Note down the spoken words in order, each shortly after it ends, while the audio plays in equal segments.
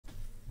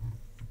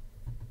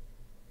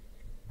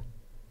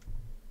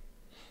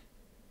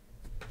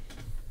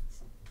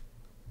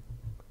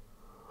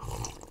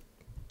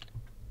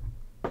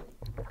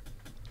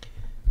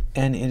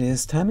And it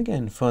is time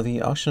again for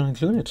the optional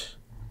included.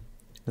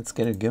 Let's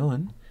get it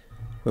going.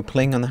 We're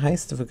playing on the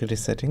highest difficulty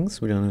settings.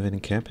 We don't have any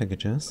care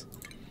packages.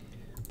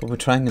 But we're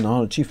trying an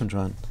all achievement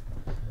run.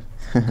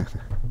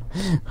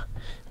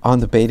 On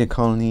the beta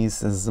colonies,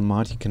 there's a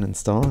mod you can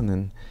install, and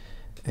then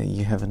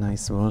you have a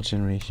nice world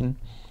generation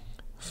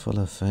full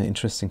of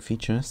interesting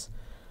features.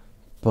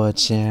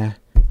 But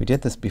we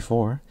did this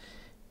before,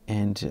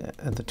 and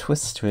the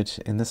twist to it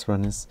in this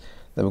run is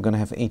that we're going to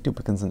have 8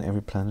 duplicates on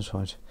every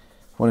planetoid.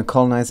 I want to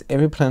colonize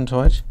every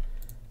planetoid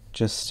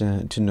just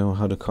to know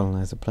how to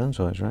colonize a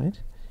planetoid, right?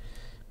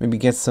 Maybe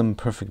get some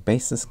perfect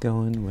bases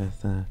going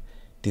with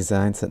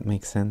designs that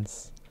make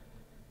sense.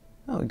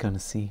 Oh, we're going to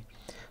see.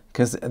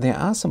 Because there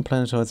are some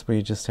planetoids where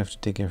you just have to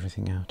dig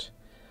everything out,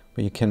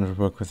 where you cannot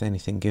work with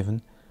anything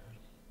given.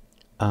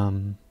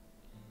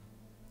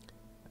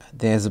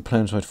 There's a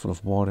planetoid full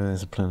of water,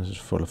 there's a planetoid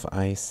full of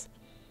ice.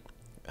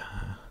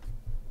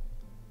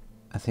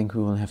 I think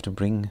we will have to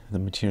bring the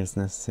materials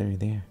necessary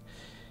there.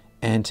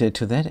 And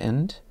to that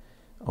end,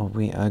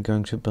 we are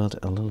going to build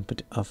a little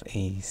bit of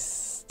a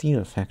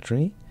steel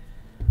factory.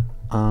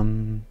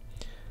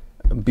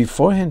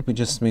 Beforehand, we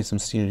just made some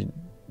steel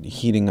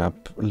heating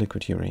up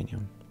liquid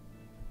uranium,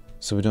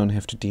 so we don't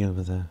have to deal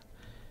with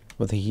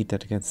the heat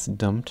that gets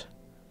dumped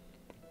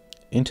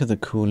into the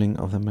cooling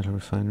of the metal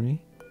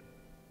refinery.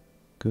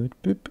 Good,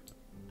 boop,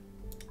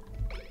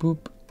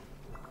 boop.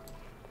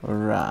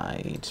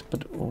 Right,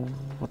 but oh,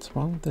 what's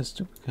wrong with this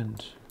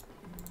duplicant?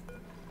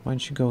 Why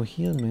don't you go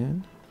heal,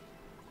 man?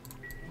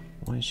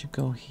 Why don't you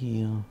go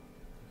heal?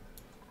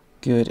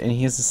 Good, and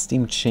here's a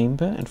steam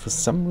chamber, and for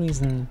some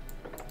reason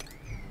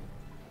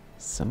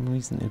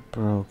it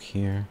broke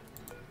here.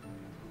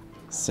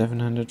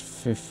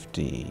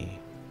 750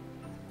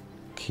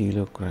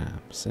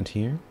 kilograms, and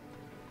here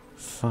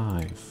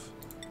 5.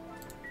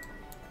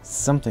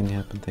 Something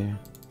happened there.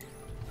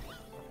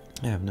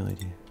 I have no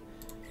idea.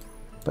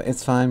 But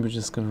it's fine, we're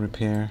just gonna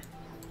repair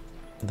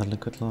the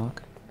liquid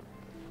lock.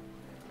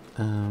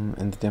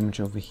 And the damage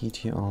overheat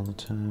here all the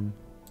time.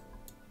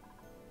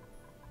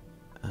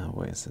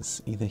 Where is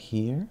this? Either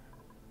here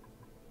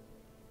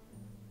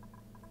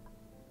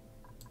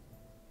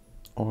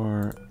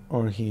or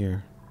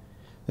here.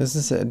 This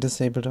is a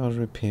disabled auto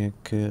repair.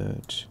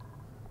 Good.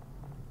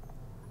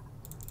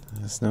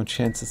 There's no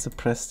chance to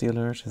suppress the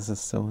alert. This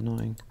is so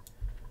annoying.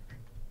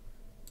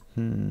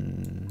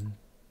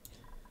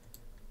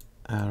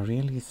 I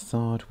really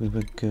thought we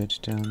were good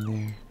down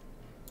there.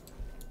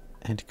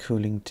 And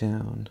cooling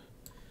down.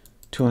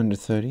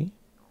 230.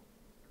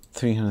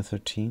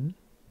 313.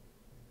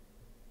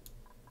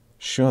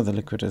 Sure, the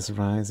liquid is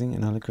rising,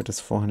 and our liquid is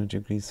 400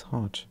 degrees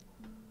hot.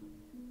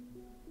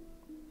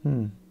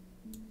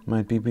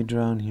 Might be we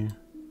drown here.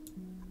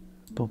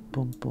 Boom,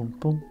 boom, boom,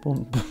 boom,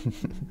 boom, boom.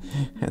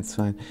 That's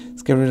fine.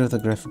 Let's get rid of the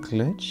graphic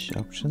glitch.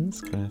 Options,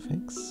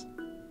 graphics.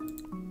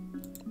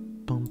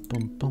 Boom,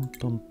 boom, boom,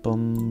 boom,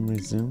 boom.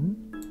 Resume.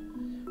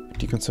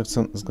 Deconstruct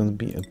something is going to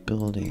be a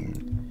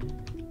building.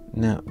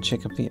 Now,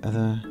 check up the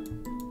other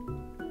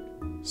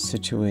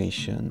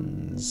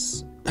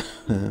situations.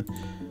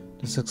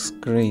 This looks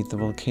great. The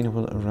volcano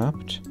will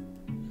erupt.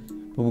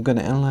 But we're going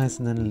to analyze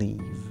and then leave.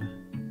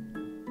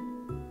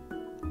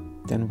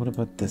 Then what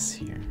about this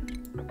here?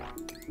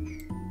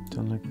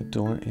 Don't like the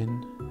door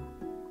in.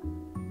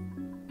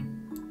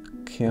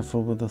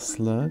 Careful with the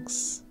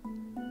slugs.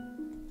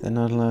 They're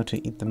not allowed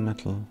to eat the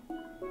metal.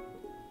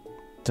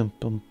 Dum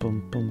bum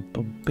bum bum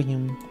bum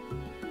bim.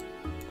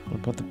 What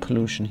about the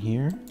pollution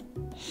here?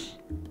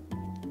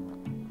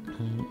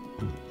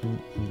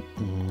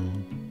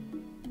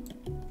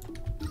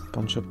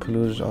 Bunch of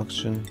polluted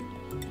oxygen.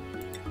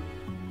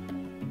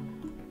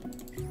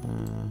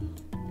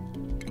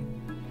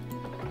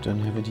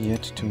 Don't have it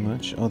yet too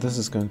much. Oh, this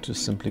is going to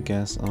simply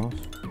gas off.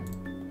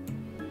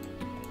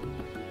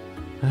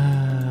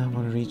 I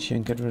want to reach here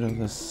and get rid of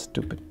this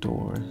stupid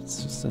door.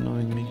 It's just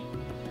annoying me.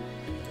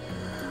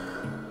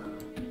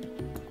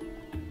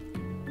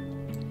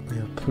 We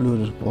have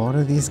polluted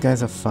water. These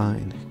guys are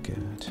fine.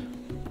 Good.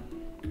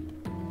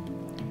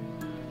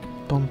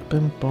 Bum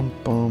bum bum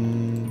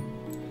bum.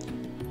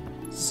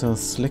 So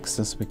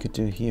slicksters we could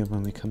do here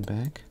when we come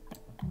back.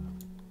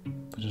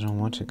 But I don't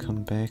want to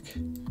come back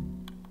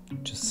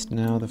just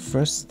now. The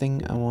first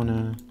thing I want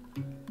to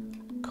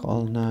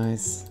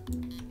colonize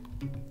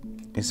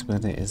is where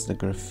there is the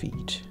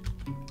graphite.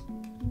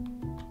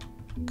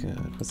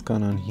 Good. What's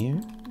going on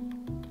here?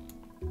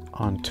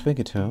 On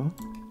Twiggato.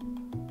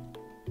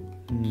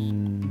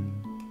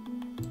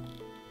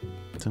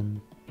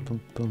 Dum,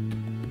 bum,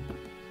 bum.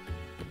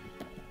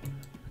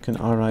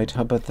 Alright,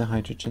 how about the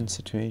hydrogen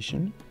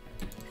situation?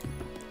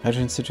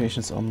 Hydrogen situation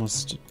is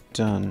almost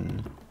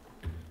done.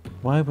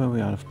 Why were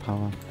we out of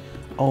power?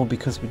 Oh,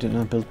 because we did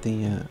not build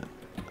the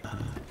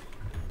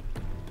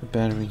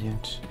battery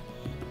yet.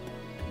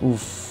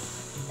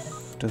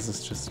 Oof, this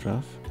is just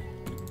rough.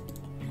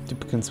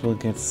 Duplicates will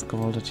get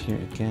scalded here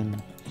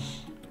again.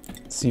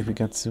 Let's see if we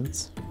got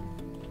suits.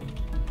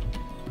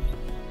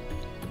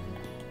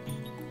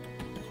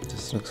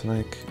 This looks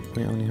like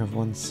we only have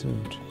one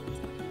suit.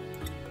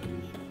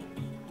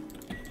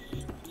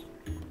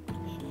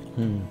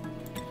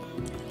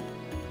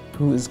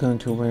 Who is going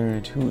to wear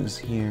it? Who is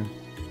here?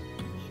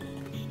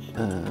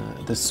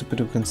 The Super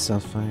Duke and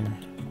Starfire.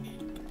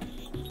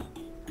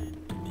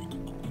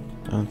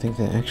 I don't think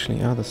they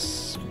actually are the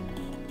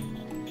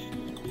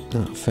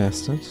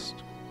fastest.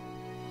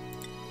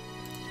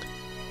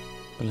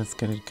 But let's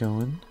get it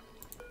going.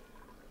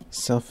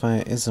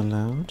 Starfire is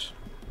allowed.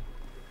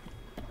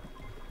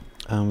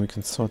 We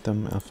can sort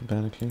them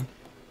alphabetically.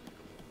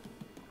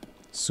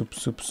 Soup,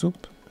 soup,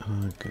 soup.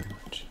 Oh,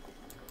 good.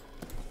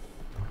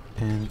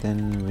 And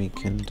then we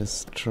can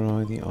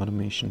destroy the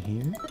automation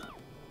here.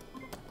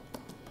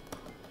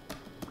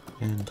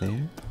 And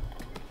there.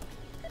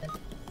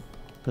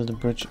 Build a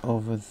bridge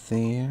over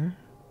there.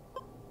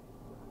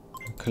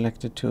 And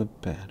collect it to a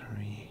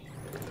battery.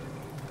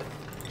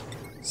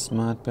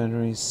 Smart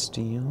batteries,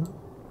 steel.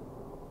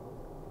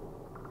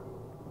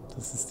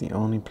 This is the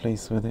only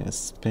place where there is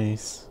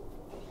space.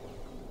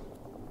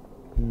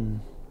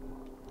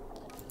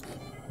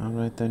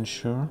 Alright then,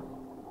 sure.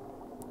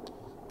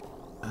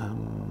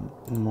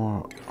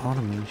 More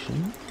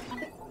automation.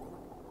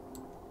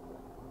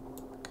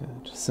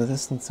 Good. So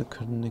this needs to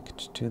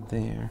connect to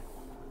there.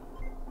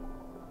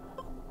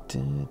 That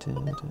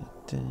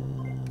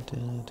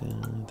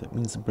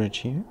means a bridge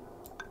here.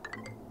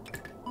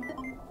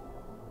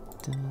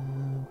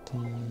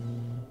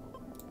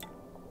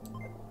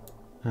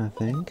 I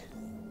think.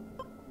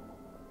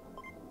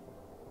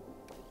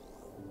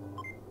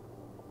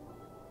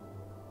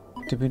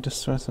 Did we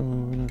destroy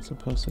something we were not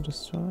supposed to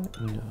destroy?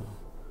 No.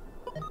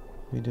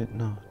 We did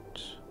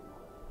not.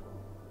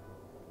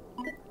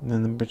 And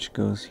then the bridge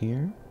goes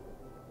here.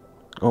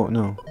 Oh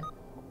no.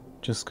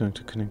 Just going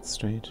to connect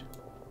straight.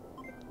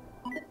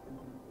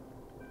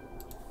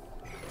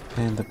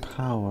 And the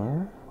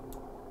power.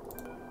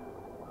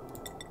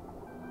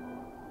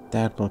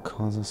 That will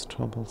cause us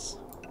troubles.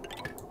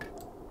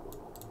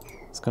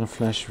 It's gonna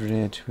flash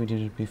red. We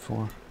did it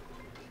before.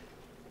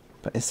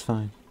 But it's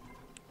fine.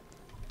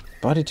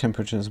 Body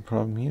temperature is a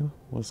problem here.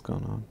 What's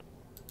going on?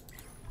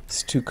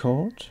 It's too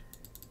cold.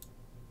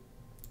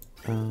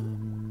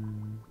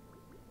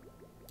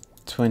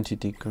 20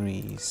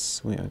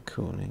 degrees. We are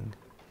cooling.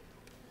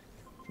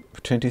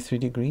 23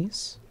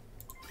 degrees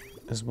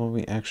is what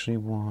we actually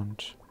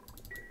want.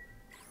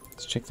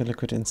 Let's check the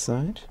liquid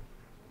inside.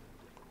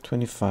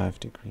 25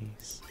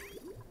 degrees.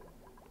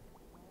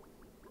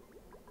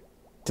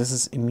 This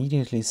is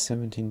immediately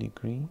 17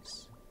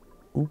 degrees.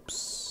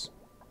 Oops.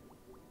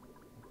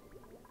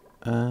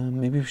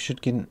 Maybe we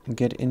should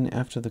get in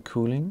after the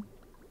cooling.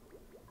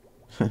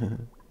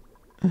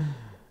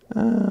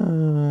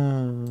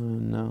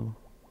 No.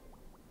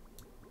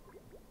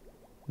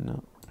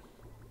 No.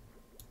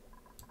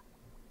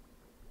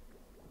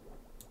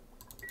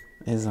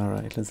 It's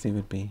alright, let's leave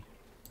it be.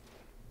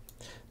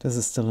 This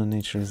is still a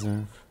nature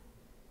reserve.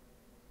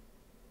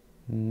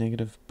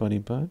 Negative body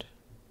bud.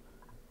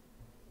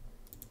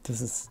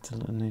 This is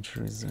still a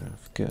nature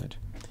reserve. Good.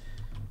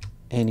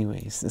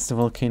 Anyways, is the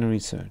volcano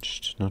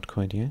researched? Not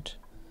quite yet.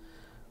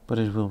 But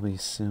it will be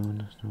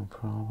soon, no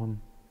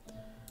problem.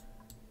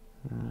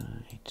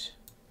 Right.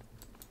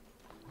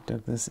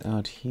 Dug this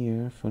out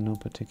here for no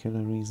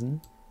particular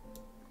reason.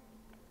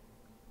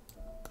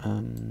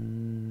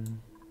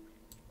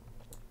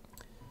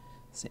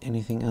 Is there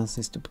anything else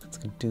these duplicates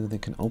can do? They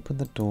can open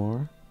the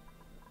door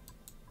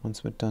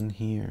once we're done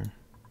here.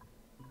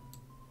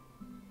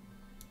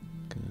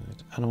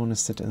 Good. I don't want to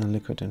sit in the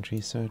liquid and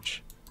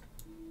research.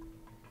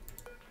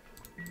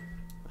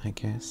 I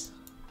guess.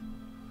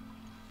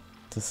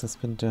 This has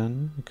been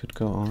done. We could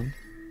go on.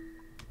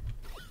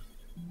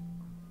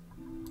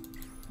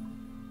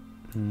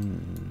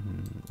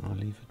 I'll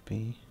leave it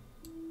be.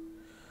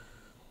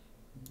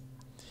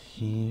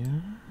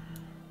 Here.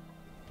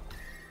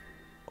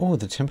 Oh,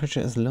 the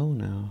temperature is low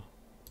now.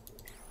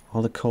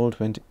 All the cold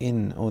went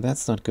in. Oh,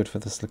 that's not good for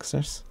the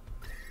slicksters.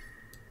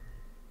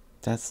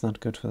 That's not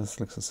good for the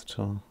slicksters at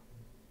all.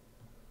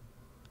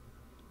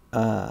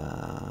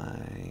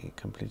 I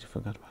completely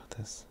forgot about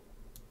this.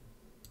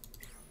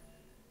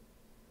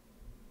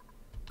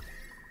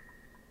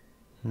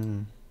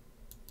 How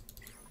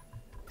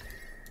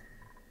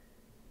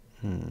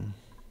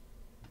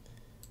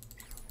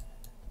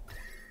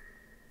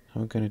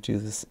are we going to do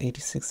this?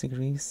 86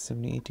 degrees,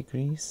 78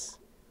 degrees.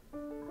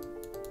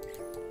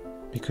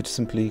 We could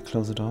simply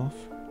close it off.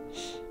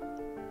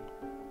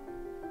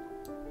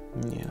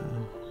 Yeah,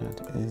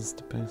 that is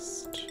the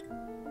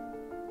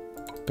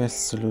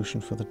best solution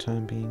for the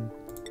time being.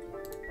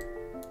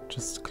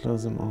 Just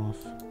close them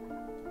off.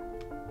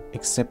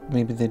 Except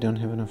maybe they don't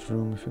have enough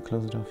room if we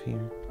close it off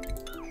here.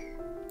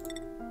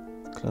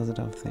 Let's close it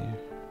off there.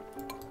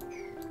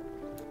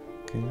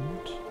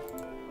 Good.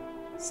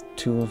 It's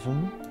two of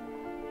them.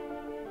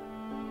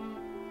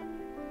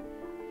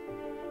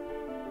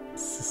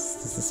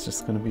 This is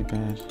just gonna be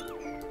bad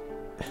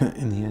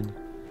in the end.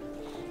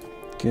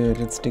 Good,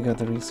 let's dig out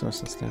the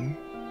resources then.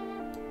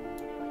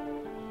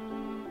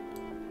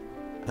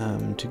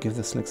 To give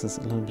the slickers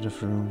a little bit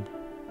of room.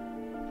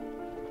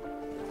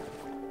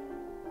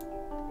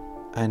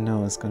 I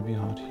know it's gonna be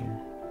hot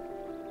here.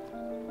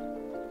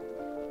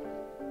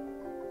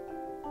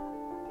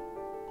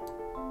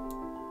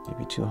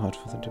 Maybe too hot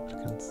for the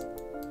duplicants.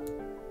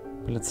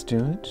 But let's do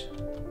it.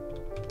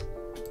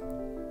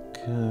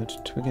 Good.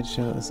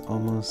 Twigger is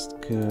almost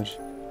good.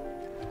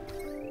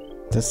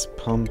 This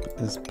pump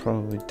is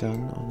probably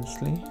done,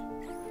 honestly.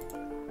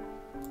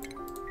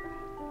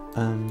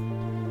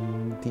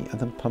 The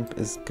other pump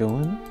is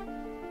going.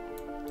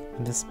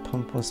 And this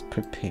pump was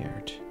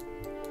prepared.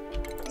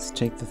 Let's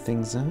take the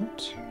things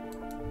out.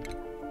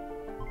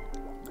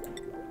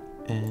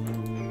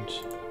 And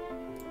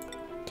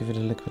give it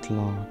a liquid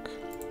lock.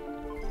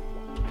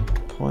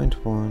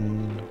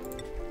 0.1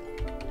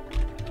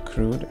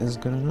 crude is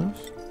good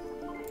enough.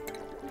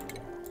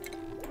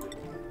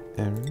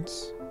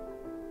 Errands.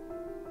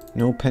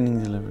 No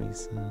pending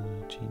deliveries.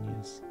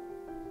 Genius.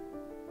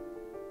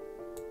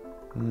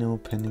 No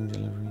pending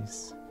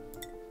deliveries.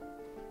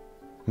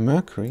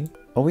 Mercury?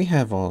 Oh, we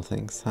have all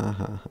things. Ha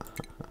ha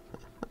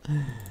ha.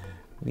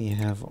 We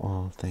have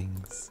all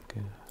things.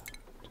 Good.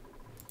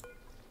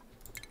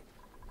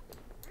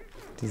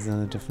 These are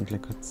the different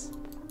liquids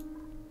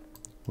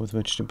with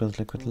which to build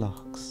liquid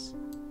locks.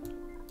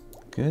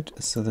 Good,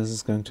 so this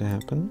is going to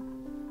happen.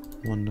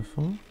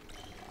 Wonderful.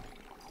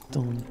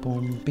 Dum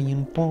boom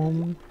beam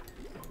boom.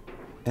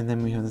 And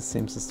then we have the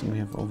same system we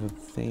have over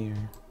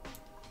there.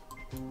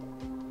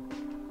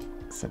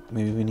 Except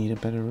maybe we need a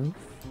better roof?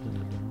 I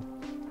don't know.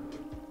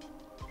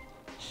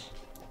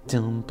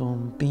 Dum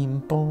boom beam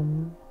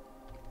boom.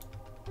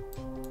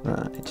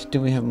 Right, do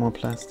we have more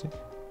plastic?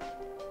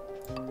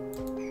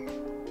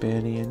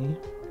 Barely any.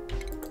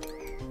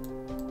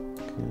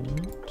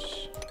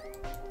 Good.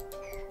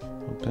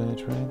 Not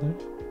bad, rather.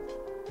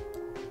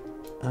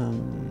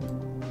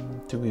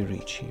 Do we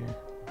reach here?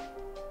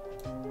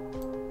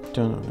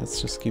 Don't know, let's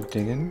just keep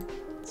digging.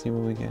 See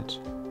what we get.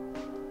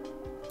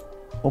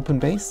 Open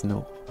base?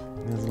 No.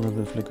 There's a little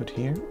bit of liquid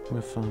here.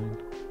 We're fine.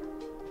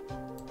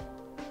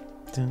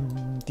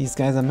 These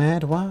guys are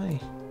mad? Why?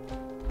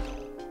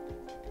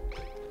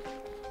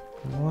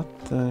 What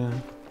the...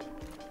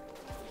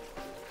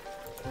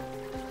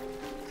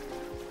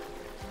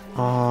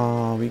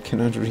 Oh, we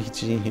cannot reach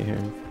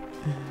here.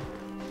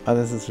 Oh,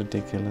 this is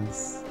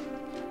ridiculous.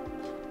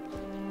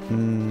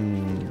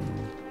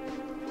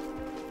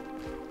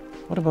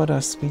 What about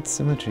our sweet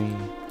symmetry?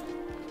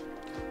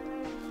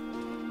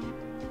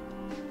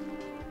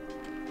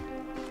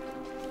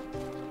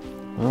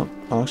 Well,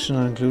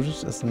 optional included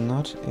is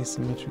not a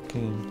symmetric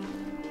game.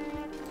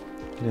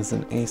 It is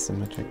an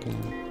asymmetric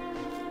game.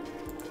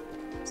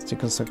 Let's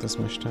deconstruct this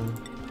mesh down.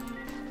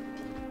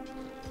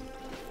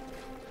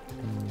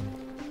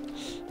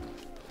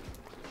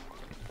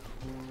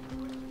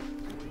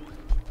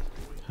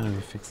 How do we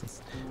fix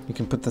this? We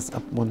can put this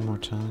up one more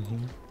tile here.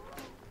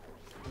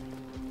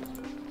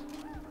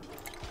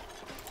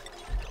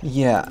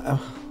 Yeah.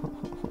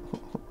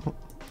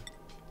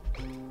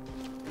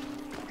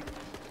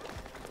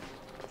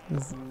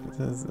 This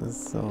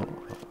is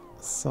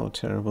so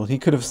terrible. He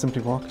could have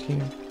simply walked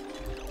here.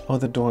 Oh,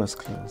 the door is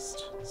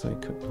closed, so he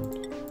could not.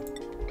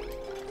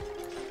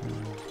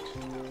 Right.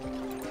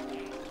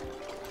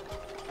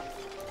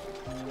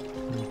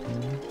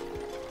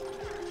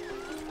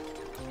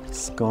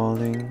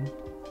 Scalding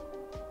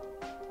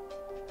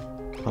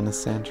on a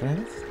sand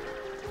wraith.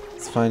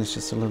 It's fine, it's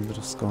just a little bit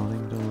of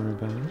scalding, don't worry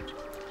about it.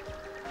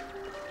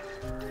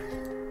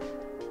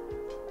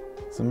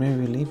 So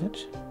maybe we leave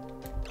it.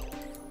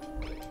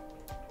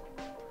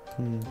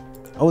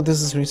 Oh,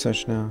 this is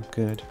research now.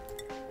 Good.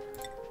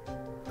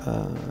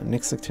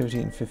 Next activity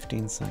in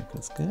 15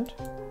 cycles. Good.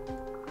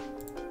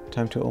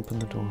 Time to open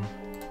the door.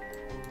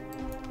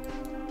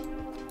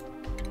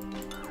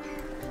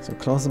 So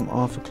close them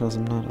off or close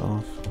them not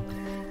off.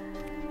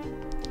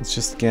 It's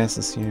just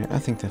gases here. I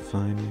think they're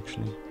fine,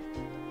 actually.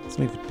 Let's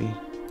leave it be.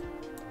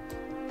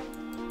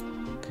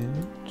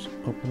 Good.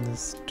 Open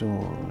this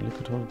door.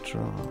 Liquid will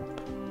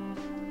drop.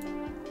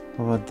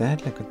 What about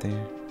that liquid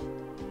there?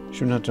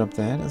 Should we not drop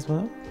that as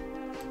well?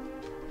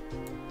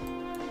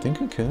 I think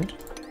we could.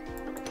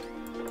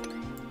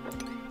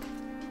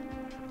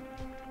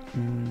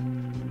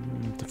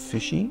 The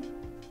fishy?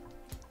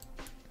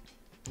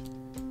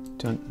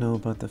 Don't know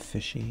about the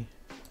fishy.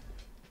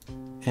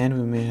 And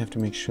we may have to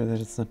make sure that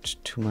it's not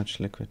too much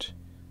liquid.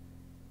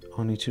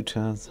 Only 2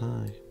 tiles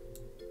high.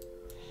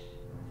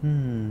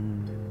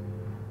 And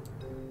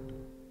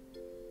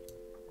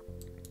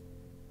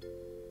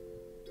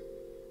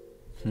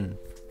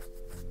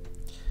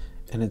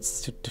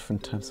it's 2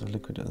 different types of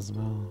liquid as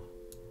well.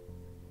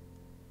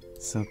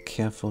 So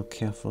careful,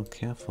 careful,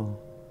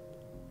 careful.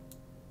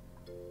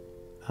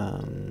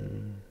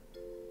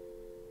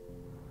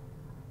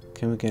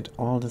 Can we get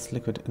all this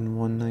liquid in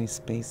one nice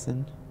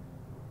basin?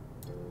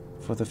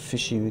 For the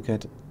fishy, we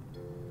got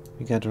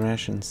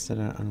rations that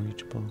are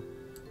unreachable.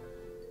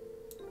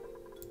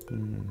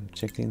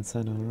 Check the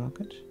inside of the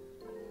rocket.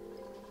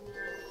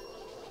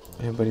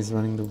 Everybody's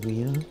running the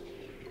wheel.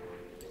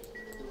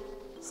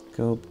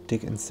 Scope,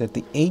 dig instead.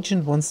 The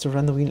agent wants to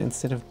run the wheel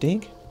instead of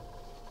dig?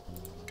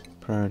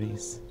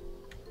 Priorities.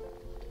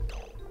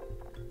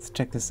 Let's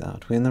check this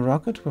out. We're in the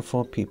rocket, we're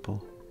 4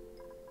 people.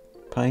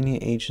 Pioneer,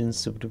 agent,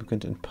 super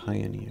duplicant, and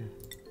pioneer.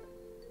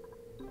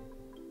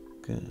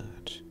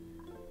 Good.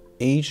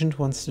 Agent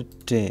wants to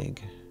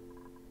dig.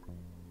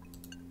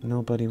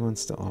 Nobody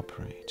wants to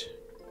operate.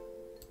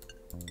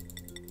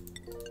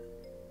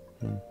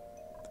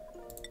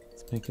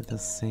 Let's make it the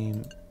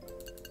same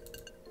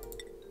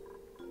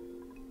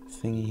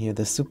thingy here.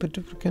 The super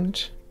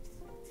duplicant?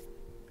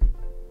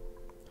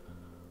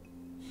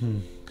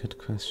 Good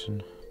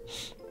question.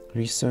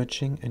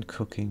 Researching and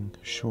cooking,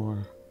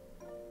 sure.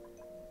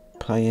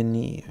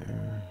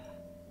 Pioneer.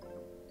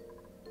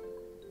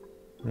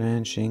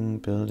 Ranching,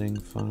 building,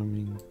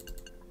 farming.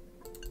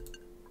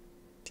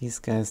 These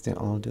guys, they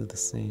all do the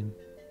same.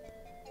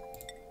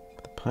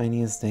 The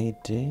pioneers, they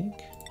dig.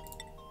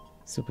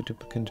 Super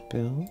duplicant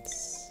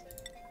builds.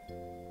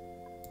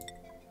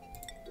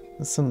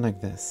 Something like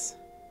this.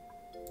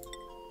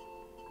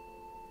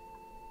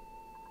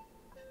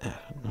 I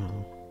don't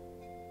know.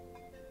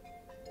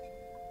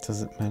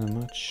 Does it matter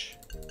much?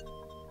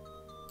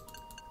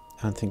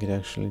 I don't think it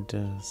actually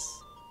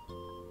does.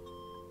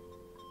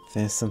 If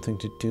there's something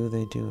to do,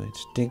 they do it.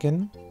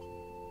 Digging?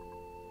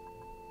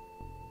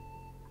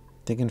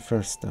 Digging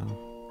first, though.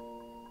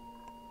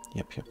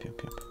 Yep.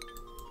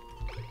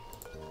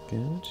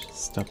 Good.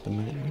 Stop the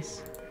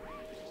madness.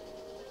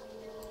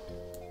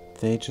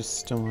 They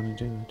just don't want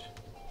to do it.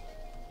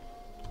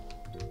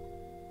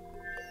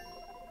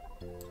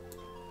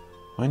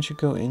 Why don't you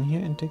go in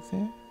here and dig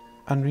there?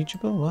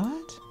 Unreachable?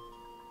 What?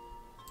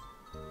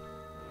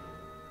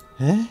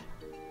 Huh?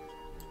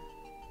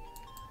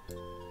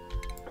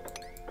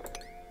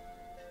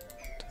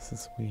 This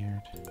is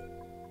weird.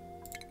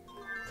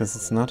 Because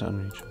it's not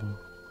unreachable.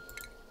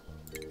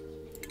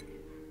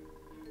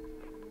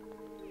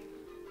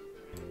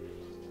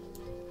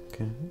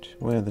 Good.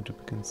 Where are the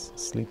duplicates?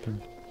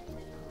 Sleeping.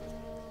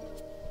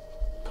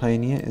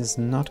 Pioneer is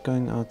not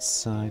going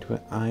outside.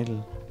 We're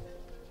idle.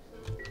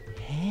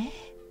 Huh?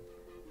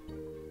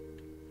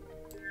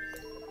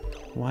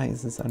 Why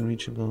is this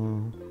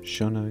unreachable?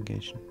 Show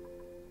navigation.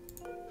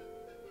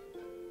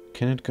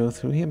 Can it go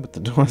through here? But the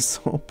door is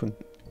open.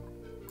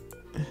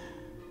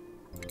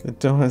 The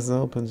door is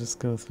open, just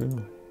go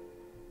through.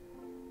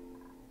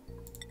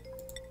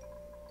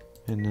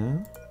 And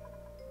now?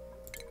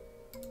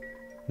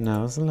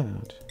 Now is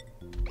allowed.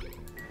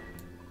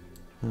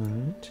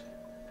 Alright.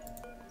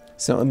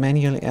 So a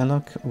manual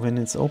airlock, when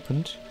it's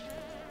opened,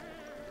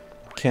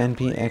 can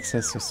be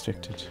access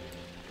restricted.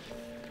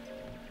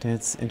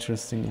 That's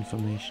interesting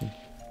information.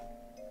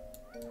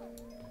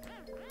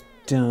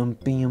 Dum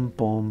bim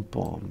bom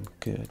bom.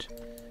 Good.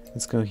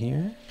 Let's go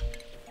here.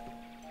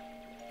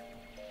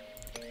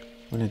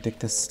 Wanna dig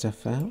this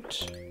stuff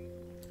out.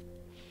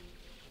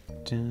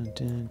 We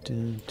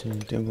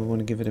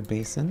wanna give it a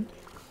basin.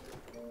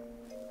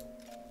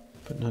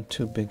 But not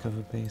too big of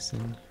a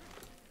basin.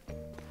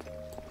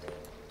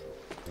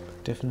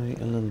 Definitely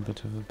a little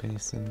bit of a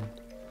basin.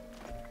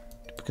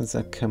 Because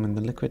that coming,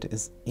 the liquid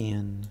is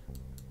in.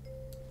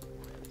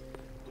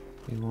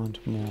 We want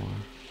more.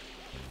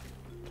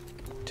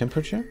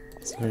 Temperature?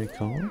 It's very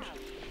cold.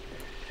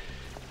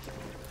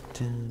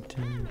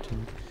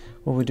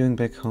 What we're doing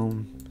back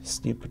home,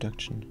 steel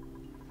production.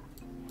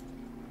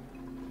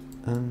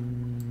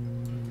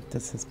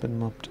 This has been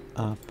mopped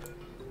up.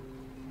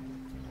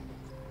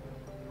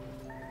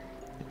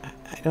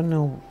 I don't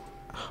know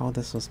how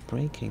this was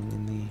breaking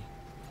in the...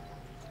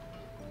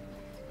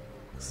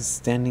 This is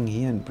standing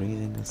here and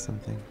breathing or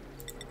something.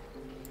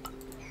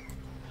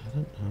 I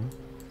don't know.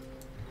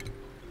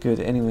 Good,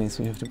 anyways,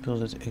 we have to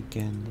build it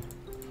again.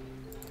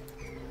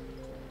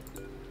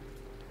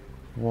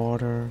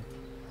 Water.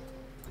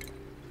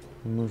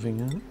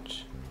 Moving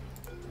out.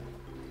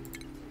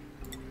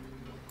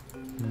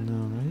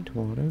 Alright,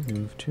 water,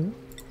 move to.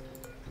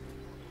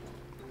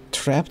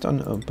 Trapped on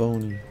a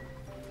bony.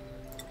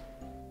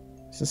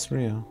 Is this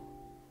real?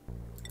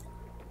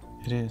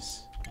 It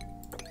is.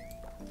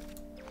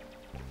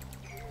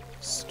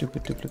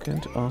 Stupid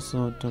duplicant.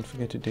 Also, don't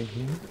forget to dig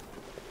here.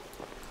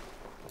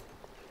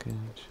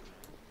 Good.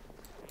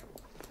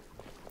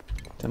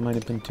 That might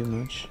have been too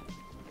much.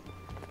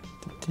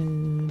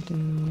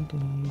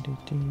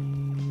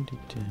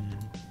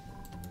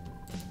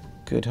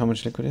 Good, how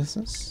much liquid is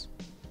this?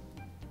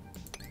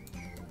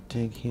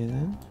 Dig here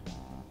then.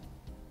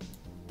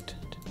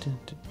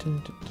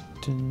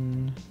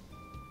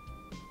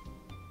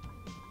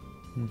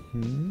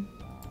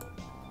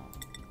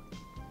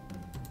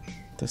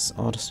 This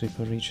auto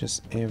sweeper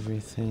reaches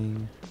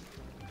everything.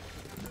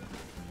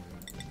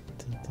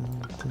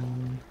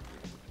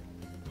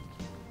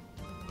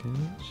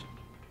 Good.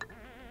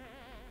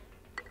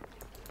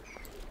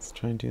 Let's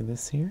try and do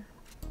this here.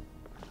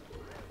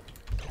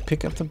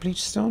 Pick up the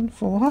bleach stone?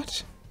 For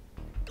what?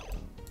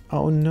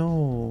 Oh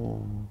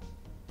no.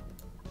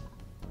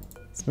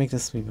 Let's make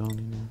this sweep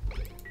only now.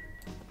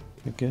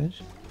 You're good?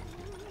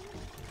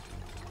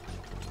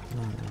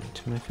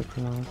 Alright, method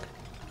log.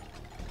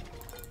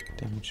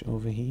 Damage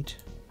overheat.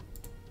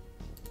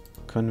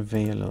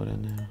 Conveyor loader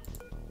now.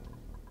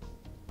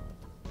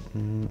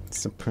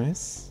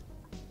 Suppress.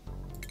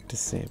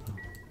 Disable.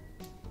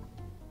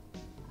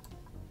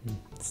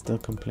 Still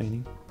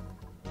complaining.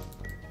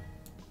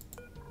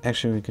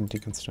 Actually, we can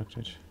deconstruct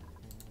it.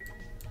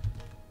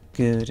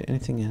 Good.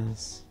 Anything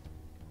else?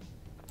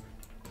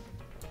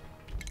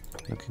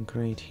 Looking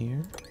great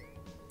here.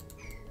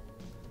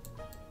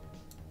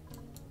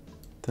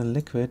 The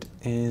liquid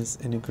is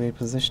in a great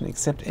position,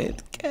 except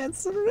it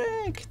gets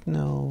wrecked.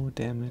 No,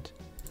 damn it.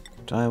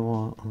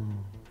 Drywall. Oh,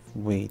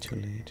 way too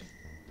late.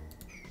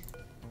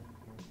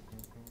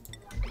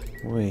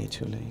 Way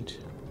too late.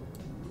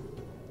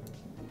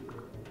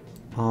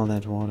 All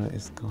that water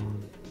is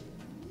gone.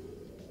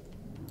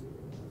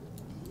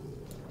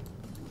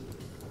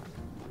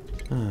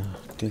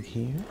 Dig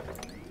here.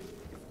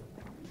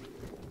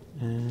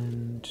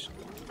 And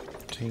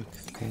take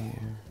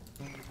there.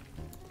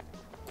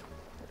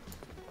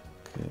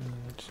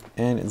 Good.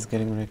 And it's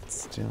getting wrecked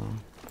still.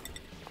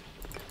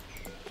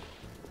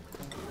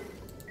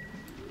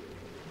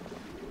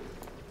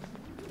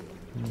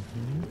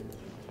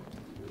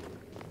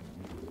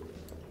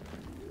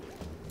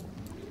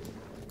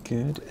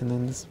 Good, and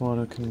then this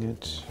water can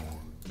get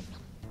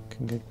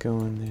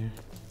going there.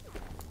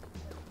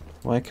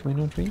 Why can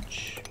we not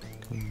reach?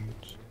 Good.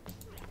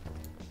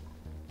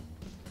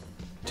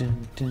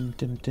 Dim dim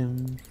dim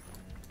dim.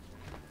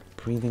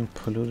 Breathing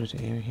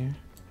polluted air here.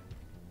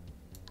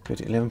 Good,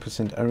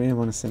 11%. I really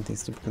want to send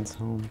these duplicates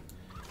home.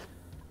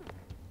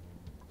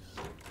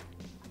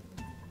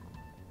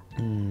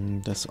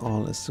 This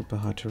all is super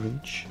hard to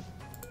reach.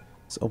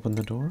 Let's open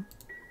the door.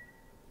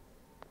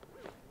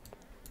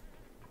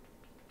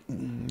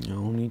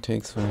 Only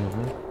takes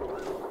forever.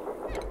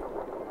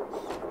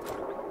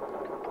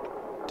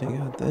 Take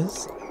out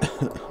this.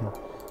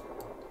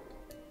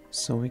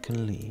 So we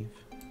can leave.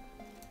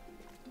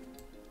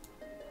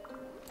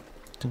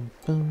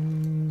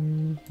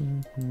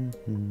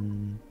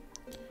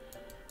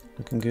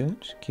 Looking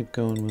good. Keep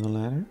going with the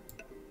ladder.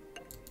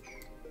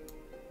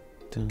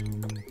 1,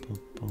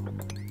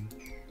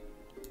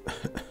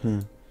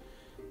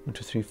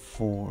 2, 3,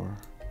 4.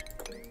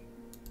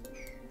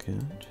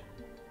 Good.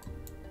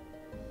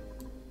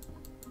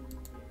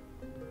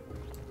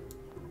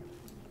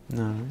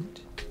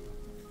 Alright.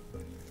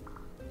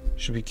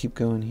 Should we keep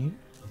going here?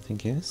 I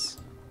think yes.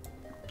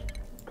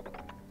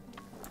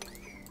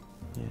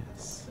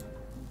 Yes.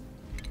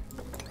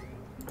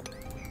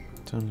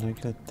 Don't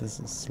like that this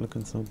is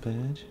looking so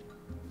bad.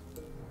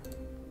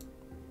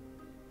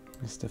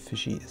 Mr.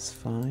 Fishy is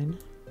fine.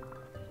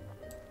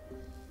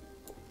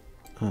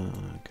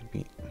 Could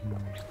be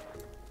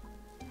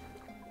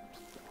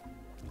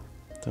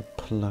the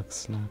plug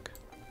slug.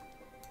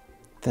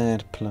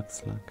 That plug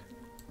slug.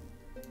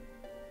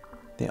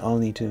 They all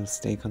need to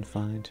stay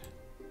confined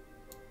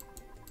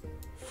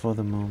for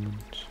the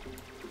moment.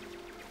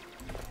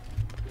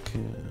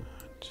 Good.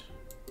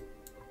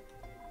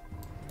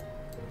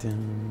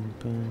 Dum,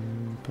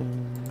 bum,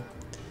 bum.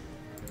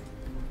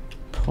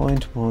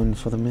 0.1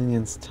 for the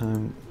millionth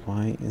time.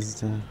 Why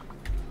is the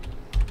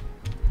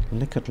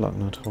liquid lock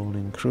not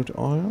holding? Crude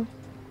oil?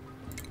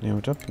 Narrow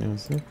it up, narrow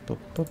it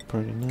up,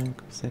 pretty nice.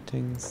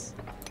 Settings.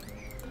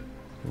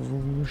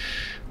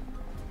 Whoosh.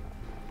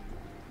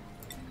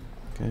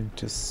 Going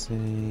to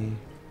say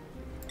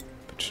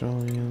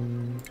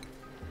petroleum.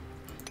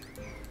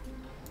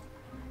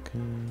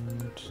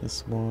 Good.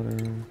 This water.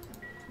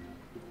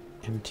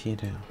 Empty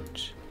it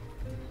out.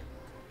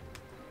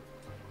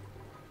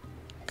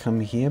 Come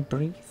here,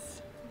 breathe.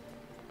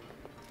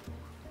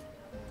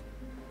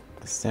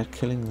 Is that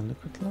killing the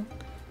liquid lock?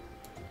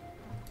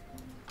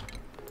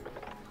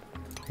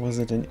 Was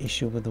it an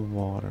issue with the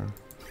water?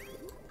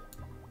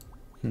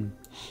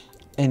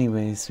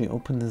 Anyways, we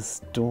open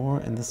this door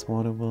and this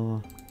water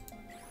will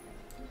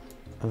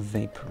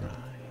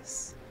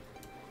vaporize.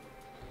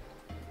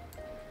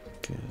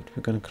 Good.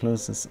 We're gonna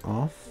close this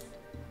off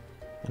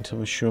until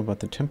we're sure about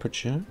the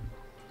temperature.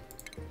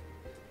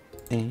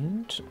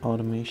 And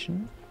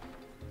automation.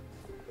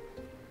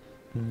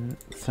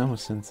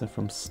 Thermosensor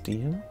from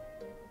steel.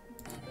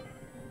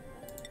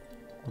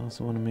 I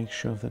also want to make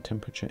sure of the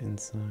temperature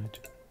inside.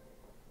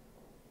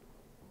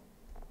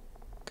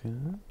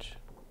 Good.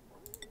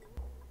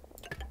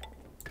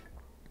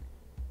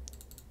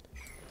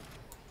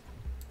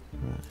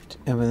 Right,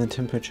 and when the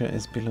temperature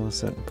is below a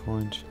certain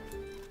point,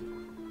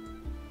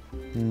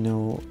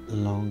 no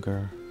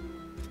longer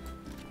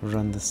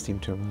run the steam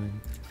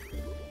turbine.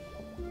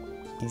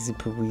 Easy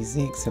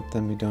peasy, except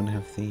then we don't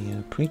have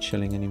the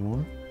pre-chilling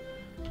anymore.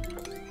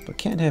 But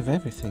can't have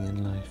everything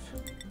in life,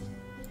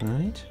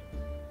 right?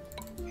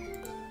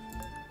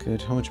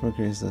 Good, how much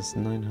mercury is this?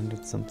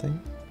 900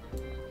 something?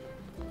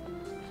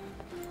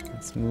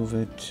 Let's move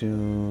it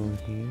to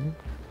here.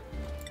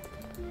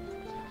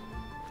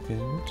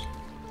 Good.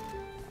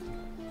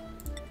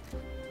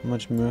 How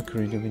much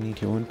mercury do we need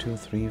here? 1, 2,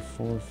 3,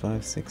 4,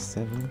 5, 6,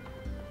 7.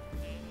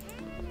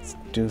 Let's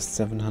do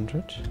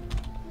 700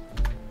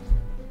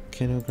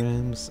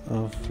 kilograms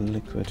of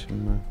liquid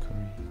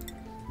mercury.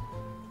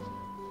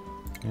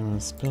 Arrow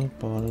spilled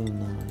bottle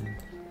 9.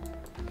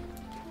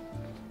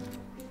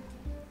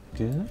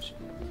 Good.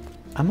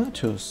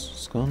 Amatus,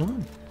 what's going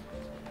on?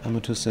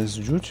 Amatus says,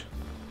 Jude,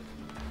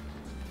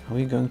 how are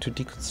we going to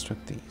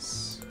deconstruct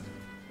these?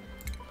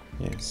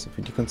 Yes, if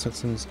we deconstruct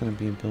something, it's gonna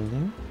be a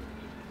building.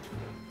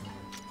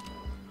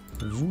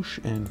 Whoosh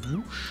and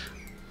whoosh.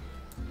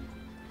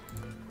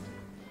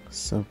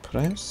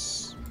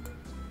 Suppress.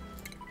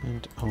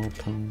 And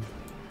open.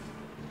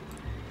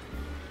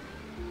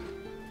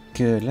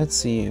 Good, let's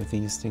see if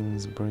these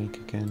things break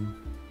again.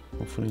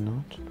 Hopefully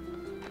not.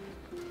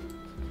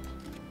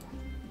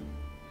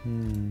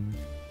 And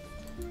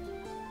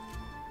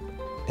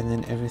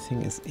then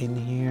everything is in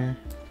here.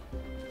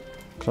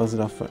 Close it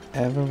off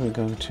forever. We're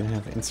going to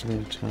have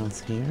insulated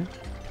tiles here.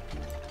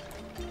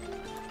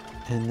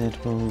 And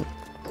that will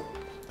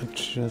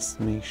just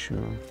make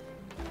sure.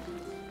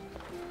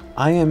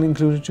 I am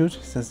included too,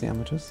 says the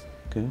Amatus.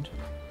 Good.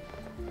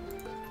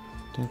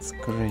 That's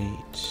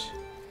great.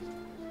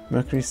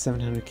 Mercury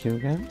 700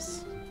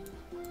 kilograms.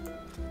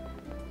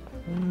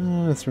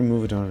 Let's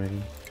remove it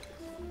already.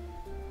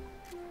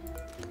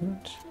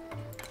 Good.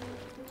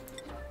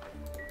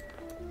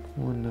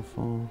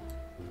 Wonderful.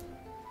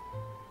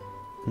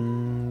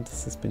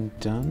 This has been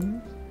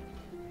done.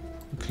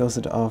 Close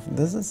it off.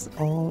 This is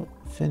all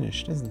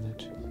finished, isn't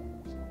it?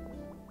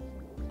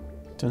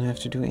 Don't have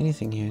to do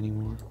anything here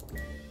anymore.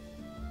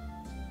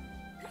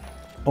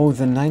 Oh,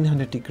 the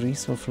 900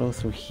 degrees will flow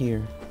through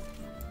here.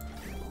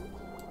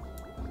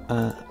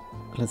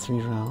 Let's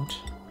reroute.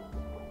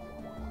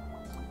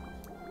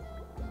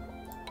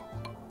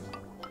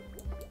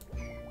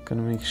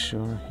 Gonna make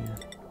sure here.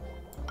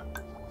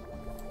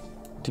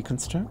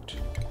 Deconstruct.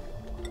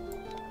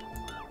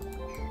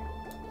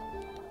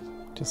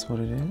 Just what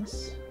it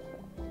is.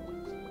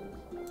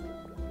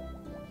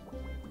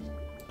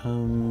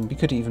 We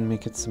could even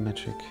make it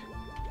symmetric.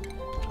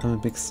 I'm a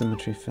big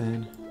symmetry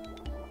fan.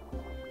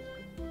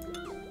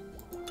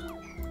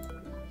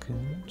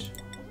 Good.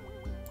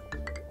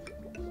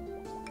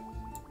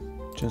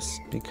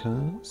 Just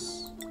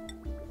because.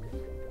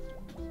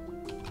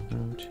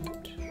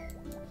 Rotate.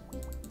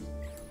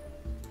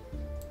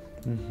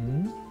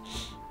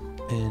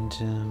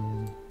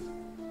 And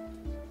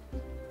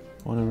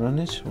wanna run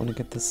it? Wanna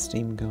get the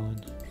steam going?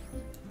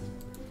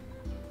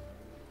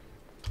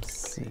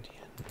 Obsidian.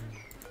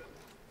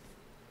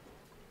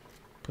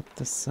 Put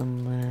this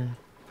somewhere.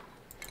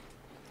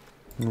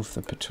 Move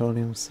the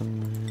petroleum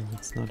somewhere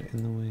that's not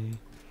in the way.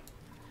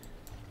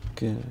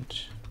 Good.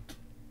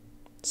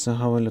 So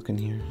how are we looking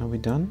here? Are we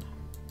done?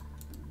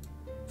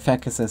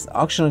 Facker says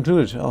auction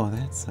included. Oh,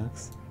 that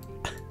sucks.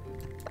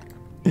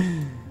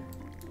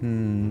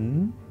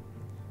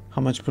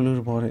 How much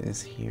polluted water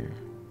is here?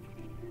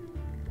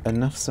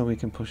 Enough so we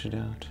can push it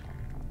out.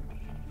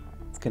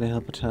 Let's get a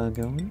helper tile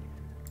going.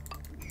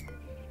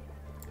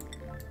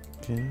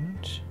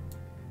 Good.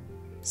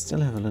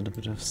 Still have a little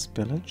bit of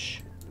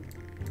spillage.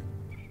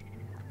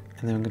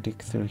 And then I'm gonna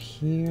dig through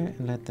here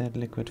and let that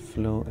liquid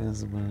flow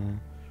as well.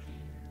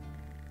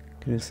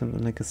 Can we do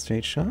something like a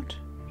straight shot?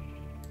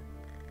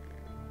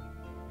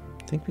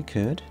 I think we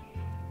could.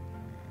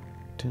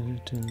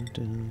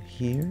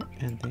 Here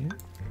and there.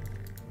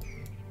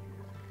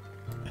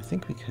 I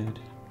think we could.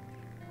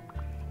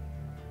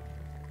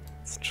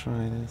 Let's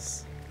try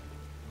this.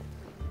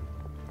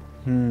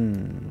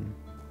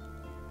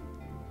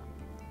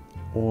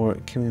 Or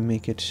can we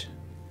make it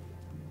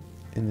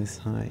in this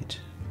height?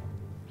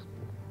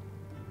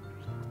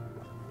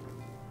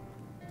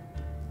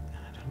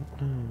 I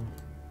don't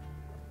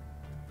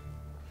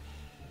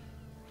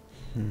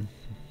know.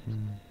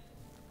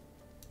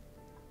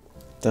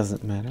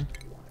 Doesn't matter.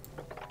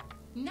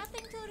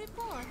 Nothing to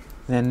report.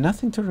 There's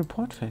nothing to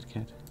report, Fat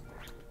Cat.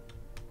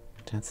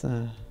 That's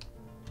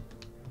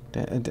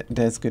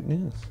good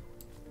news.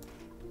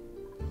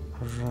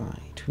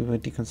 Right, we were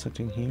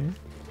deconstructing here.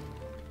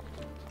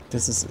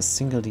 This is a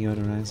single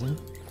deodorizer.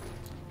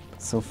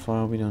 So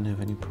far we don't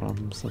have any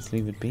problems. Let's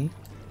leave it be.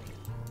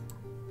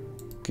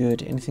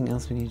 Good. Anything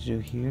else we need to do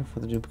here for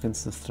the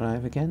duplicants to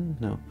thrive again?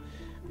 No.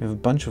 We have a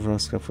bunch of raw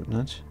scrap wood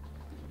nut.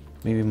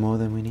 Maybe more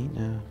than we need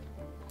now.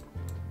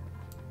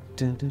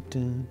 But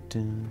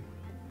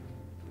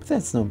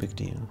that's no big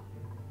deal.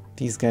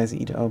 These guys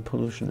eat our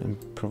pollution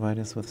and provide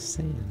us with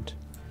sand.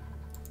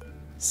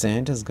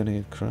 Sand is gonna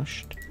get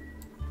crushed.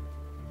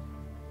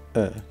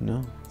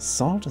 No.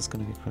 Salt is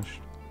gonna get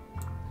crushed.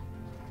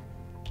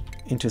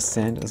 Into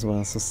sand as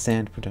well, so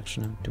sand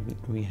production. How do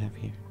we have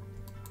here?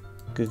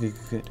 Good.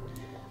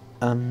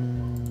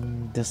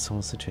 This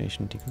whole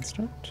situation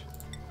deconstruct.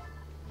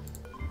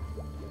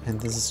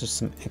 And this is just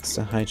some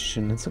extra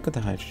hydrogen. Let's look at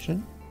the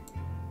hydrogen.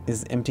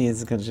 Is empty,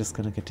 is just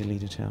gonna get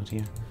deleted out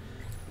here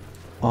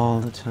all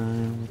the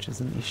time, which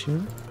is an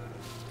issue.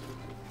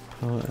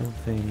 Power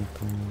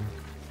available.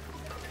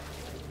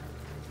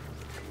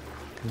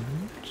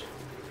 Good.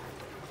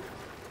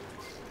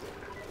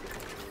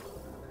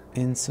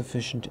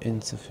 Insufficient.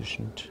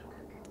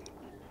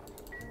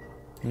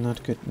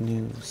 Not good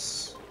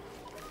news.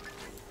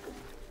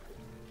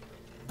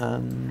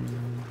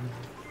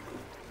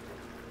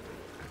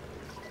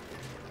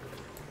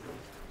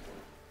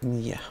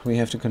 Yeah, we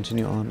have to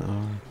continue on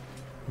our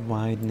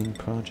widening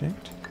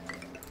project.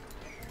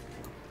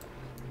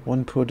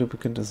 One poor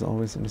duplicant is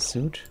always in a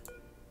suit.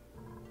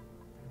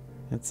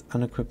 Let's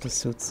unequip the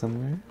suit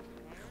somewhere.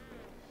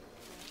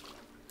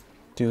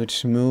 Dude,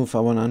 move. I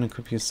want to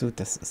unequip your suit.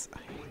 I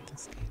hate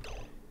this game.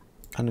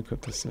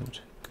 Unequip the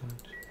suit.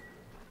 Good.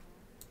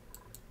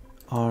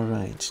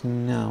 Alright,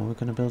 now we're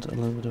gonna build a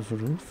little bit of a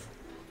roof.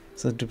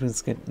 So the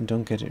duplicates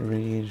don't get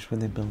irradiated when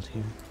they build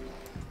here.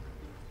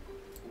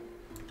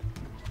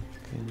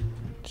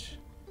 Good.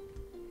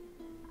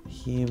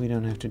 Here we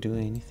don't have to do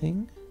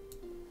anything.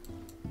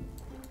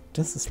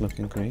 This is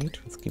looking great.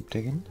 Let's keep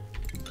digging.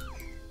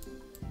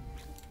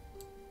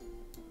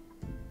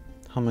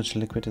 How much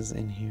liquid is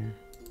in here?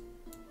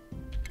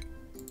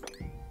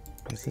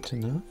 Is it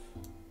enough?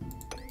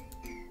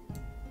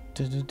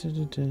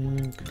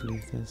 Could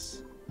leave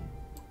this.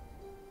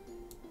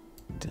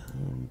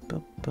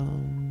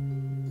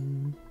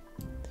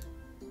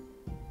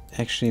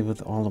 Actually,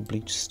 with all the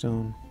bleach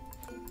stone,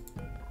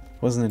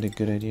 wasn't it a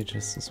good idea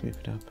just to sweep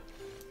it up?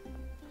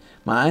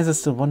 My eyes are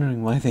still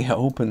wondering why they are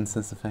open,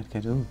 says the fat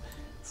cat. Oh,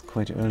 it's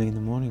quite early in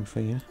the morning for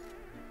you.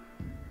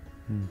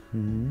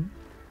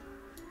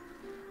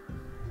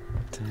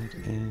 That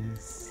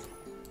is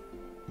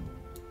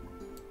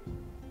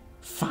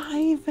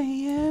 5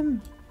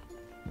 AM.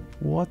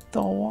 What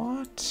the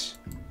what?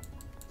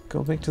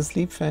 Go back to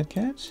sleep, fat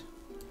cat.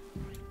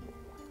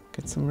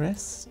 Get some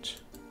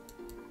rest.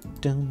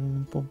 Good.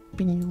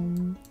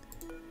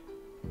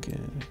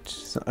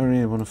 So I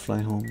really want to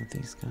fly home with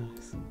these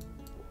guys.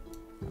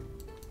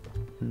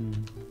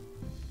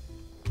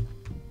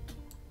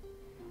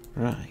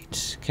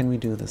 Right. Can we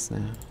do this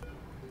now?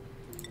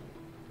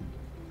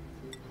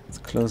 Let's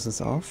close this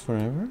off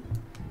forever.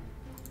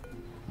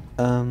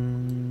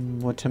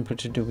 What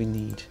temperature do we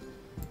need?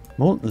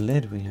 Molten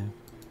lead we have.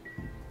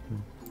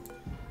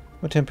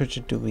 What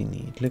temperature do we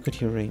need? Liquid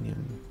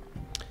uranium.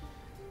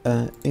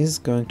 Is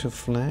going to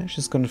flash.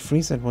 It's going to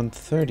freeze at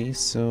 130,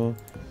 so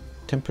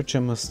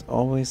temperature must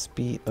always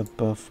be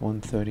above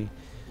 130.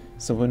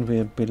 So when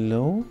we're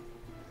below,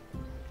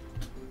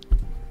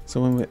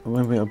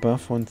 when we're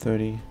above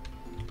 130,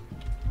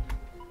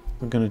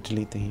 we're gonna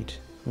delete the heat.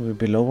 When we're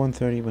below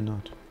 130, we're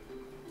not.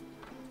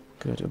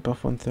 Good,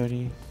 above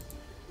 130.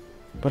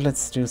 But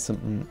let's do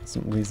something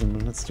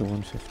reasonable. Let's do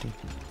 150.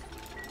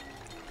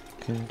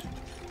 Good.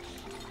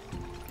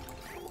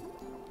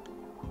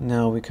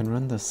 Now we can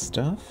run this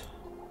stuff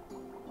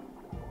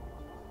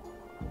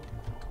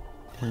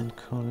and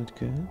call it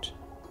good.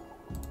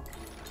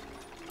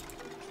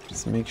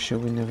 Just make sure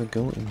we never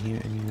go in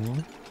here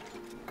anymore.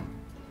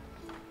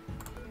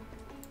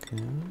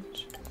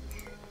 Good.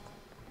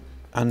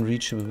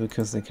 Unreachable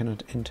because they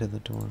cannot enter the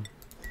door.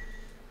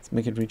 Let's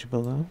make it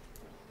reachable though.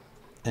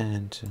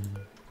 And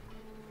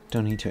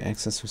don't need to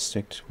access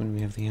restrict when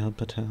we have the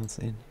helper tiles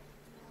in.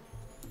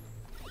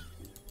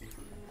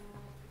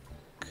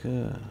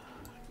 Good.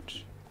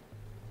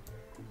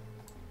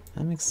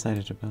 I'm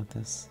excited about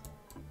this.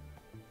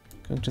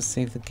 Going to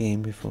save the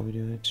game before we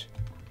do it.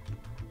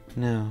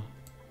 Now,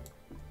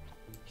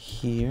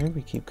 here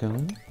we keep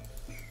going.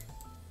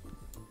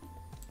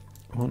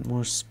 Want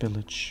more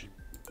spillage.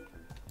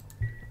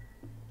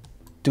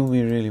 Do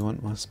we really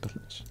want more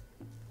spillage?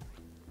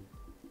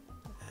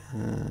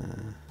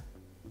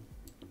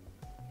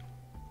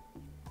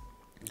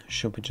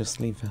 Should we just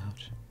leave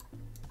out?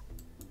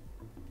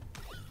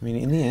 I mean,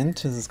 in the end,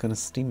 this is gonna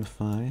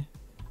steamify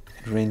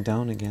and rain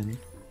down again.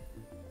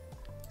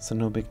 So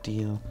no big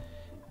deal.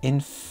 In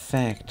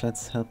fact,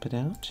 let's help it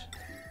out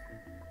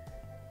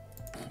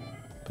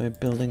by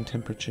building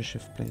temperature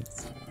shift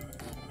plates.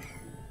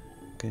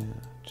 Good.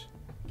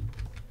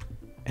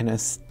 And I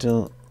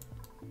still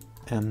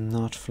am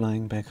not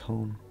flying back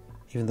home,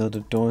 even though the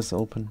door is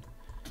open,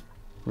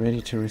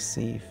 ready to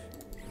receive.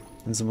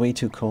 It's way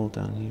too cold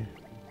down here.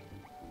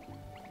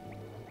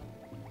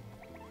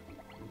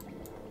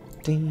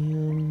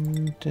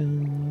 Damn.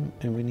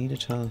 And we need a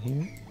tile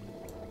here.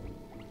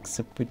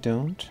 Except we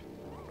don't.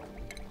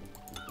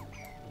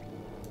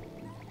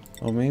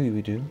 Or maybe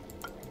we do.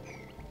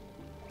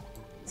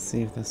 Let's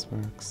see if this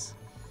works.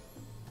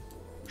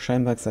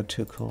 Shinebugs are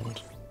too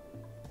cold.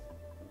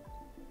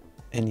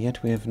 And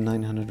yet we have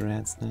 900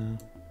 rats now.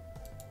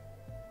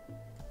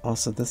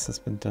 Also, this has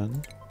been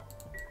done.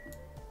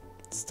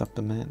 Stop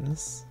the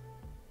madness.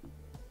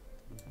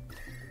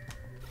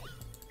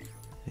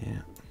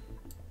 Yeah.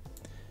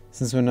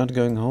 Since we're not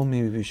going home,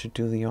 maybe we should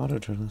do the auto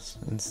drillers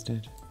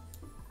instead.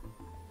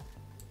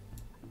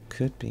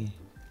 Could be.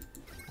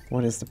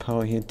 What is the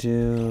power here,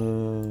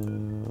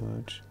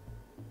 dude?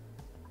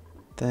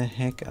 The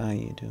heck are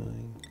you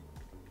doing?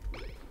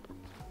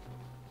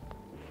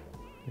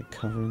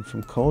 Recovering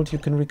from cold? You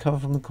can recover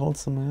from the cold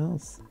somewhere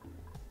else.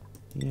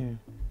 Here.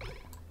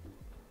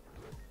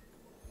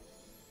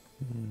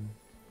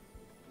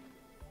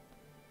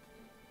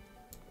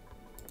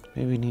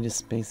 Maybe we need a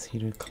space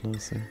heater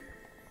closer.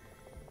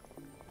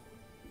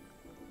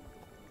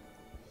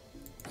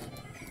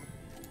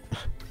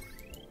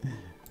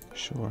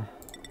 Sure.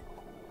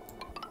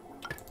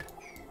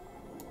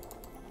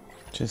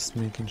 Just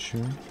making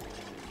sure.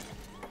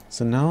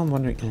 So now I'm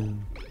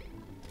wondering...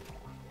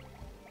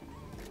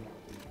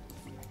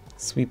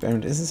 sweep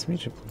errand, is this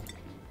reachable?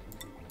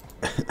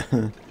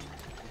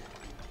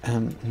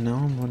 Now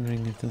I'm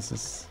wondering if this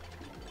is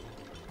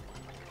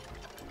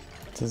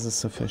This is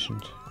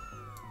sufficient.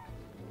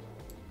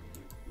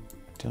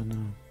 Don't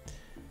know.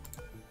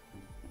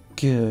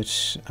 Good.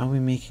 Are we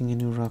making a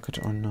new rocket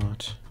or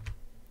not?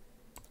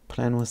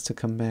 Plan was to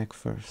come back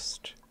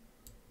first.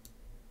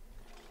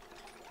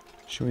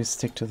 Should we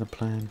stick to the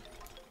plan?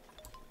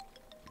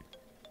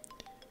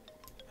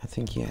 I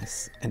think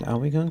yes. And are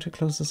we going to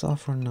close this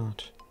off or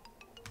not?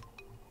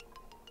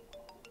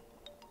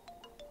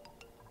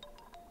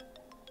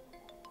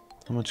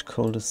 How much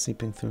cold is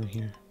seeping through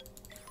here?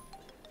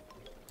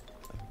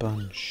 A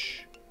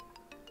bunch.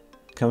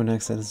 Carbon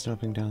dioxide is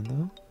dropping down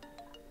though.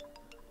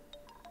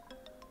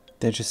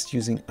 They're just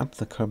using up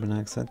the carbon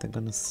dioxide. They're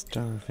gonna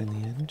starve in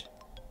the end.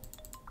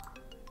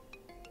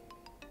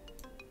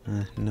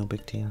 No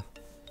big deal.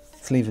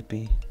 Let's leave it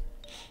be.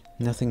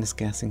 Nothing is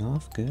gassing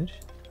off. Good.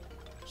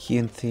 Here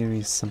in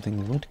theory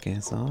something would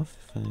gas off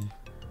if I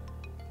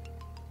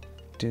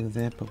do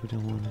that, but we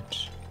don't want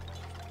it.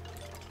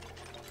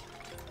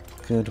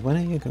 Good. When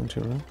are you going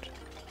to erupt?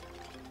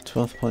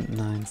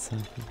 12.9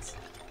 seconds.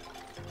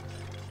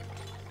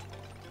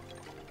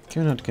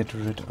 Can we not get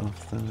rid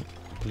of the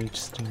bleach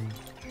stone?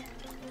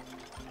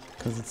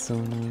 Because it's so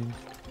annoying.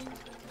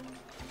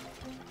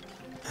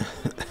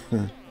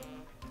 I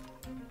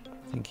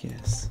think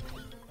yes.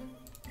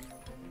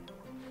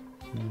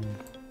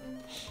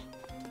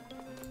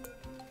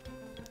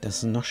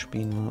 Does Nosh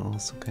bean will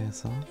also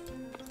gas off?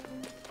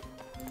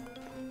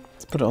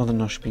 Let's put all the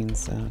Nosh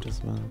beans out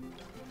as well.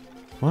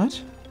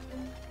 What?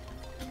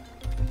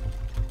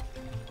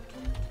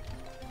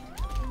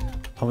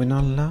 Are we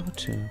not allowed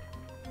to?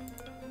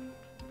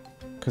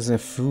 Because they're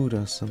food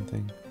or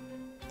something.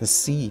 The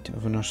seed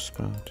of a Nosh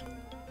sprout.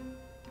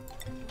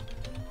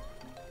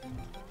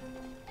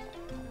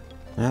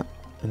 Yeah,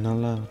 we're not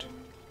allowed.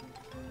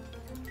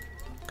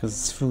 Because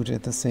it's food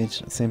at the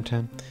same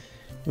time.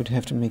 We'd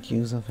have to make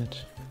use of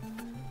it.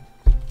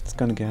 It's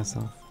gonna gas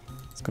off.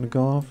 It's gonna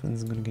go off and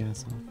it's gonna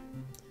gas off.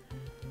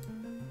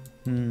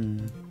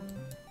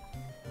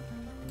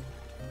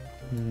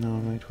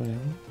 Alright,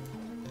 whatever.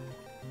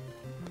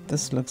 But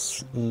this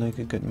looks like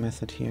a good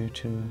method here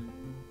to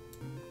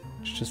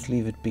just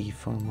leave it be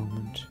for a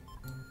moment.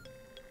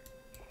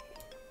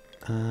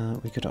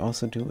 We could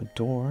also do a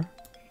door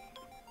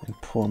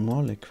and pour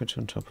more liquid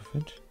on top of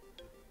it.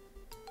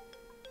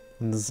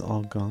 And this is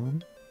all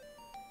gone.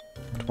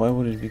 But why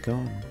would it be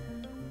gone?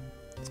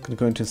 It's gonna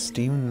go into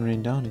steam and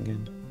rain down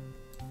again.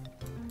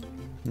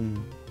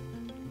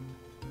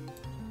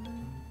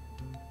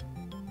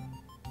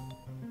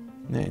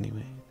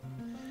 Anyway,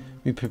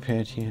 we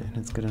prepared here and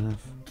it's good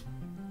enough.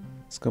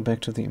 Let's go back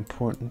to the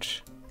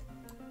important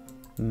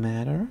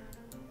matter.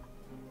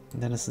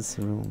 And that is this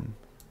room.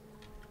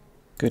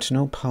 Good to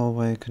know, power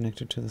wire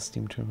connected to the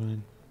steam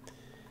turbine.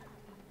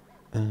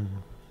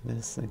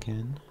 This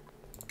again.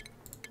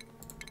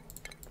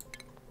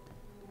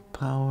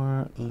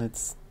 Power,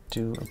 let's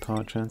do a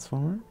power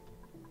transformer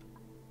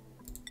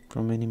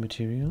from any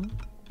material.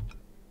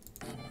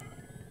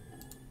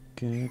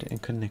 Good,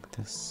 and connect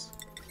this.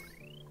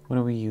 What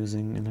are we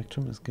using?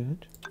 Electrum is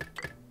good.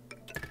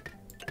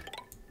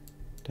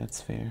 That's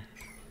fair.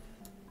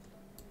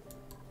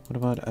 What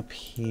about up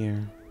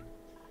here?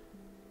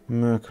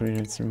 Mercury,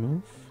 let's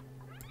remove.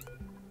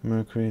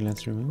 Mercury,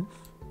 let's remove.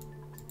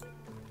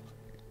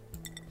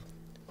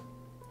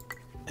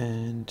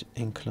 And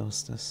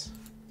enclose this.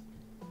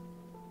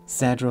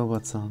 Sad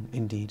robot song,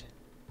 indeed.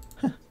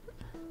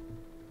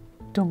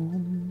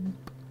 Dom.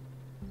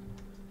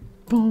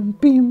 Bom,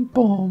 bim,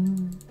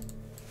 bom.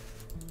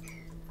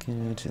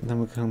 Good, and then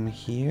we come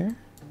here.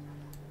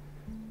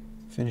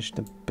 Finish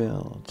the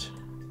build.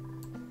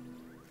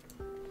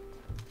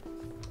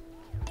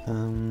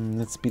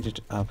 Let's speed it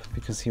up,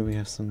 because here we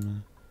have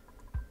some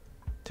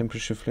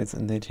temperature flights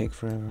and they take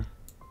forever.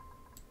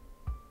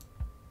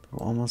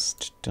 We're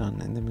almost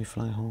done, and then we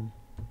fly home.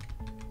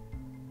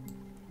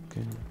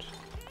 Good.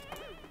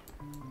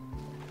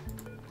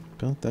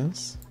 Build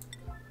those.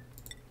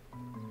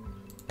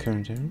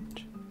 Current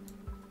errand.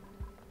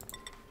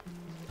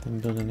 Then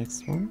build the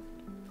next one.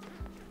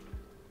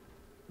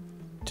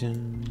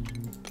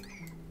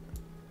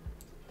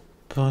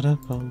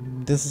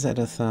 This is at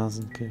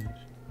 1,000, good.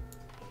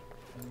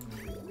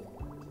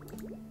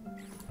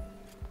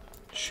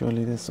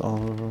 Surely this all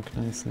will work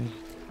nicely.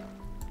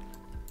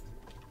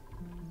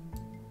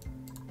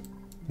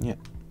 Yeah.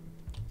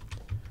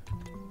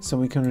 So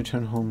we can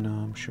return home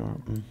now, I'm sure.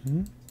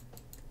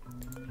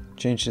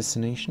 Change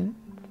destination.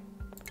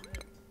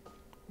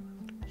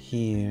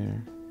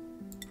 Here.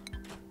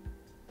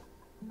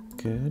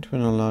 Good, we're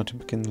not allowed to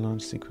begin the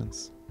launch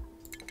sequence.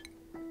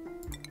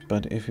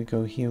 But if we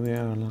go here, we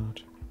are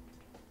allowed.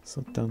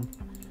 So dumb.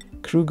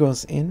 Crew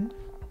goes in.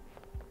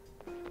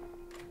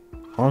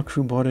 All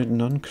crew boarded,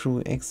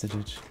 non-crew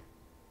exited.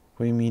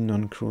 What do you mean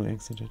non-crew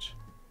exited?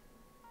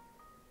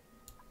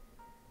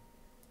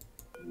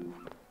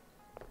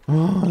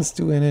 Oh, let's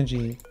do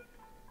energy.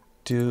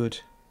 Dude.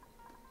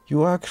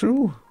 You are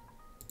crew?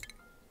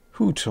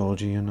 Who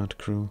told you you're not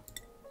crew?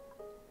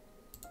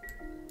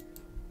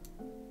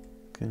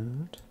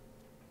 Good.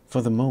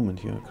 For the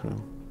moment you're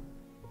crew.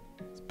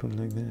 Let's put it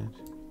like that.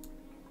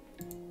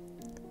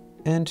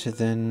 And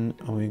then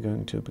are we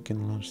going to begin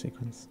the launch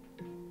sequence?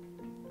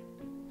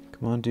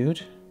 Come on,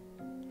 dude.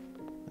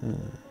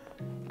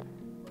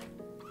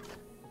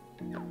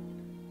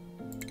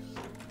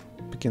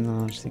 Begin the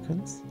launch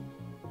sequence.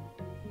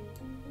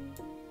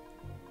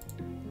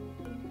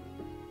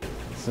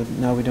 So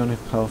now we don't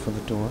have power for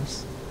the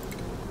doors.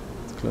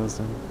 Let's close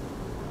them.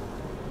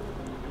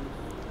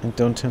 And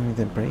don't tell me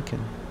they're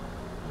breaking.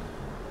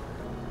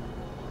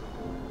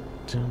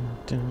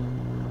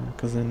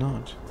 Because they're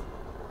not.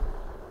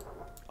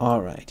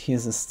 Alright,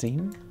 here's the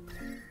steam.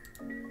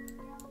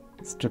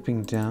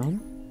 Stripping down.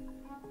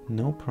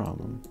 No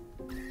problem.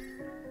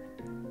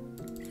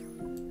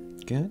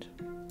 Good.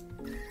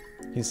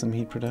 Here's some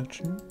heat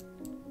production.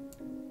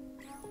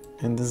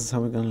 And this is how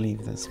we're gonna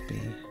leave this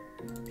be.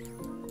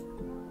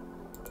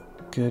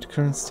 Good,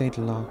 current state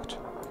locked.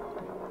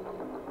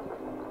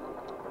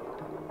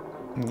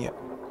 Yep,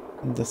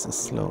 this is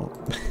slow.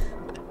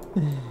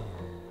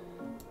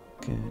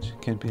 Good,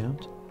 can't be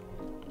helped.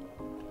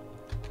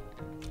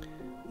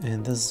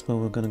 And this is where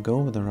we're gonna go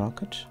with the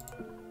rocket.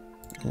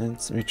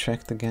 Let's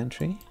retract the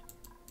gantry.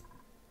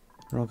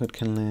 Rocket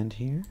can land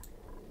here.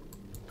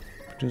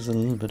 Produce a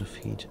little bit of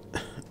heat.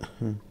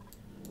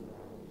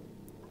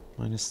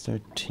 Minus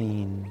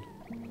 13.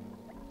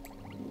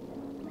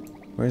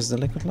 Where's the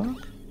liquid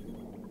lock?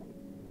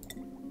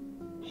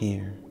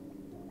 Here.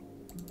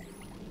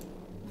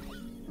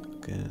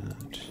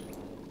 Good.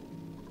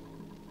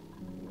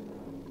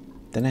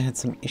 Then I had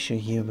some issue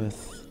here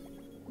with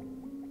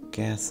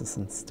gases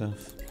and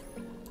stuff,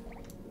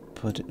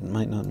 but it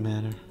might not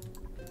matter.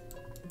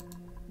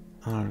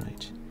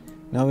 Alright,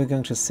 now we're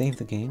going to save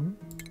the game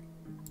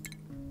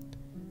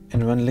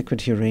and run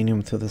liquid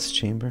uranium through this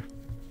chamber.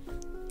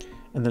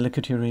 And the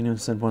liquid uranium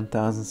is at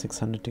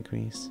 1600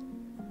 degrees.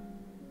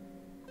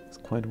 It's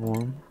quite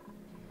warm.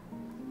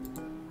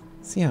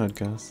 See how it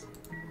goes.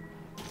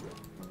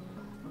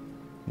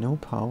 No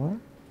power?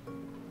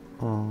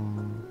 Oh.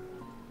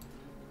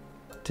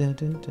 Da,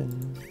 da, da.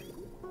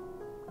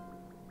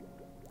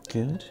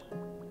 Good.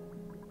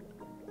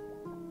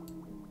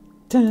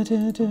 Da,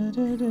 da, da,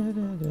 da, da,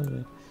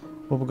 da.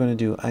 What we're gonna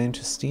do, iron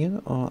to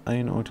steel or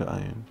iron ore to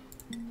iron?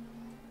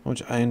 How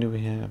much iron do we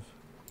have?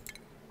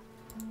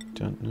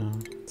 Don't know.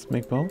 Let's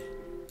make both.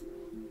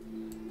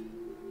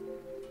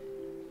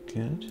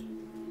 Good.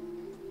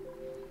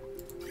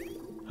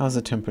 How's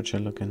the temperature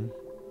looking?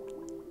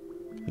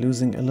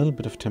 Losing a little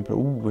bit of temperature.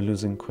 Ooh, we're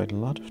losing quite a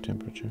lot of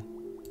temperature.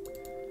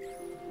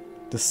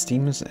 The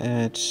steam is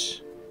at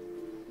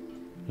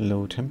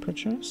low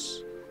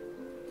temperatures,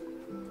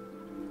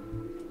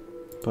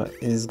 but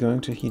is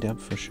going to heat up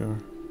for sure.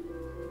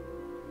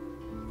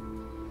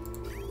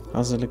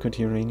 How's the liquid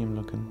uranium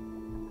looking?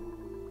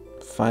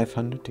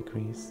 500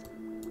 degrees.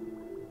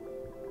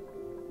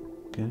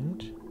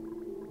 Good.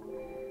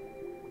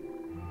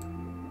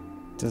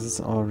 This is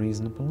all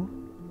reasonable.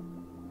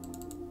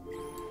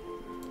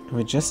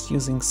 We're just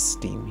using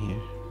steam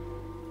here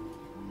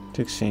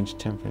to exchange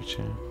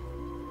temperature.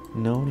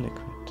 No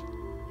liquid.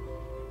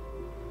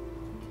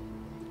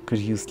 Could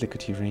use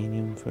liquid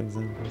uranium, for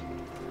example.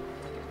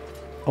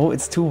 Oh,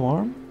 it's too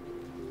warm?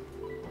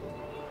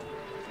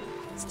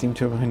 Steam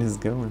turbine is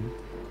going.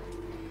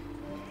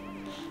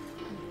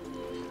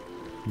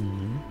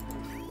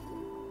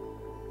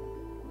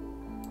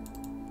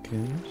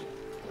 Good.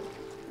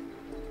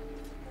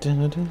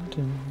 Dun, dun,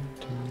 dun,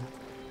 dun.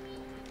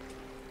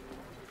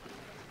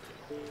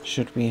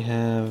 Should we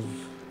have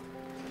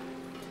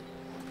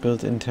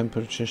built-in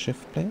temperature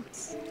shift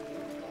plates?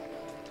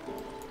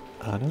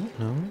 I don't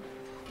know.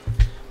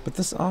 But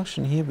this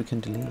option here we can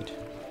delete.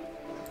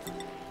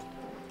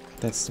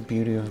 That's the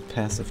beauty of a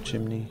passive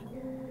chimney.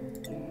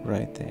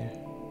 Right there.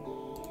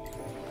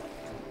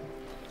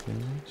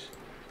 Good.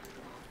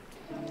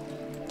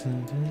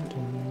 Dun, dun,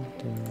 dun,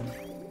 dun.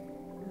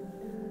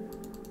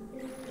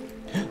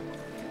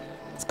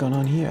 What's going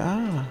on here?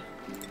 Ah!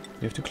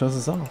 We have to close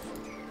this off.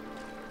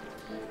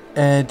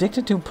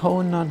 Addicted to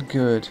Poe, not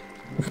good.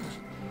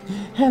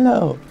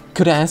 Hello!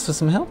 Could I ask for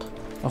some help?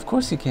 Of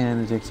course you can,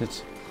 Addicted.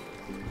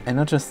 And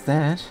not just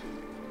that,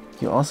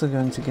 you're also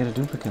going to get a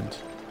duplicant.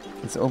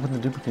 Let's open the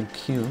duplicant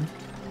queue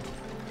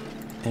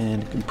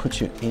and put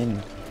you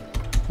in.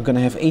 We're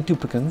gonna have 8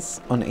 duplicants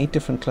on 8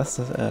 different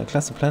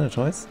cluster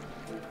planetoids.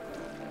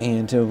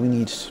 And we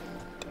need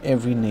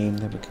every name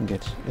that we can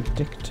get.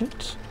 Addicted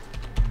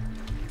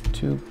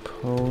to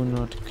Poe,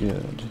 not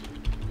good.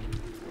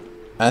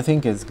 I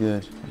think it's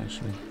good,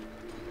 actually.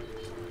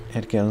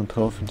 Edgar Allan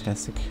Poe,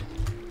 fantastic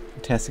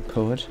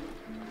poet.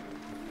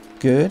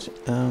 Good.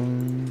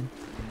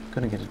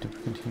 Gonna get a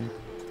duplicate here.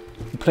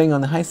 We're playing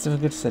on the highest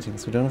difficulty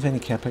settings. We don't have any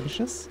care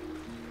packages,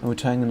 and we're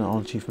trying an all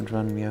achievement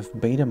run. We have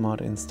beta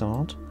mod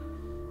installed,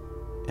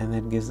 and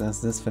that gives us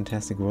this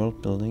fantastic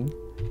world building.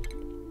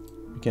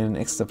 We get an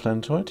extra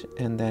planetoid,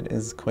 and that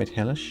is quite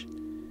hellish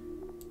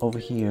over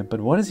here. But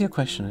what is your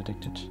question,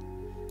 Addicted?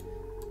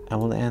 I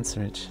will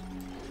answer it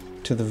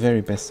to the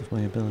very best of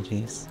my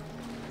abilities.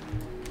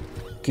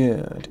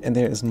 Good. And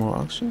there is more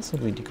options, so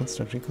we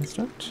deconstruct,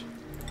 reconstruct.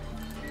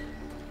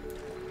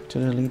 to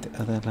delete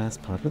that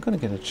last part. We're gonna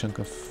get a chunk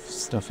of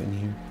stuff in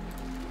here.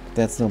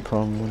 That's no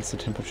problem once the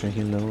temperature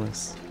here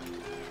lowers.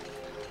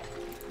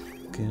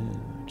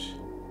 Good.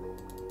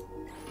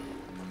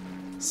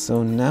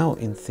 So now,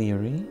 in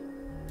theory,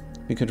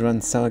 we could run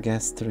sour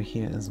gas through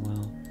here as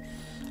well.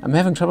 I'm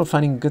having trouble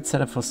finding a good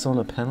setup for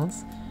solar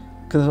panels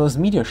because of those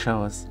meteor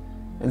showers.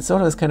 And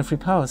solar is kind of free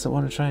power, so I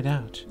want to try it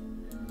out.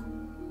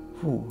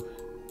 Ooh.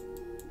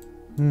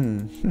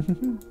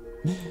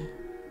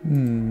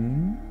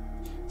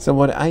 So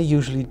what I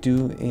usually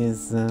do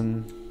is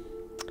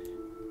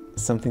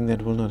something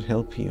that will not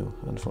help you,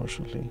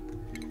 unfortunately.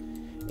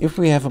 If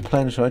we have a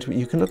planetoid,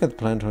 you can look at the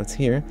planetoids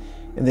here,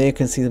 and there you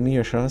can see the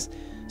meteor showers.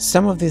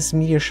 Some of these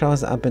meteor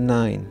showers are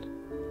benign.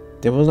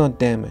 They will not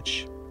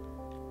damage.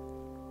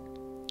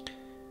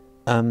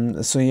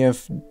 So you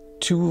have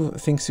two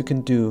things you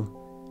can do.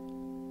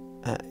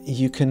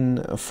 You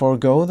can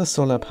forego the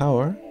solar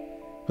power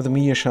with the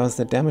meteor showers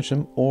that damage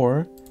them,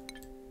 or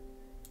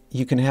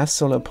you can have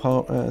solar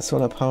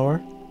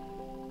power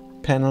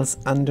panels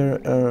under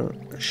a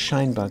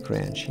Scheinbach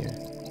ranch here,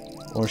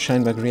 or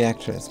Scheinbach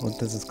reactor is what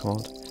this is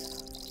called.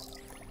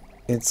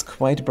 It's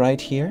quite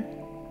bright here,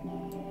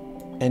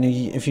 and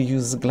if you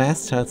use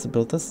glass tiles to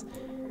build this,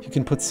 you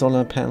can put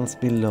solar panels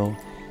below.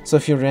 So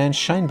if you ran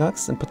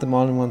Scheinbachs and put them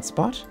all in one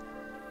spot,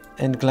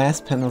 and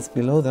glass panels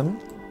below them,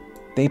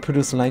 they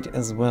produce light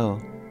as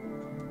well.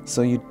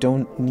 So you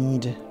don't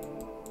need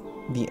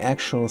the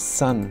actual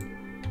sun.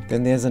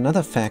 Then there's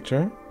another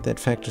factor that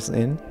factors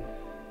in,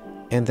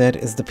 and that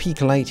is the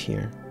peak light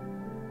here.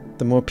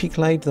 The more peak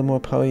light, the more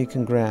power you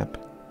can grab.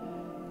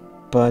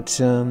 But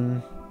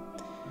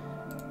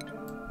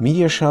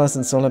meteor showers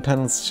and solar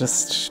panels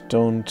just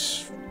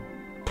don't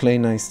play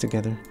nice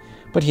together.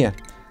 But yeah,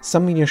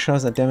 some meteor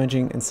showers are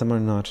damaging and some are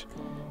not.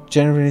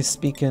 Generally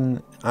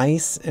speaking,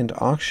 ice and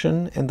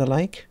oxygen and the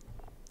like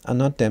are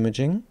not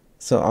damaging,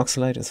 so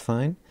oxalite is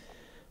fine.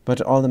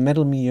 But all the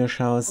metal meteor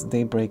showers,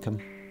 they break them.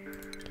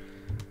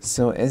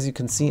 So as you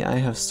can see, I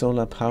have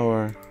solar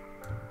power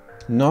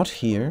not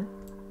here,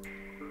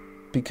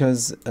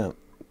 because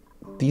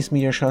these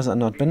meteor showers are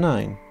not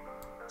benign.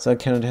 So I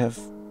cannot have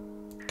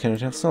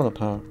solar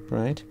power,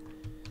 right?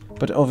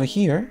 But over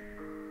here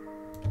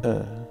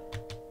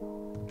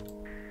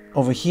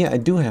I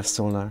do have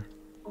solar,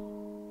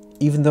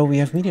 even though we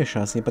have meteor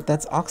showers here, but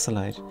that's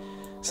oxalite.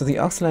 So the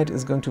oxalite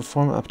is going to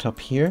form up top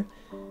here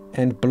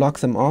and block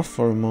them off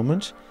for a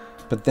moment,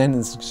 but then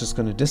it's just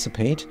going to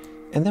dissipate,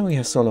 and then we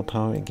have solar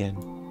power again.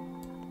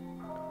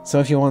 So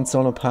if you want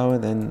solar power,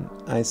 then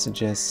I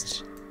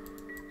suggest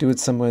do it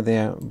somewhere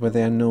there where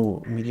there are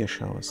no meteor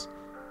showers.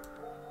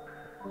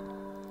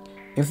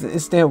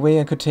 Is there a way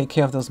I could take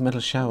care of those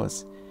metal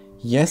showers?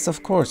 Yes,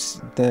 of course.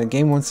 The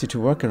game wants you to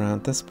work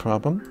around this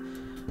problem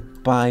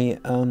by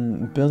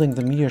building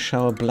the meteor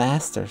shower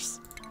blasters.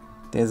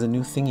 There's a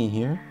new thingy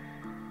here.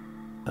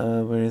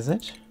 Where is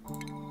it?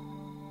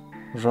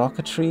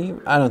 Rocketry?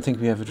 I don't think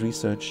we have it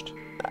researched.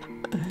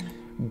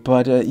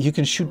 But you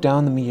can shoot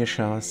down the meteor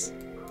showers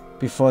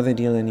before they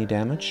deal any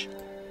damage,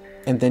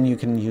 and then you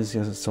can use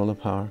your solar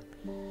power.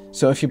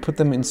 So if you put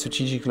them in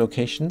strategic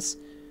locations,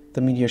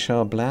 the meteor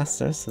shower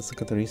blasters, let's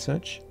look at the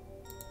research.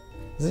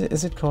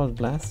 Is it called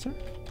blaster?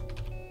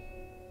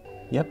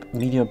 Yep,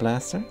 meteor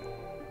blaster.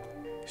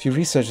 If you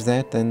research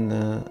that, then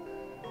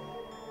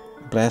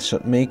blast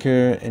shot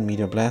maker and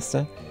meteor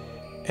blaster,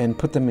 and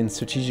put them in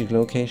strategic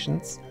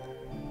locations,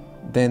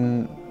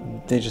 then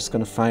they're just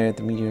gonna fire at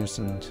the meteors,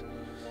 and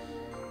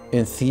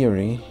in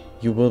theory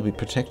you will be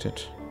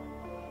protected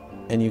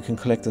and you can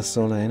collect the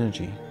solar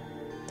energy.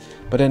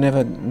 But I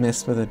never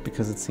messed with it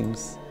because it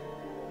seems...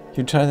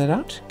 You try that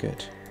out?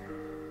 Good.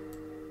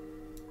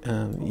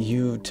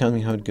 You tell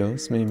me how it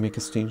goes, maybe make a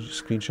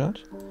screenshot,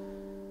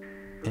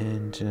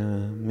 and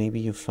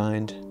maybe you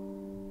find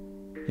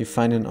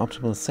an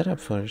optimal setup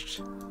for it.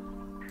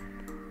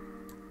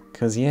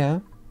 Because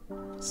yeah,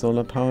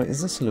 solar power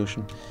is a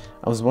solution.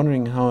 I was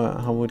wondering how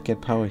I would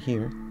get power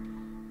here.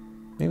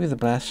 Maybe the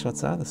blast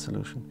shots are the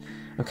solution.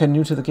 I'm kind of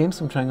new to the game,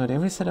 so I'm trying out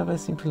every setup I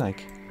seem to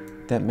like.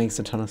 That makes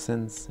a ton of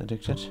sense,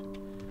 Addicted.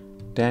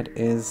 That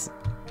is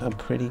a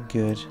pretty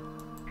good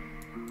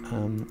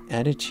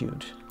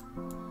attitude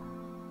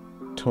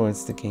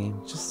towards the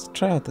game. Just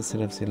try out the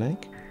setups you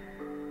like.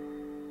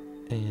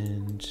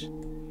 And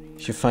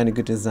if you find a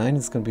good design,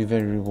 it's going to be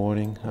very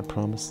rewarding, I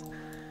promise.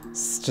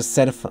 It's just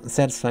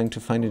satisfying to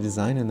find a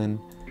design and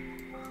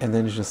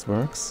then it just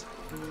works.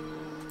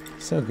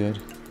 So good.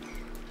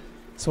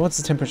 So what's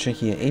the temperature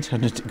here?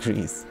 800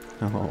 degrees.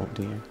 Oh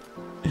dear.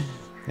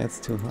 That's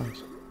too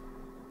hot.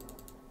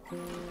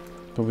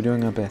 But we're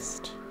doing our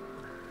best.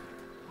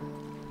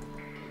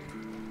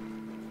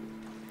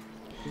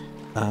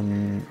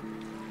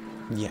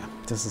 Yeah,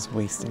 this is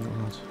wasting a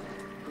lot.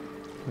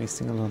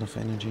 Wasting a lot of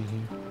energy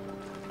here.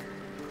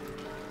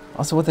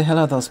 Also, what the hell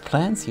are those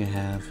plants you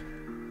have?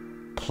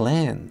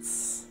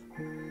 Plants.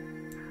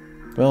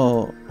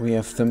 Well, we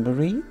have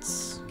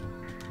thimbleweeds.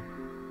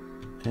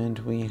 And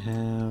we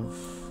have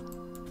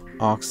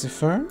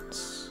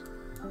oxyferns.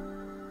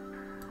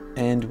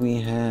 And we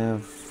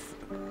have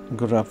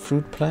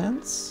grapefruit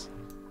plants.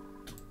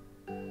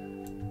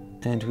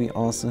 And we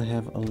also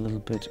have a little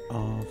bit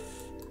of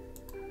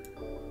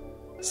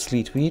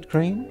sleetweed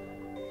grain.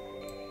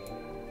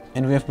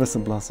 And we have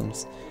bristle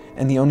blossoms.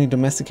 And the only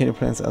domesticated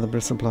plants are the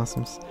bristle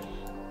blossoms.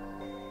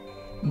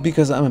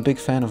 Because I'm a big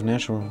fan of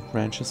natural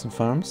ranches and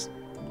farms,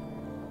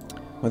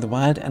 where the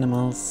wild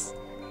animals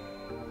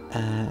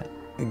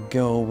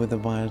go with the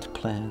wild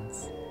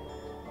plants.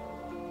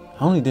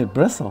 I only did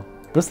bristle.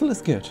 Bristle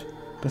is good.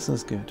 Bristle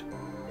is good.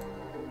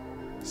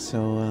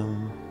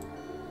 So,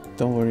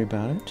 don't worry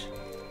about it.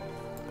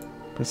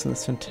 Bristle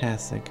is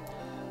fantastic.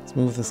 Let's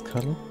move this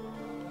cuddle.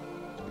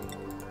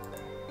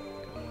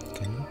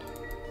 Okay.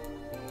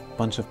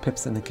 Bunch of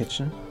pips in the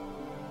kitchen.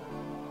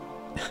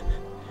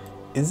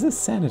 Is this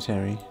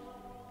sanitary?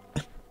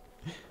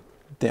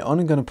 They're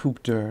only gonna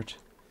poop dirt.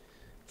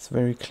 It's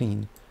very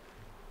clean.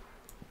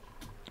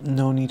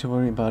 No need to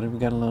worry about it. We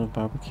got a lot of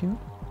barbecue.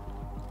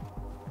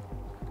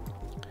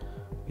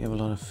 We have a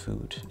lot of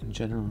food in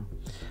general.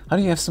 How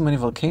do you have so many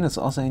volcanoes?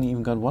 Also, I ain't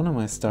even got one on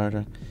my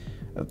starter.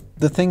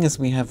 The thing is,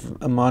 we have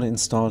a mod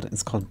installed.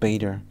 It's called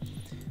Baator.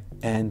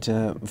 And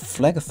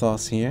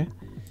Phlegethos here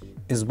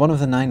is one of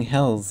the 9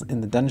 hells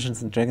in the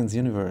Dungeons and Dragons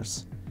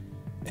universe.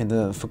 In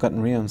the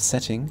Forgotten Realms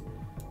setting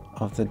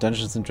of the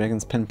Dungeons and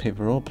Dragons pen and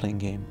paper role-playing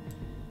game.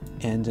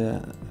 And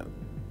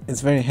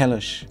it's very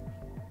hellish,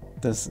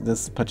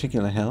 this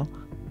particular hell.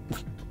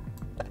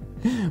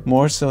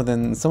 More so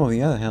than some of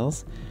the other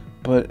hells.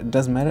 But it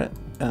doesn't matter.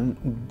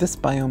 This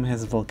biome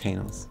has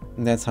volcanoes.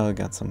 And that's how I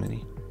got so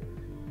many.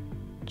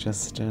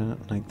 Just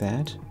like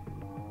that.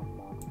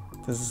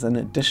 This is an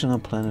additional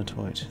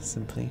planetoid,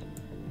 simply.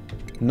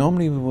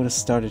 Normally we would have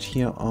started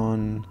here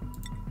on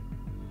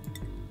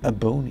a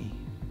bony.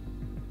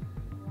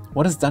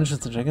 What is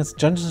Dungeons and Dragons?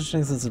 Dungeons and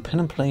Dragons is a pen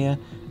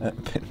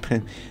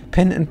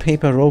and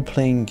paper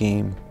role-playing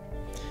game.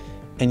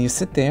 And you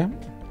sit there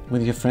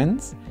with your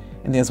friends,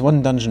 and there's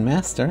one dungeon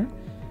master,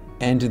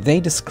 and they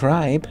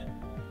describe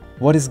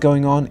what is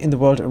going on in the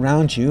world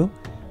around you,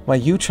 while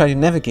you try to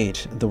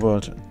navigate the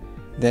world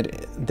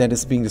that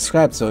is being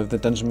described. So if the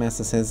dungeon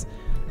master says,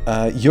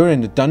 you're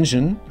in a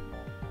dungeon,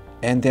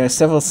 and there are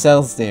several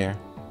cells there,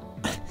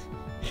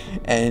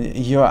 and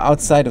you're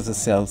outside of the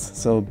cells,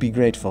 so be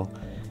grateful.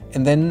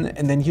 And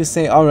then you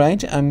say, all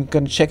right, I'm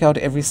gonna check out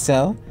every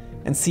cell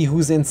and see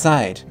who's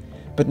inside.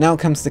 But now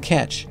comes the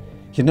catch.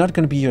 You're not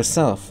gonna be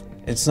yourself.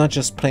 It's not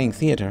just playing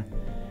theater.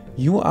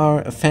 You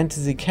are a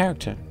fantasy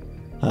character.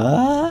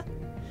 Huh?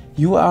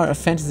 You are a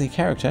fantasy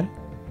character,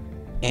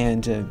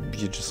 and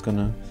you're just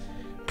gonna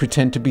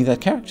pretend to be that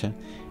character.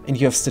 And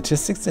you have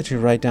statistics that you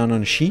write down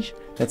on a sheet.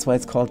 That's why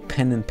it's called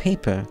pen and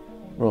paper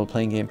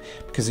role-playing game,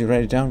 because you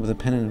write it down with a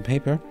pen and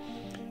paper.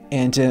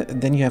 And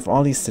then you have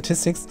all these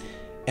statistics.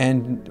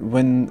 And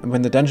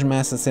when the dungeon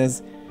master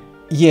says,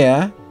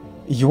 yeah,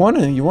 you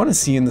wanna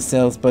see in the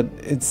cells, but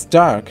it's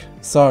dark,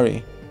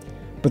 sorry.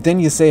 But then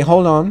you say,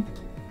 hold on,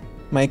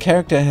 my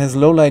character has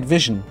low light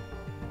vision.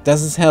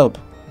 Does this help?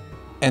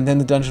 And then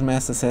the dungeon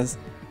master says,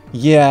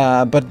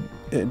 yeah, but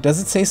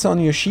does it say so on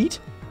your sheet?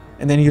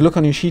 And then you look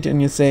on your sheet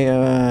and you say,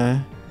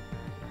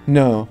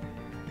 no.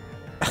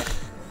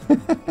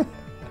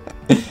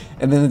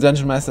 And then the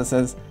dungeon master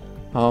says,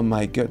 oh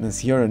my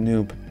goodness, you're a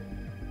noob.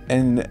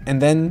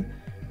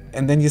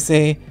 And then you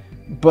say,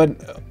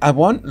 but I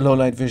want low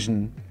light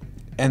vision.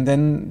 And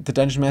then the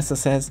dungeon master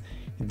says,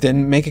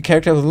 then make a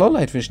character with low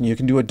light vision. You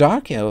can do a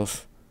dark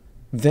elf.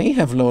 They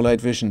have low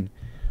light vision.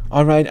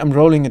 All right, I'm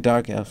rolling a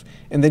dark elf.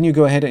 And then you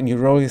go ahead and you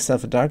roll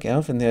yourself a dark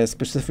elf, and there are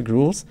specific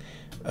rules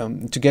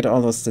to get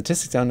all those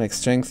statistics down, like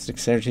strength,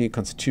 dexterity,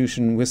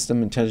 constitution,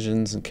 wisdom,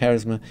 intelligence, and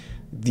charisma,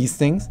 these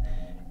things.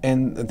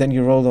 And then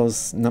you roll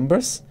those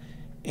numbers,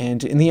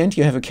 and in the end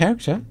you have a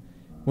character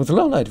with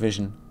low light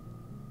vision.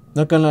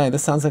 Not gonna lie,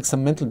 this sounds like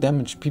some mental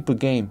damage people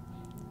game.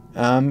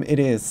 It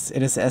is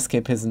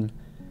escapism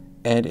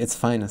at its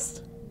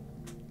finest.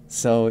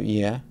 So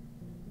yeah,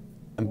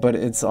 but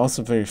it's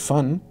also very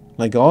fun,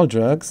 like all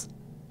drugs.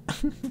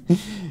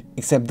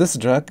 Except this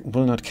drug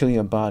will not kill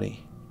your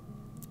body,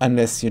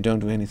 unless you don't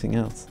do anything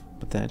else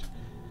with that.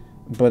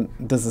 But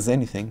this is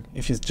anything.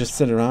 If you just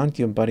sit around,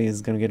 your body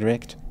is gonna get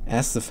wrecked.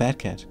 Ask the fat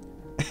cat.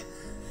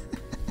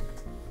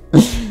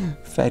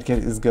 Fat cat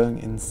is going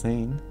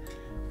insane,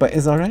 but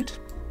it's alright.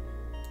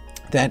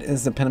 That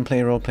is the pen and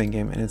play role-playing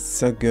game, and it's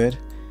so good.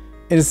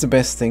 It is the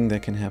best thing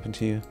that can happen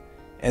to you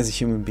as a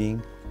human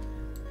being.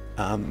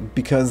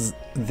 Because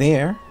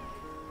there,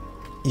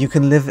 you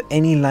can live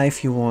any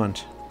life you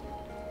want.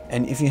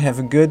 And if you have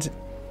a good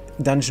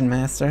dungeon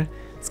master,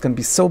 it's going to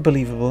be so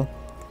believable,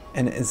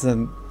 and it's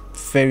a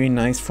very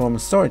nice form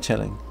of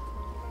storytelling.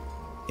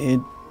 It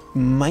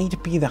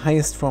might be the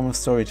highest form of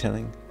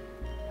storytelling.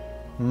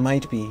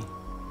 Might be.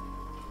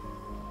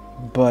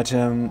 But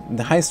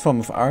the highest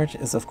form of art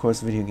is, of course,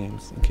 video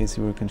games, in case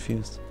you were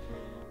confused.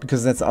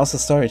 Because that's also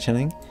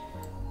storytelling,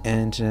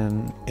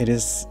 and it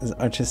is as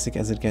artistic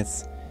as it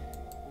gets.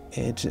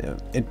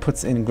 It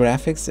puts in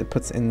graphics, it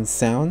puts in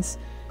sounds,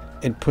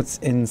 it puts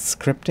in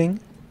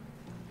scripting,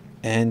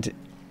 and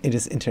it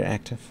is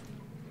interactive.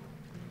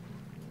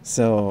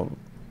 So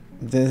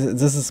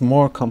this is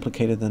more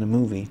complicated than a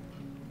movie,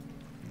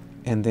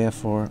 and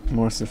therefore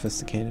more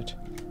sophisticated.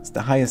 It's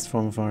the highest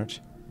form of art,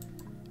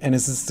 and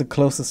this is the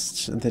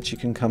closest that you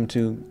can come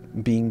to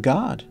being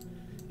God.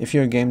 If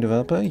you're a game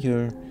developer,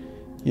 you're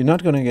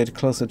not going to get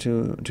closer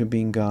to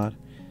being God,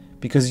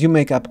 because you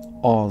make up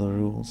all the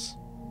rules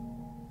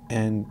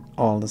and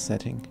all the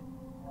setting.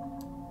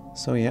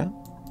 So yeah,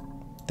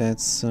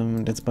 that's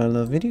why I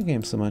love video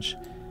games so much,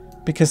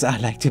 because I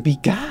like to be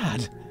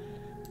God.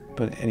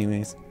 But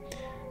anyways,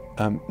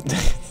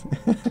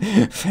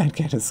 Fat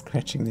Cat is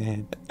scratching their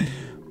head,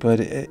 but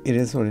it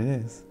is what it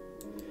is.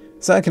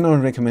 So I can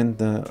only recommend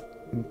the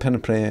pen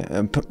and play,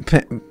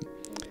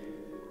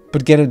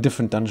 but get a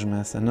different dungeon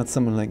master, not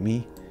someone like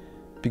me,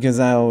 because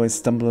I always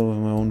stumble over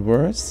my own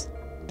words.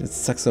 It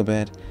sucks so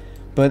bad.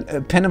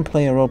 But pen and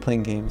play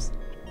role-playing games,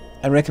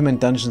 I recommend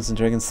Dungeons and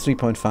Dragons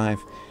 3.5.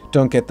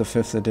 Don't get the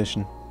 5th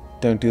edition.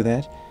 Don't do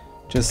that.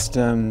 Just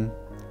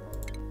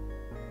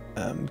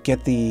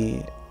get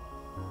the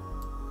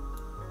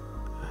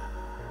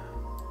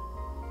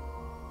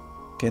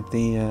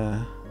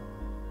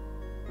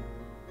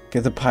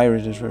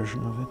pirated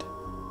version of it.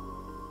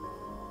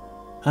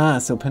 Ah,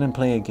 so pen and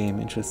play a game,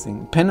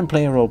 interesting. Pen and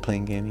play a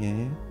role-playing game,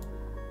 yeah.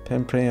 Pen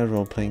and play a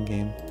role-playing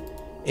game.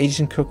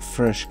 Agent Cook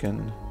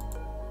Freshgun.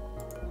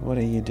 What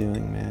are you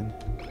doing, man?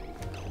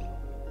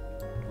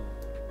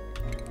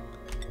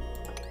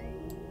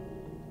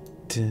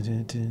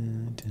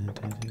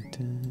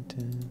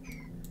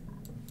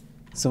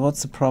 So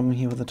what's the problem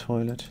here with the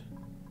toilet?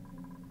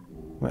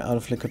 We're out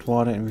of liquid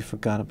water and we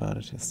forgot about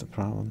it, is the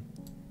problem.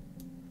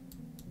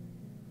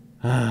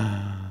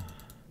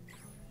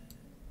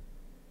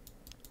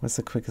 What's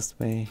the quickest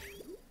way?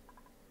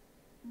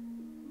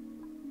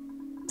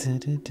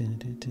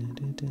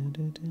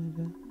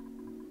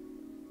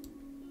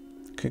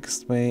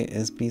 Quickest way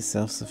is be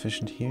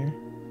self-sufficient here,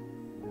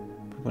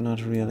 but we're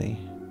not really.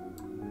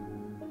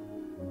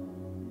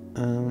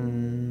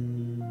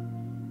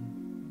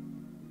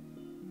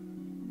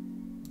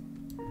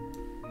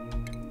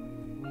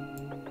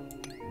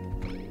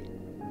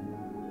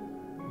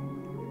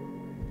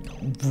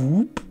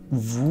 Whoop,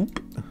 whoop.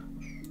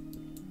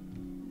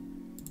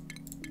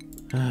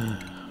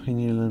 We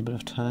need a little bit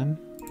of time.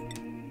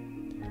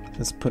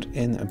 Let's put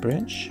in a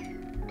bridge.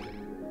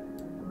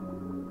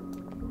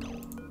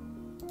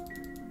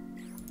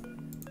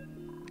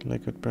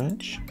 Liquid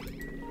bridge.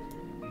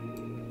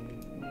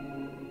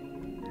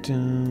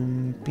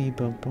 Dum, bee,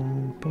 bum,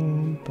 bum,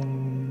 bum,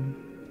 bum.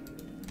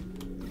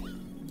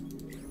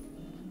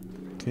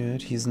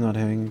 Good, he's not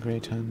having a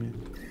great time yet.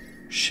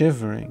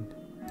 Shivering.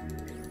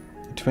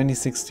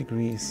 26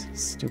 degrees.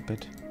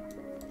 Stupid.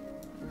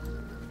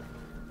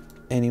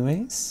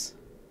 Anyways,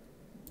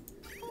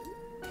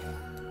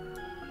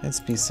 let's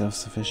be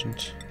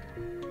self-sufficient.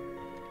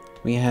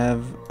 We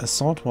have a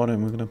salt water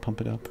and we're gonna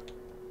pump it up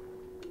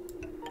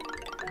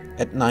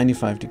at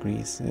 95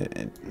 degrees.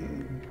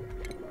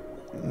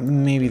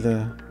 Maybe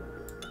the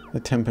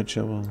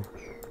temperature will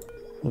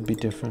be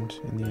different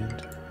in the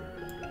end.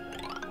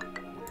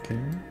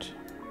 Good.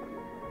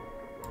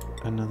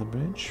 Another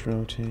bridge.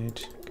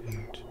 Rotate.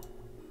 Good.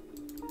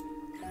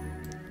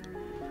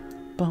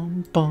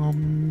 Bum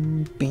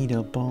bum, beat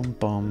a bum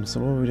bum. So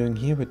what are we doing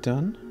here? We're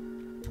done.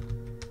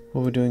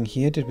 What we're doing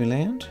here? Did we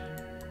land?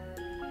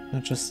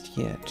 Not just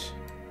yet.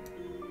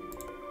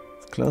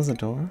 Let's close the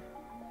door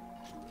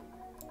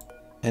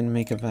and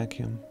make a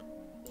vacuum.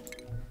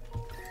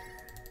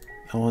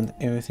 I want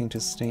everything to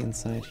stay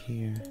inside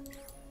here.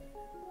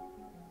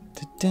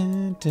 Da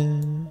 -da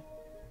 -da.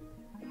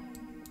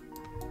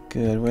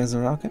 Good. Where's the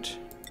rocket?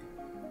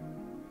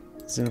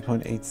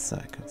 0.8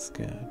 seconds.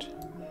 Good.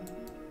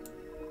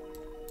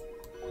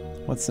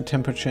 What's the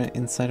temperature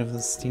inside of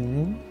the steam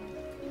room?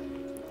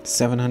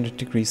 700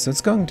 degrees, so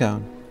it's going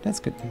down. That's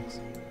good news.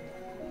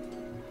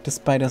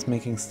 Despite us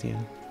making steel.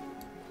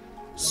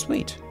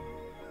 Sweet.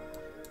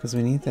 Because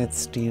we need that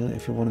steel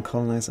if you want to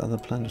colonize other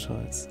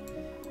planetoids.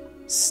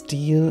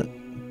 Steel,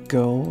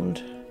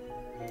 gold,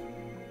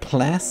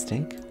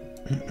 plastic.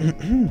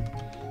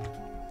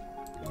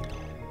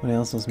 What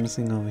else was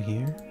missing over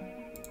here?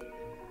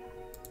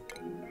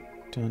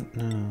 Don't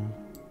know.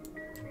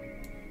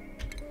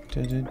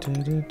 Da, da, da,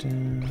 da, da.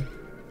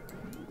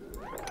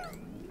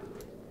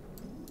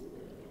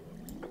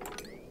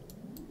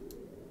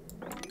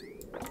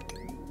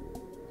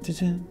 Da,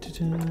 da, da,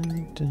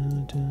 da,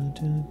 da,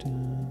 da, da.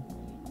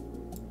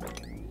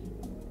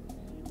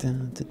 Da,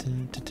 da, da,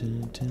 da,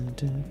 da,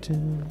 da, da.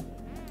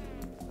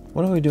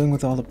 What are we doing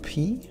with all the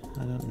pee?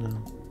 I don't know.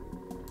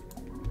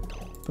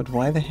 But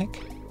why the heck?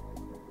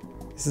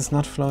 This is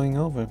not flowing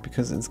over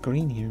because it's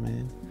green here,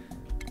 man.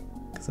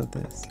 Because of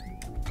this.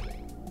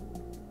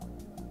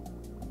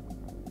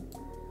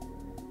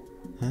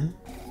 Huh?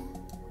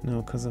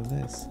 No, because of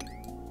this.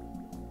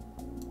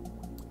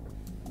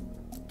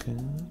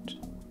 Good.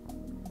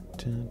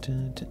 Dun,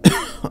 dun, dun.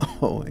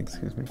 Oh,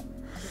 excuse me.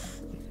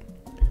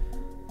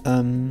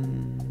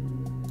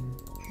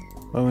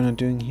 What we're not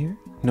doing here?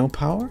 No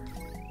power?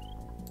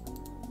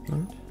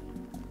 What?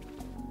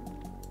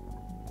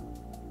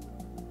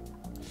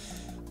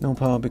 No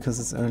power because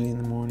it's early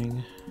in the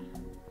morning.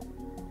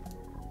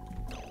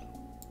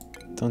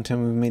 Don't tell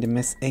me we made a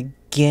mess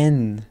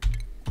again.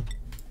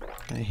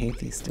 I hate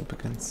these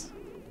duplicates.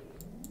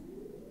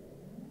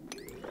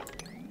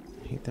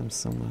 I hate them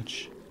so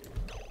much.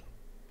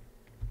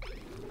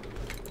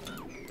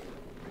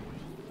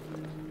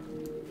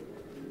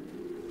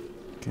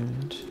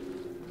 Good.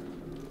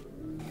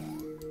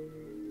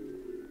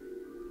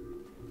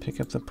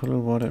 Pick up the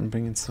polluted water and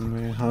bring it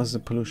somewhere. How's the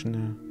pollution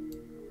now?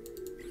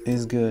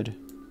 Is good.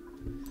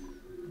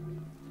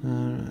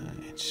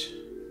 Alright.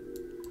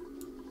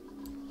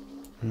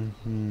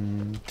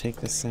 Take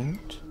this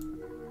out.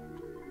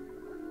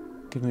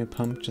 Give me a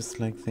pump just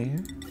like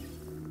there.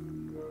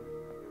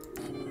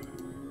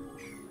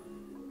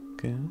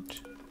 Good.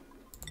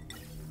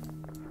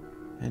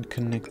 And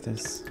connect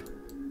this.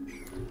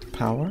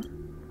 Power.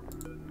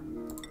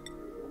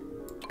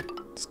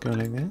 Let's go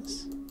like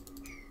this.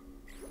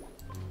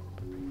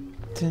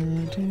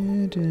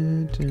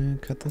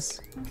 Cut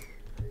this.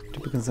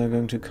 Because they're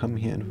going to come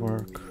here and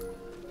work.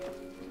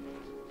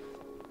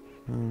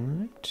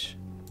 Alright.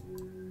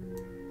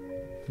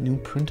 New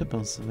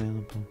printables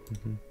available.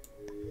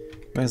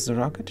 Where's the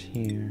rocket?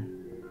 Here.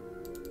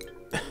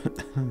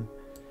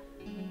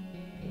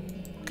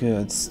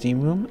 Good.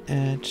 Steam room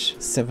at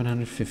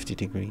 750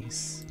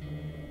 degrees.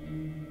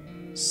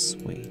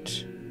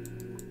 Sweet.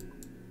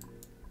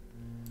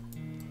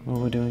 What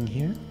we're doing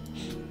here?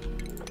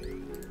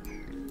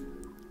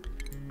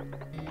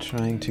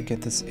 Trying to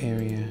get this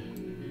area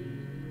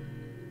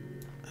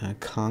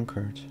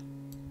conquered.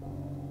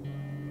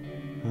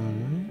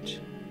 Alright.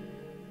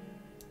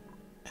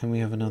 And we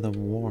have another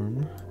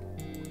worm.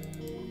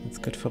 It's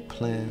good for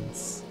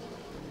plants.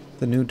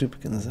 The new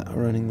duplicates are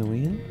running the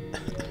wheel.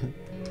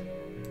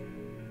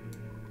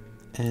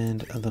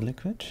 And the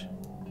liquid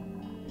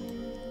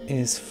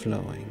is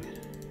flowing.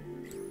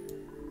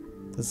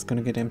 This is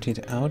gonna get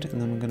emptied out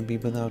and then we're gonna be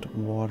without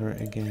water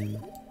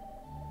again.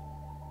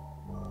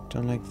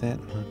 Don't like that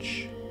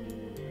much.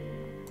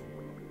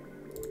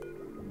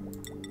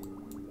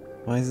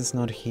 Why is this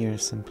not here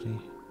simply?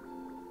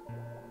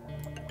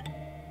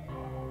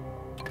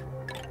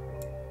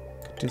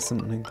 Could do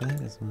something like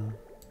that as well.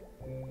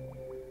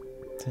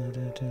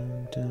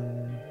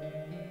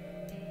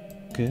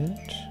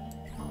 Good.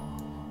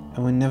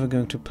 And we're never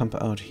going to pump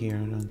out here,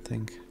 I don't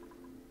think.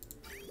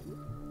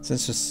 So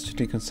let's just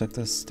deconstruct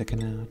this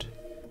sticking out.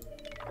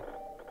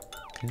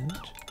 Good.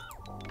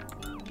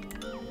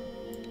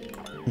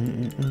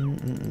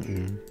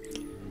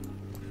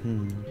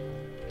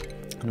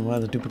 And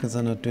while the duplicates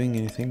are not doing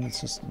anything, let's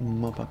just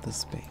mop up the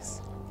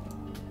space.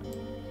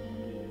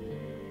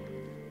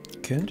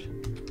 Good.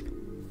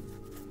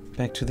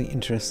 Back to the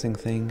interesting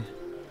thing.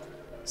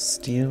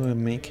 Steel we're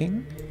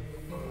making.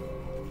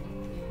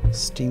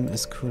 Steam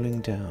is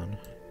cooling down.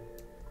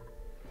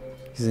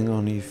 Using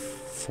only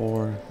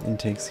 4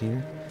 intakes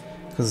here.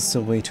 Because it's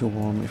still way too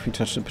warm. If we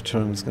touch the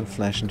petroleum, it's going to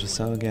flash into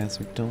sour gas.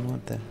 We don't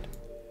want that.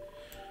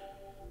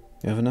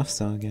 We have enough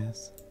sour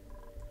gas.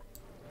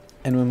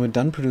 And when we're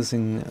done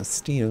producing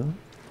steel,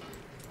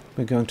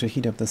 we're going to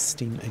heat up the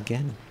steam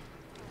again.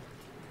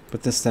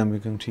 But this time we're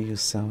going to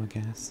use sour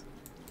gas.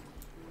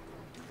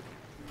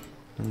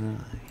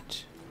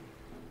 Right.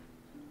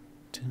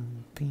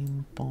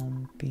 Beam,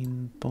 bomb,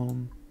 beam,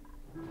 bomb.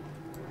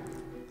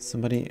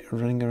 Somebody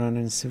running around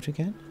in a suit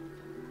again?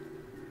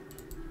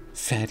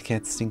 Fat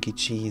cat, stinky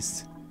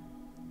cheese.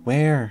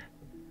 Where?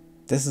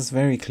 This is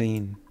very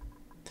clean.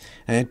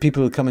 I had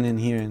people coming in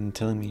here and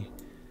telling me,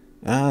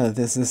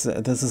 this is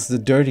the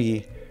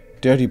dirty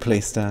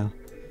playstyle,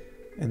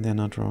 and they're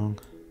not wrong.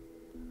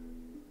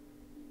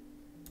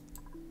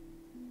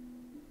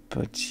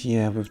 But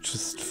yeah, we're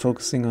just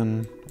focusing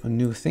on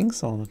new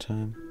things all the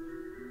time.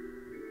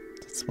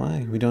 That's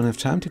why we don't have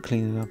time to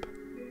clean it up,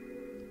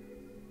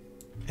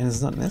 and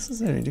it's not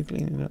necessary to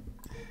clean it up.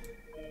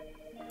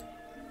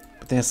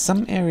 But there are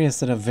some areas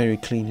that are very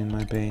clean in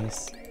my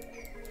base.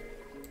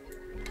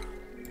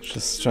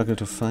 Just struggle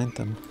to find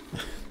them.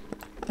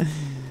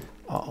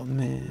 Oh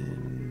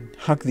man.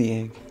 Hug the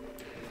egg.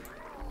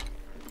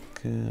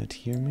 Good.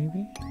 Here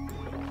maybe?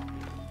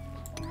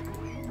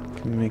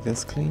 Can we make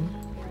this clean?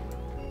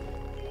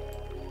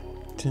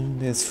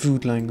 There's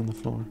food lying on the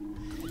floor.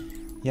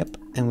 Yep.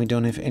 And we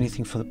don't have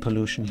anything for the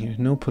pollution here.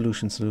 No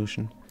pollution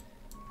solution.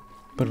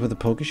 But with the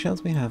poke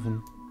shells we have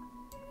them.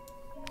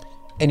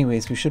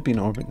 Anyways, we should be in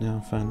orbit now,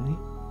 finally.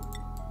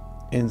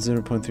 In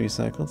 0.3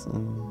 cycles.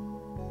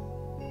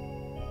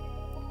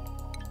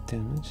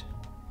 Damn it.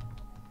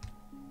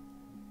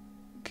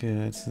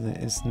 Good, so there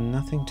is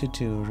nothing to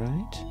do,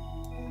 right?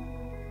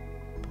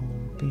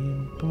 Boom,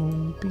 beam,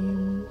 boom,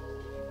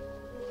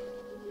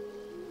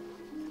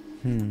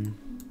 beam.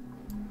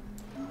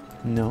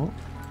 No.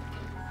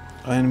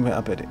 And we're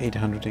up at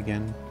 800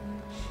 again.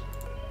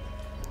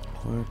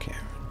 Work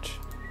errand.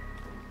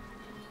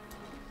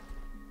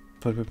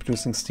 But we're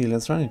producing steel.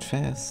 Let's run it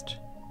fast.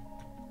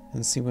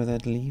 And see where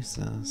that leaves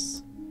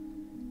us.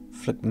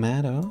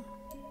 Phlegmato.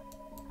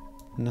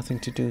 Nothing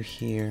to do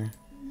here.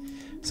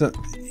 So,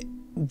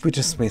 we're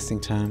just wasting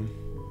time.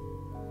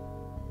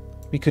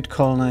 We could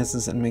colonize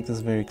this and make this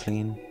very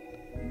clean.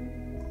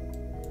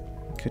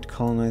 We could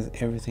colonize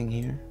everything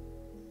here.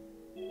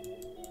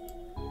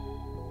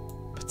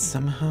 But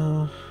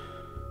somehow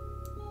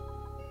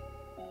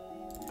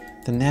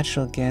the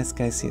natural gas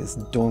guys here is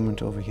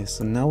dormant over here,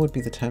 so now would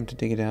be the time to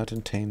dig it out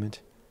and tame it.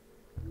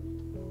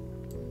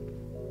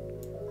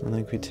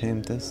 Like we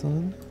tamed this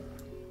one.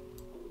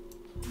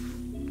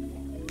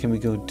 Can we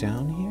go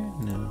down here?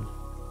 No.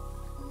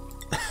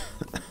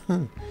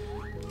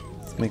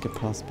 Let's make it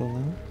possible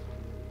now.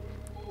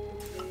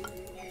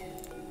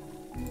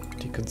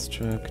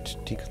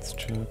 Deconstruct,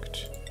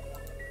 deconstruct.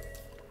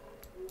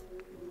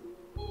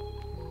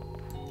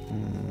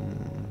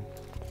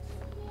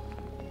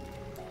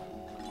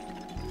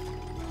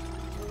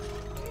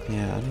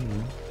 Yeah, I don't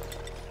know.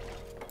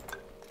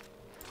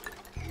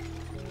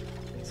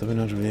 So we're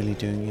not really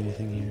doing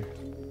anything here.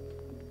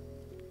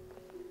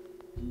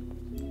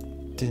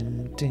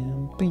 Dun,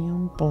 dun,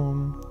 bam,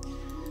 bam.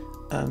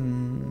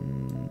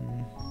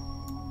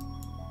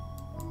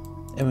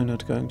 And we're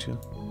not going to.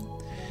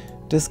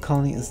 This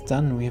colony is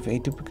done. We have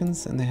 8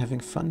 duplicates and they're having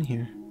fun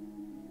here.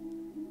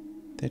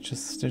 They're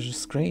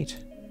just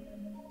great.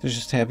 They're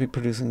just happy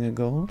producing their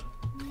gold.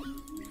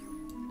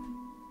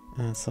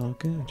 That's all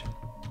good.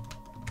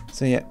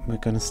 So yeah, we're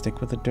gonna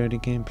stick with the dirty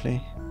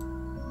gameplay.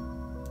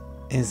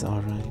 Is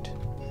alright.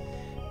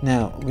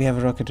 Now, we have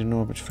a rocket in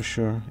orbit for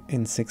sure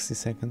in 60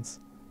 seconds.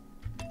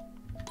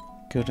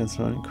 Good, and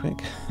slow and quick.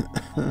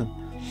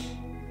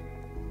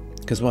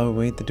 Because while we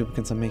wait, the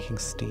duplicates are making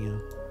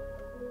steel.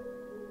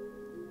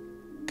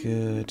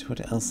 Good,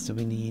 what else do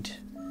we need?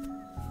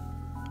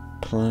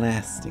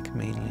 Plastic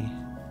mainly.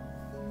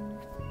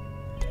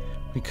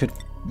 We could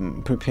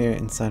prepare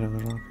inside of the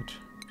rocket.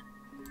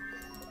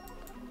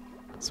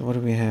 So what do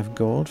we have?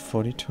 Gold,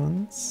 40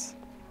 tons.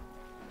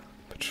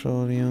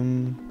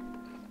 Petroleum.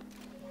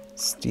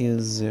 Steel,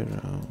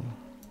 0.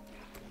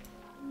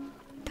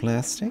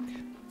 Plastic?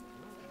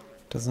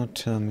 Does not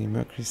tell me.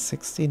 Mercury,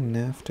 60.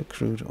 Naphtha,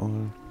 crude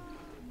oil.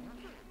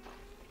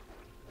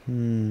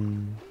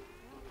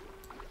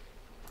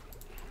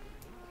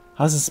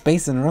 How's the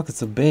space in a rocket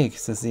so big?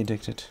 Says the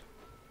Addicted.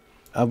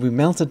 We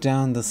melted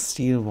down the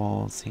steel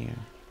walls here.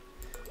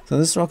 So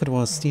this rocket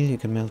wall is steel you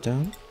can melt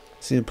down.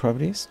 Steel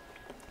properties.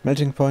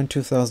 Melting point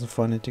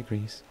 2400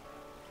 degrees.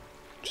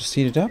 Just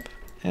heat it up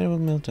and it will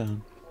melt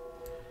down.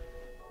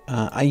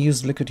 I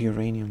use liquid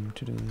uranium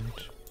to do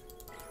that.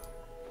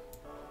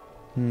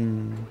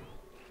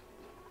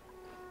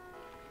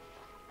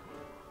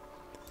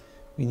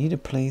 We need a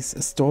place,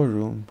 a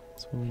storeroom.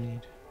 That's what we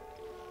need.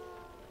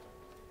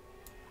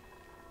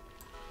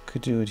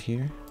 Could do it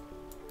here.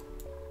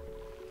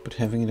 But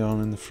having it all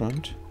in the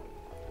front.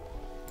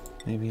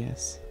 Maybe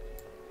yes.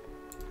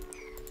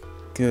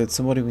 Good,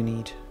 so what do we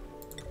need?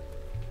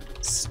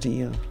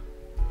 Steel.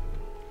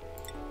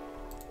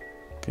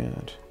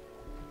 Good.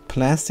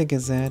 Plastic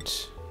is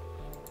at...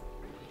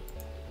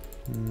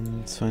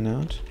 let's find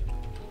out.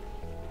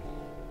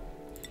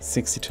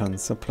 60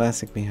 tons, so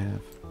plastic we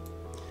have.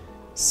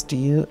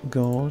 Steel,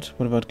 gold,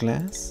 what about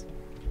glass?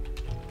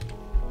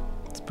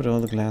 Let's put all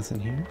the glass in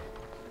here.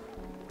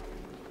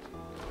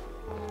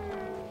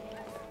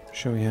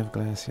 Sure, we have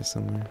glass here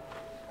somewhere.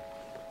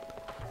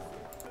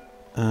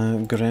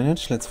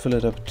 Granite, let's fill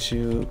it up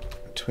to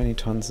 20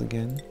 tons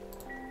again.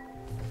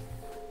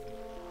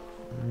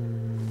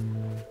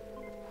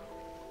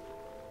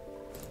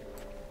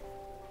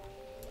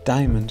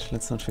 Diamond,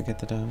 let's not forget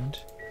the diamond.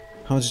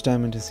 How much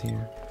diamond is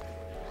here?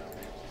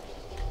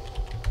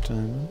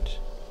 Diamond.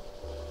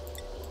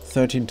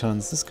 13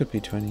 tons, this could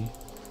be 20.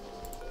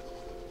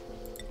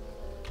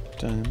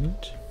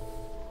 Diamond.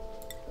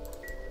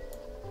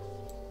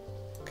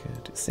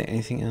 Good, is there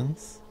anything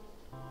else?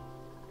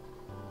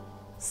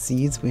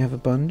 Seeds, we have a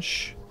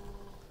bunch.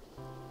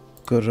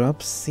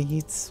 Grub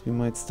seeds, we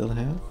might still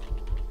have.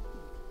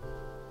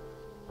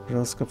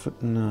 Rose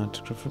grapefruit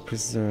nut, grapefruit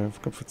preserve,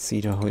 grapefruit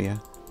seed, oh yeah.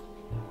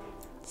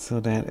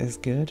 So that is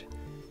good.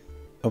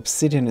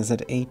 Obsidian is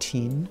at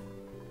 18.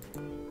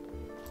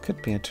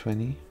 Could be at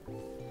 20.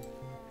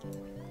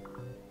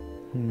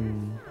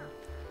 Dun,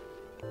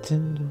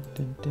 dun,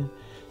 dun, dun.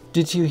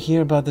 Did you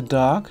hear about the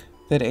dog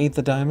that ate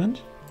the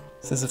diamond?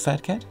 Says a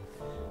fat cat.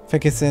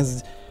 Fat cat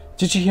says,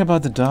 did you hear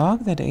about the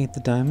dog that ate the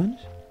diamond?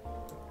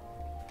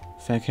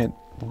 Fat cat,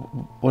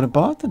 what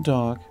about the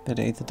dog that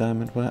ate the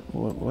diamond? What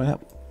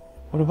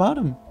about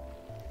him?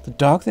 The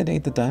dog that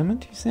ate the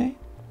diamond, you say?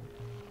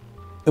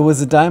 It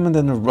was a diamond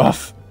in the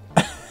rough.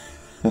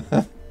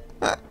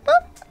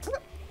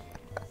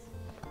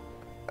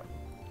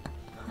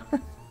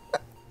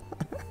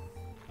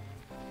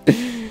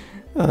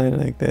 I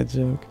like that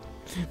joke.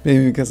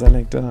 Maybe because I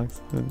like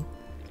dogs. But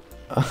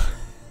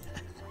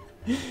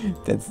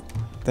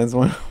that's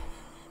one.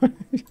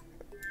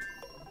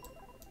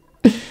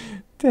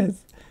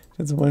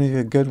 That's one of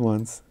your good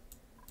ones.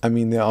 I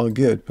mean, they're all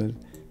good, but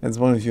that's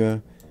one of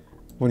your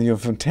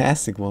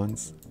fantastic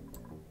ones.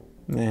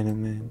 Man, oh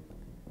man.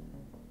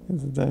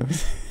 That's a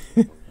diamond.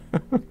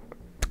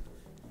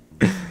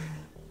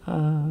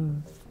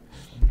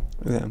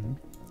 Yeah,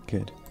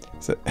 good.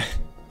 So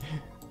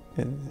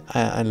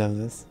I love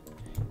this.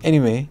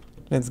 Anyway,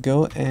 let's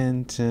go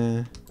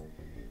and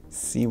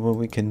see what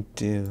we can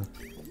do.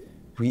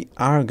 We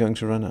are going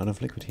to run out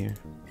of liquid here.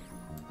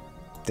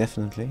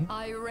 Definitely.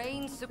 I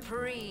reign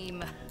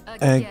supreme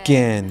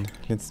Again.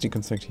 Let's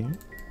deconstruct here.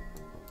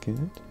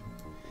 Good.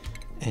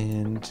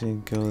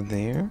 And go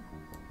there.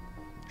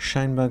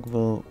 Shinebug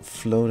will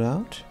float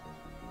out.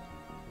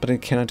 But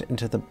it cannot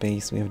enter the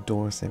base. We have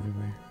doors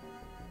everywhere.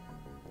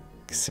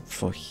 Except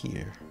for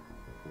here.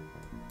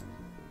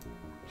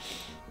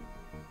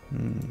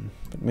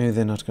 But maybe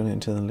they're not going to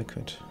enter the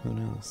liquid. Who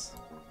knows?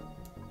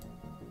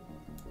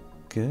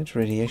 Good.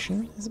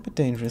 Radiation is a bit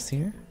dangerous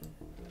here.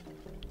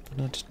 But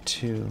not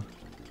too.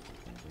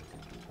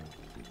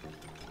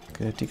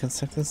 Good.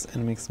 Deconstruct this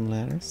and make some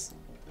ladders.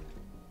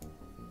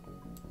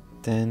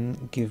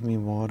 Then give me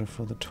water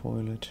for the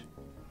toilet.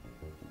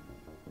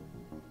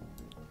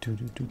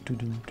 Gonna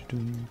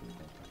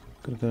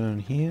go down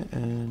here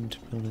and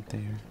build it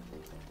there.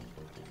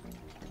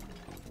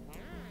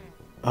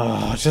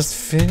 Oh, just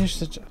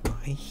finished it. Oh,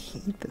 I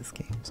hate this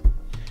game.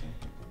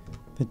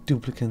 The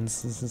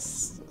duplicants. This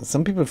is.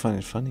 Some people find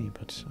it funny,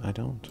 but I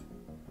don't.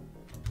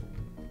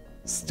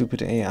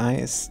 Stupid AI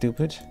is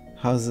stupid.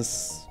 How is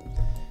this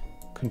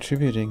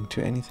contributing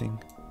to anything?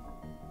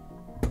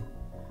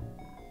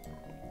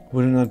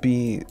 Would it not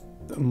be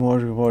more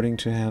rewarding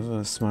to have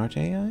a smart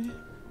AI?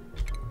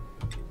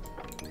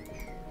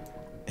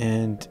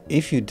 And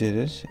if you did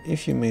it,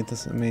 if you made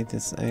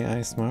this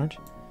AI smart,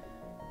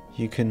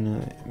 you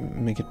can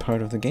make it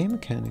part of the game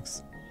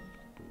mechanics.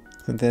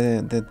 So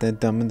they're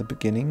dumb in the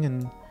beginning,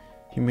 and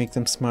you make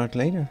them smart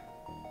later.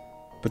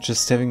 But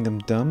just having them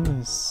dumb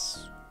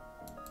is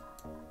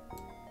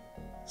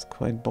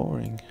quite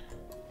boring.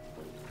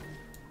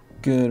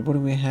 Good. What do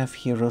we have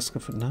here?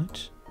 Roscoe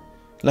Nut.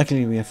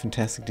 Luckily, we have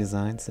fantastic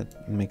designs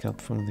that make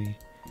up for the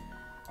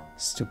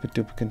stupid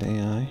duplicate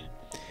AI.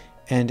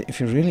 And if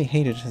you really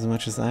hate it as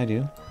much as I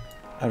do,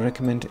 I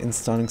recommend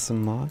installing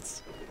some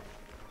mods.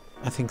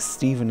 I think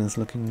Steven is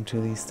looking into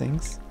these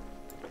things.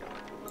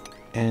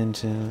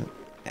 And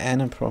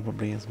Anna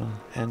probably as well.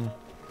 Anna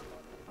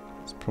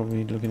is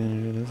probably looking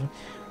into this.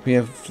 We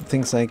have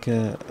things like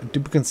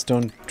duplicates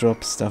don't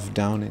drop stuff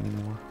down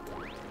anymore.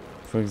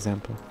 For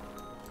example.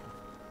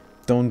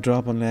 Don't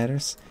drop on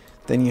ladders.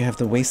 Then you have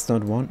the waste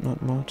not want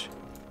not mod.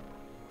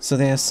 So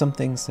there are some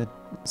things that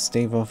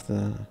stave off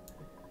the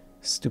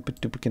stupid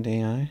duplicate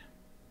AI.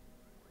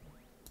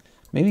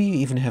 Maybe you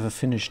even have a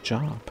finished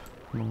job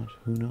mod.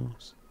 Who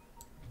knows?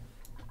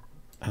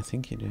 I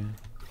think you do.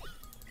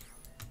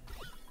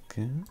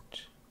 Good.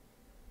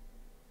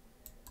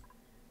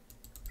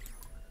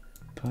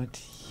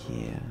 But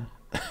yeah.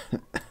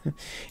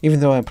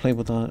 Even though I play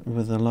with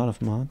a lot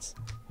of mods,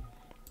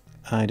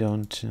 I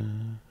don't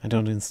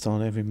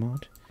install every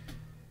mod.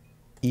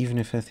 Even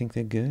if I think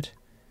they're good.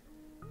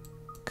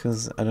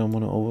 Because I don't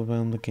want to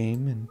overwhelm the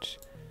game, and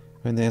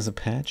when there's a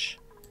patch,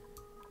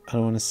 I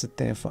don't want to sit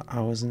there for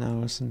hours and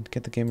hours and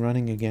get the game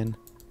running again.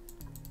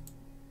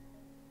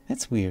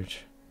 That's weird.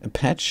 A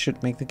patch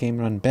should make the game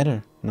run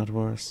better, not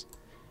worse.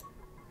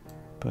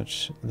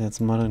 But that's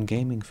modern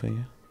gaming for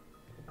you.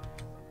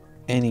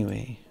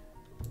 Anyway.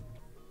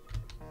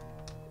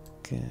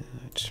 Good.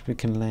 We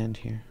can land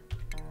here.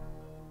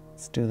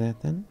 Let's do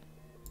that then.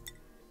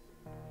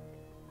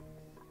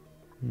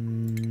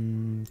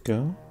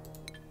 Go.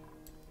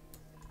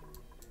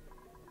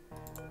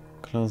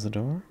 Close the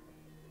door.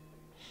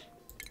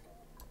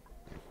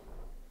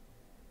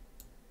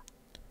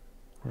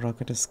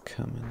 Rocket is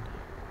coming.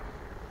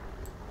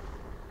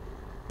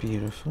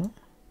 Beautiful.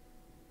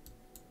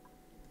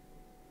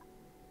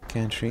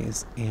 Gantry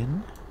is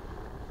in.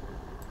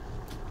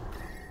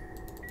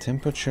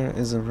 Temperature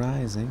is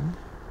rising.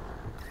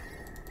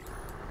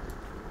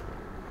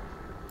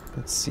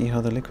 Let's see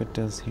how the liquid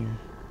does here.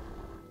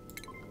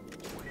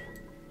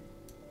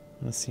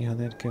 Let's see how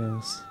that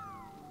goes.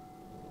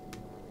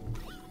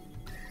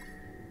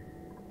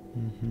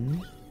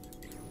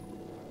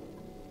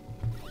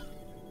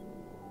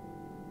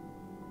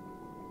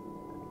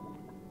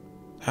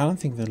 I don't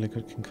think the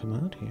liquid can come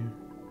out here.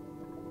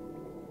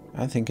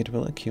 I think it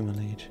will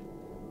accumulate.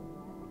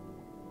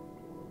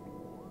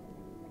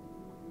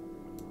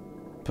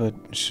 But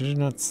should it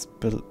not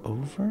spill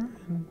over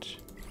and...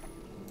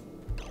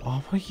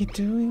 Oh, what are you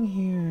doing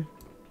here?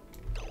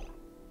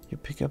 You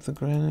pick up the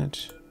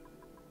granite.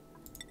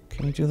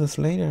 Can you do this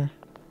later?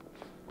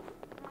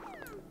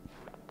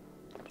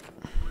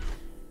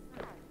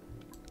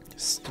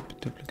 Stupid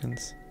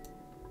duplicants.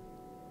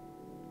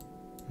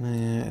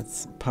 Yeah,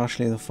 it's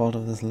partially the fault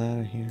of this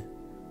ladder here.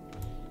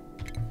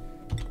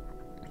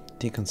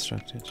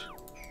 Deconstruct it.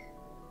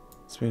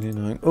 It's really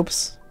annoying.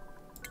 Oops!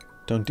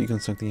 Don't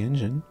deconstruct the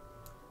engine.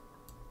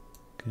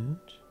 Good.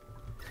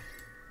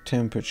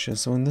 Temperature.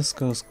 So when this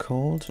goes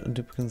cold,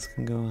 duplicants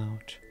can go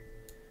out.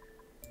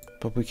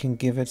 But we can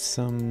give it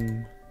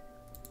some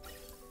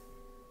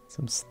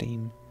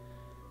steam.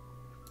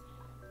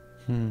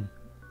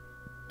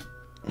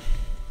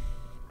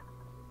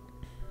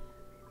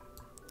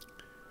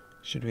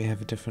 Should we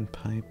have a different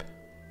pipe?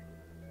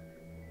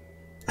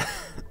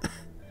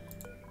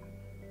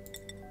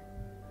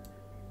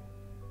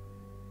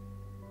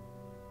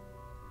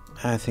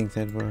 I think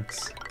that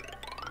works.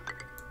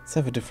 Let's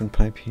have a different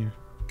pipe here.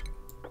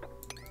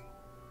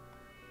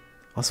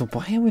 Also,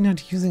 why are we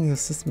not using the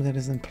system that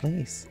is in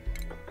place?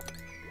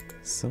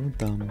 So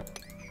dumb.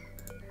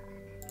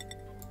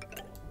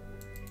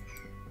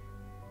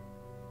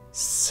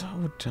 So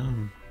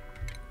dumb.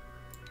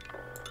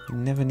 We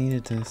never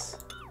needed this.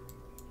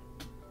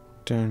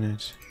 Darn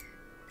it.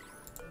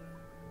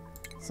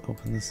 Let's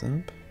open this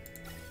up.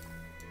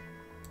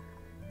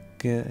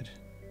 Good.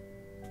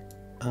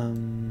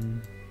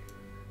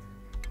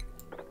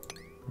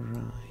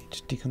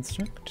 Right.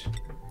 Deconstruct.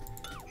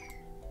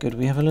 Good,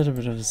 we have a little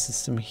bit of a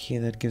system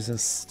here that gives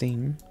us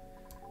steam.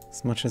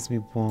 As much as we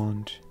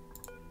want.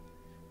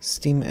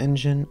 Steam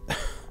engine.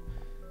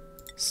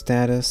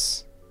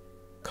 Status.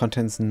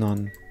 Contents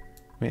none.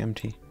 We're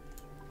empty.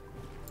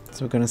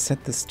 So we're gonna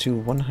set this to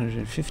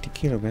 150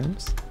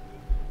 kilograms.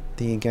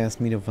 The gas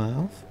meter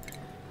valve.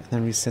 And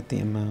then reset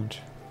the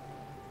amount.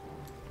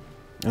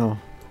 Oh.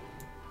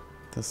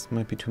 This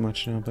might be too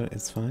much now, but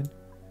it's fine.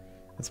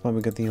 That's why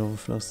we got the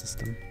overflow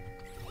system.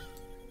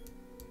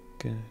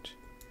 Good.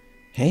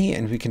 Hey,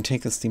 and we can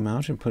take the steam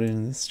out and put it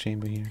in this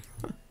chamber here.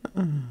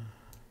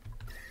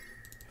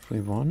 If we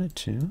wanted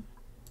to.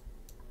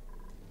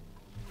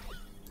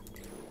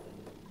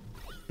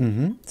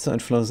 So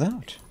it flows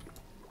out.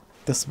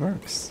 This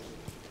works.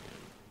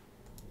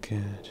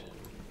 Good.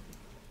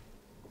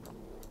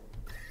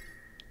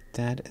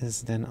 That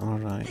is then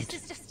alright. This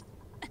is just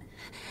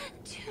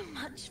too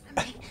much for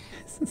me.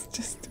 This is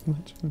just too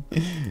much for me.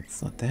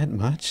 It's not that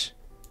much.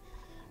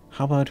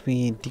 How about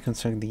we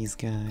deconstruct these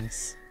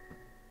guys?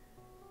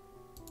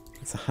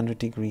 It's 100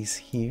 degrees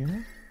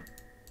here.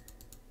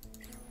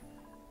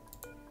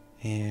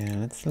 Yeah,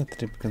 let's let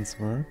the duplicants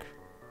work.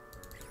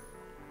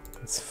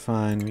 It's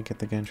fine, we get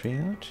the gantry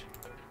out.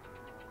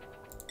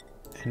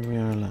 And we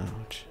are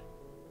allowed.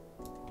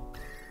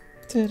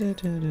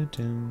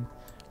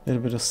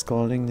 Little bit of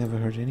scalding never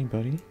hurt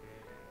anybody.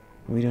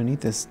 We don't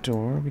need this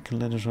door, we can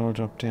let it all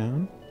drop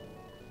down.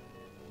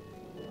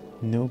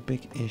 No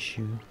big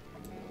issue.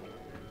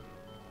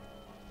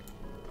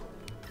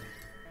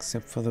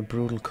 Except for the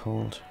brutal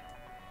cold.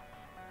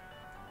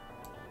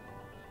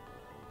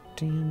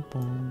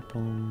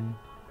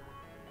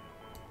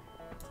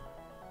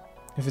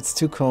 If it's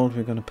too cold,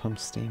 we're gonna pump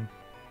steam.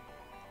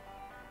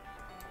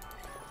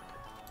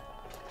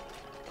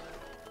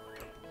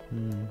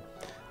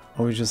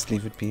 Or we just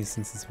leave it be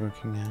since it's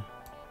working now.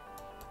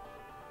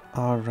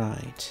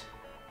 Alright.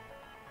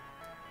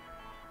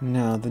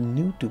 Now the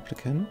new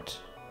duplicant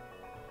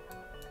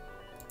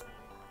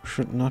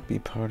should not be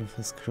part of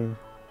this crew.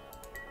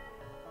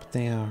 But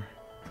they are.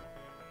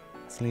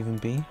 Let's leave them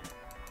be.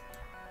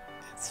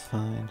 It's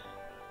fine.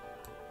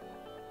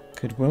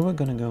 Good, where we're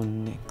gonna go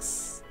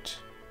next?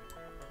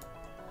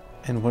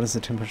 And what is the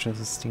temperature of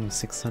the steam?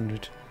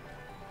 600.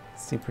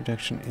 Steam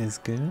production is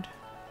good.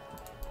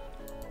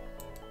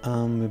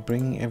 We're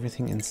bringing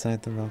everything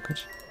inside the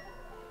rocket.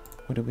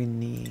 What do we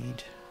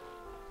need?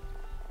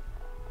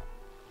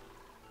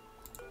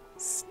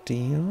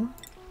 Steel,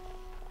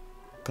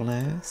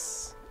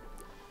 glass,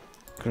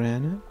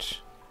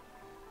 granite,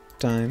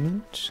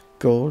 diamond,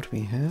 gold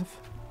we have.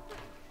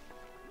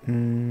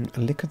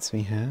 Liquids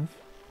we have.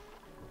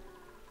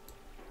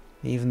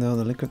 Even though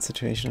the liquid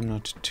situation I'm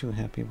not too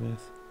happy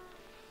with.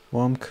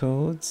 Warm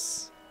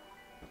codes,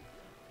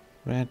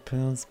 red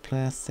pills,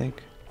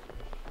 plastic.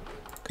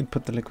 Could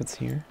put the liquids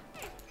here.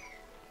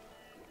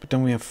 But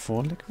don't we have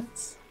 4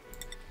 liquids?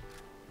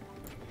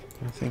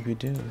 I think we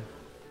do.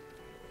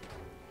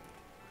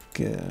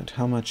 Good.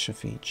 How much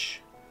of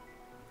each?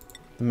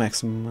 The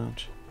maximum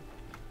amount.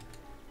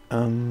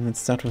 Let's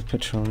start with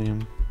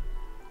petroleum.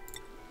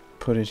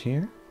 Put it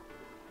here.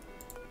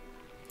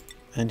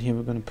 And here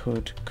we're gonna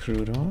put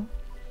crude oil.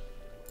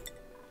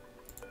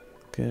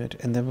 Good.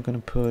 And then we're gonna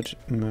put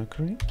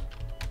mercury.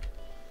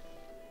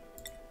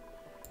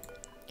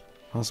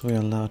 Also, we're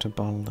allowed to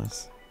bottle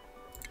this.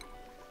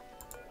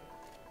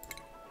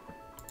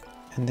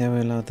 And then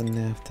we're allowed the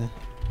naphtha.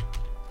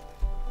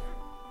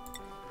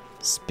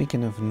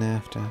 Speaking of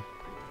naphtha,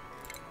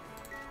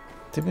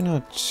 did we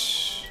not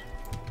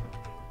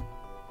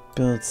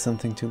build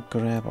something to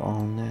grab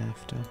all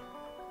naphtha?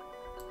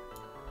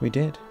 We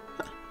did.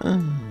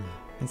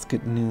 That's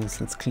good news.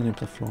 Let's clean up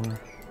the floor.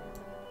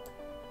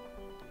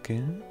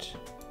 Good.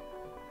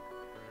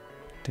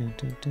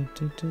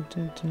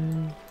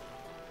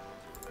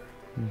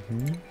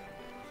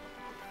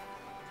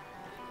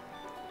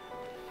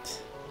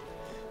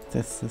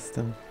 This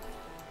system.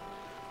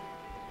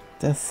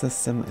 This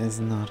system is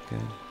not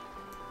good.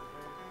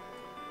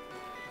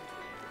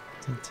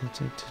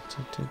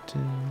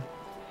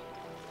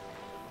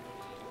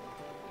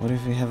 What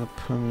if we have a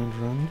permanent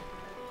run?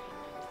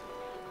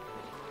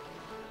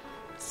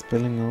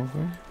 Spilling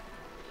over?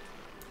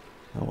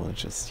 I will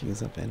just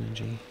use up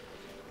energy.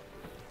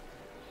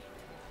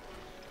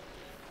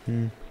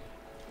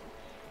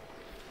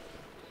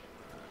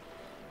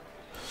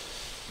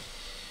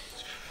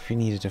 We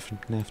need a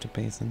different naphtha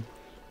basin.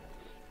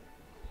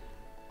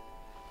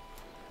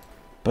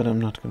 But I'm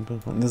not gonna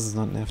build one. This is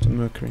not naphtha,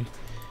 mercury.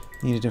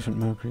 Need a different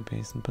mercury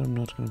basin, but I'm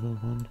not going to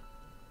build one.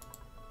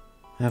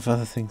 I have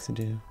other things to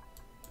do.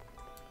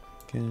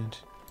 Good.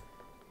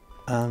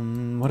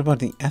 What about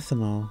the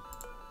ethanol?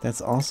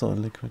 That's also a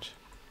liquid.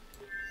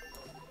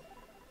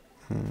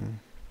 Let's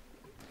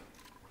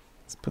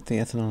put the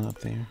ethanol up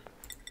there.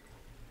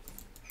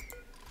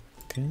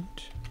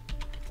 Good.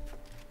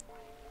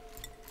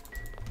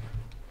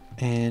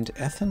 And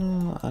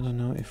ethanol, I don't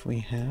know if we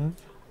have.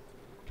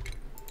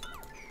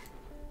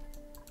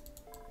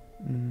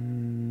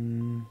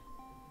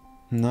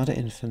 Not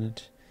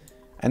infinite.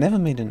 I never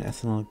made an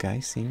ethanol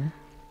geyser.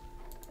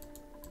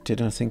 Did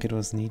not think it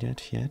was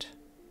needed yet.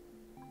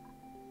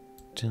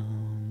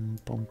 Boom,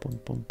 boom,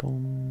 boom,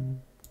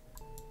 boom.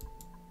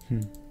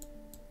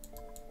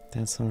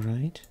 That's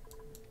alright.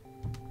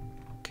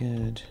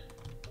 Good.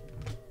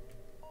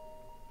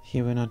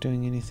 Here we're not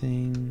doing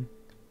anything.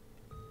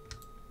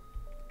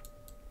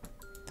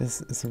 This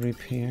is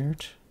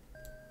repaired.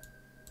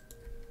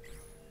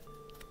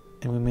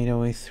 And we made our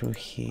way through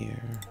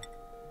here.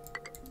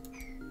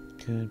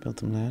 Good, build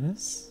some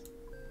lattice.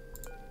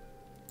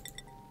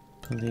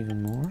 Build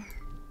even more.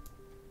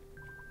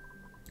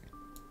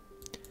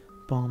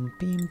 Bomb,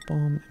 beam,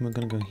 bomb. And we're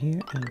gonna go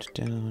here and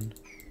down.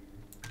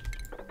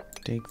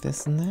 Take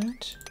this and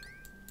that.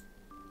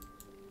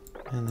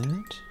 And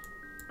that.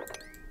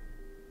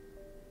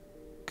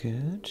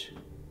 Good.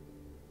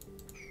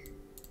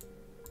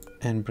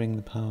 And bring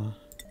the power.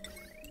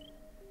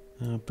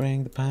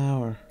 Bring the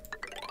power.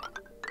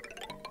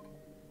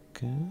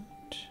 Good.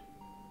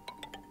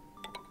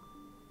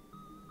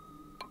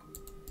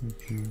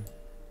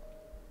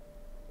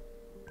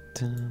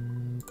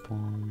 Dum,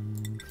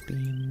 boom,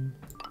 beam.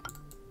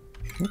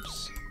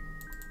 Oops.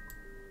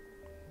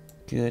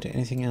 Good.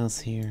 Anything else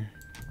here?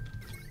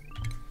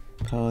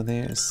 Power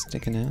there is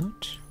sticking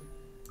out.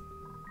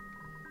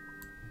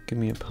 Give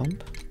me a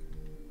pump.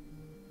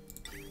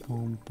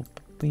 Boom, boom,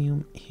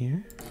 boom,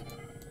 here.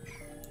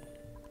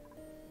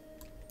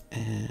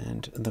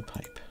 And the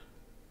pipe.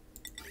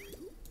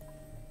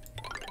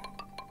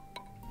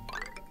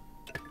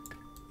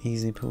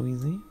 Easy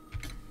peasy.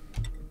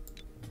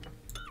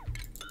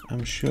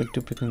 I'm sure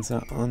duplicants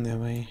are on their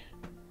way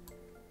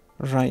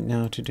right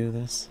now to do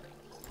this.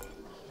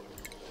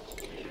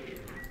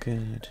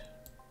 Good.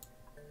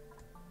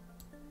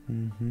 A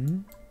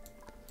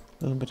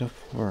little bit of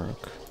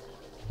work.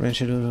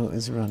 Ranchadolo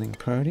is running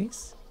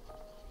parties.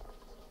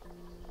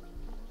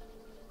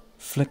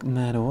 Flick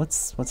Matter,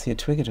 what's here?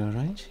 Twiggador,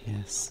 right?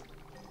 Yes.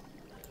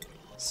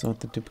 Sort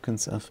the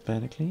duplicants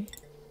alphabetically.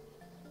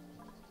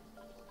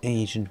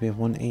 Agent, we have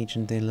one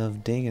agent, they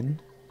love digging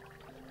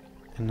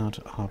and not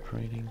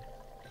operating.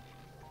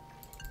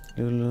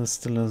 Lulu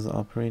still loves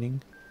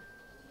operating.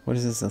 What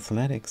is this?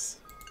 Athletics?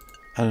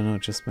 I don't know,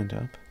 it just went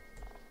up.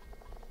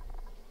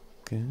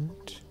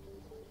 Good.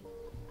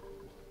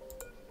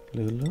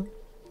 Lulu,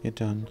 you're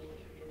done.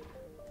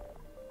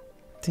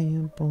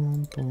 Damn,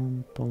 boom,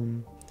 boom,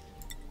 boom.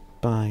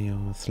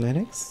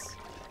 Bioathletics.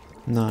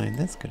 9,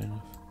 that's good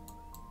enough.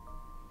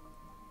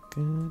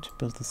 Good,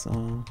 build this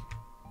all.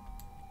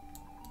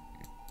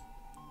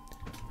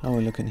 How are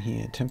we looking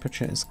here?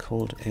 Temperature is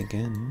cold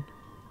again.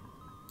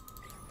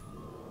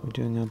 We're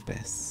doing our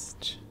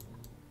best.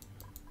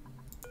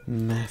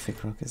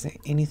 Maffic Rock. Is there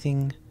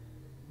anything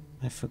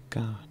I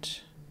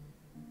forgot?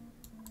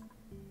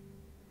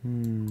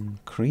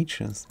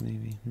 Creatures,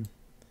 maybe.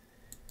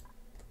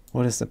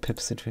 What is the pip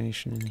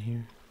situation in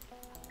here?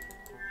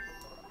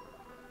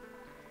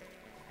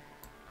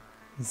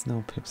 There's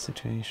no pip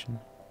situation.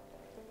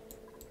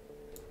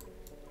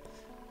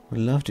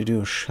 We'd love to do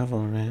a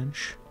shovel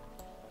ranch.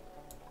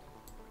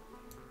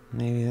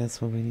 Maybe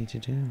that's what we need to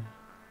do.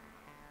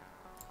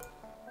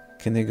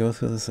 Can they go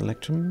through this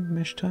electrum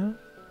mesh tile?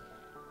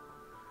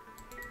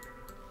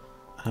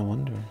 I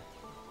wonder.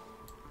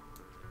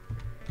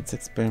 Let's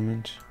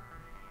experiment.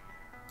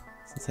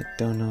 Since I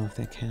don't know if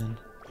they can.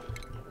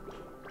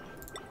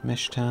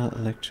 Mesh tile,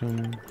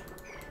 electrum.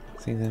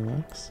 See if that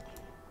works.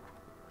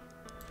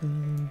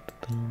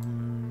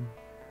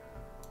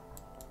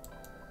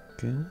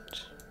 Good.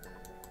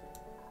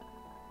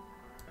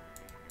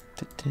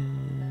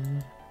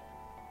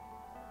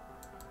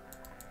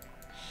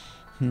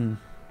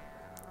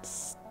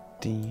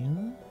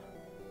 Steel.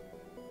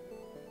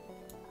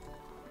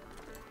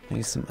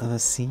 Maybe some other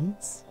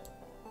seeds.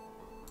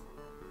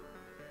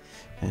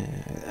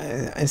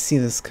 I see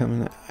this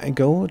coming. I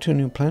go to a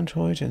new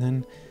planetoid and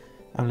then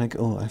I'm like,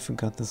 oh, I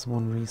forgot this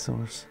one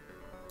resource.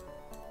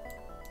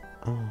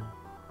 Oh.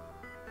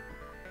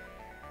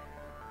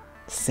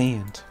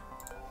 Sand.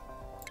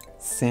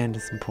 Sand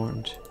is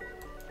important.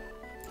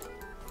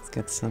 Let's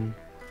get some.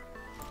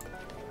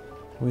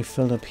 We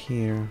filled up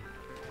here.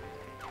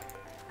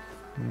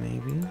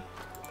 Maybe.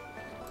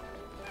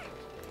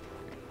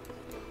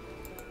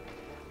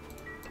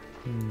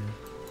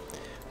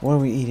 What are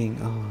we eating?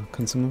 Oh,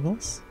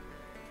 consumables?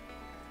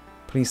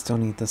 Please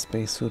don't eat the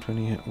space food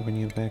when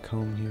you're back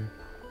home here.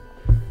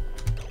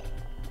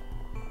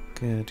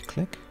 Good.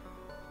 Click.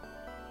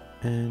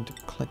 And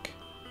click.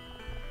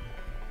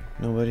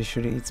 Nobody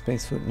should eat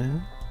space food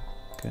now?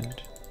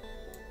 Good.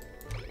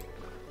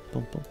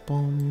 Bum, bum,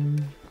 bum.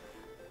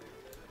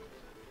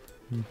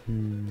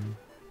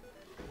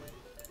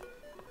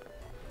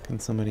 Can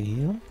somebody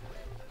heal?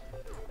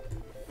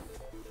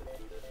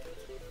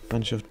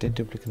 Bunch of dead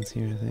duplicants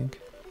here, I think.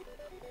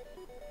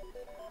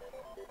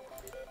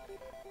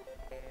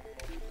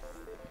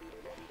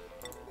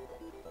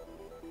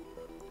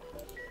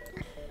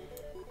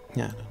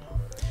 Yeah, I don't know.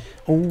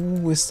 Oh,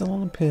 we're still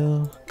on a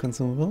pill.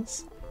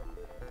 Consumables?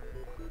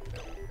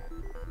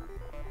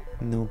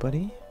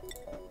 Nobody?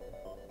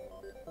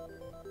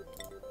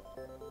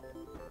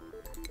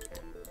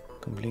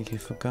 Completely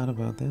forgot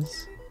about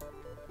this.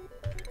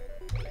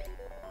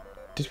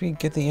 Did we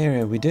get the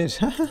area? We did.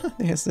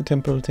 There's the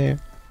temporal tear.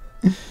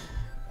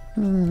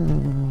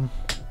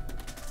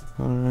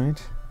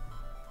 Alright.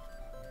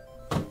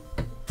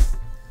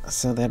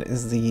 So that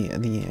is the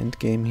end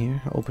game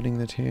here. Opening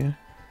the tear.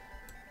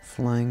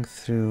 Flying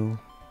through.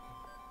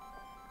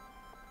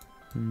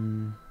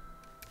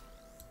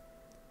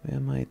 Where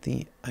might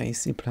the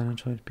icy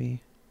planetoid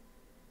be?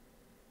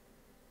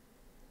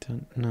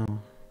 Don't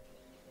know.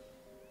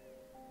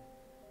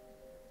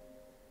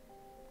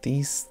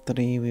 These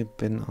three we've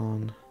been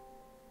on.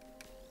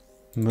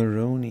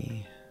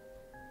 Moroni.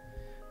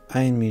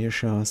 Iron meteor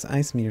showers,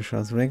 ice meteor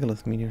showers,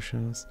 regolith meteor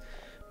showers,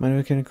 minor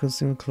volcanic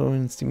consumer,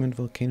 chlorine, steam and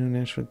volcano,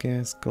 natural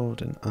gas,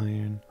 gold and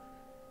iron.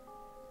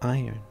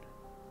 Iron.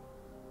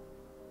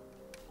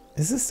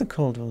 Is this the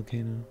cold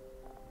volcano?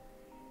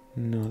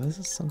 No, this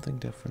is something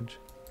different.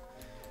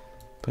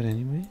 But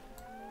anyway,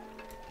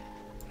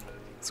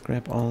 let's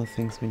grab all the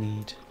things we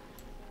need.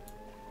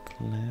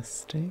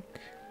 Plastic.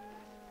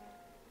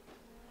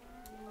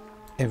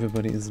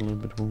 Everybody is a little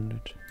bit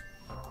wounded.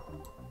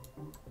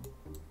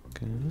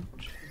 Good.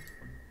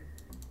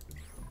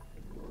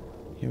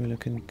 Here we're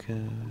looking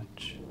good.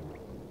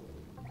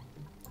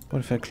 What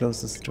if I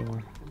close this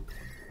door?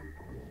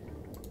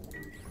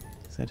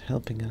 Is that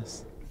helping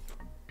us?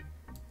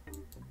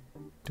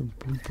 Boom,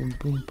 boom, boom,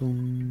 boom,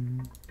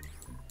 boom.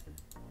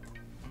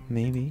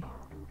 Maybe.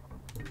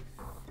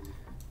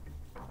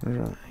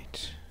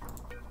 Right.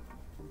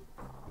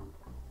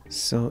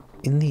 So,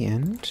 in the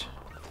end,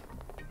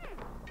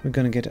 we're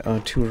gonna get our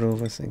 2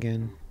 rovers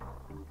again.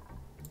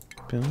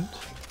 Build.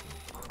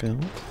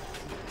 Build.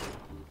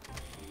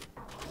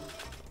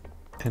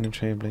 And a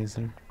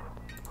trailblazer.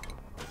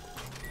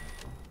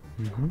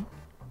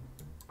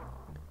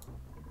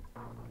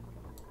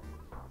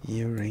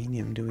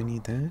 Uranium, do we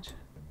need that?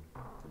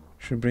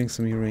 Should bring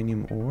some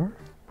uranium ore?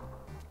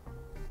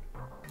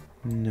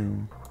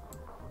 No.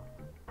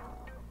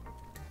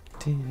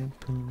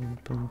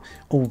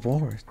 Oh,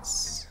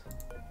 warts.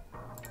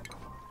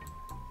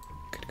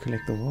 Could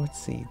collect the wart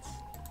seeds.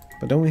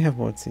 But don't we have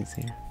wart seeds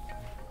here?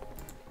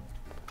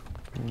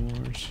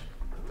 Wart.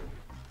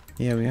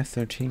 Yeah, we have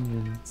 13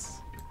 units.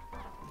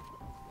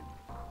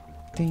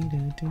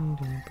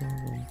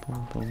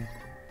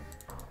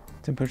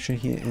 Temperature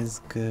here is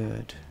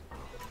good.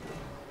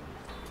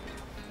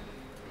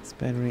 This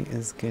battery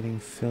is getting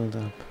filled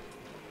up.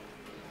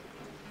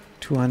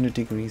 200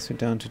 degrees, we're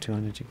down to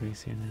 200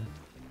 degrees here now.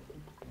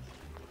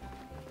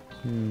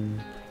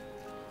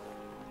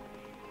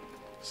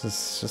 This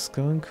is just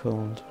going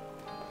cold.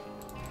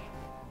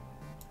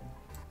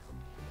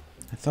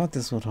 I thought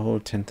this would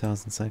hold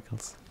 10,000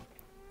 cycles.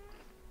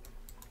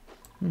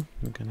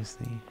 We're gonna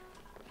see.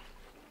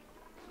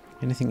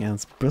 Anything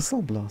else?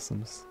 Bristle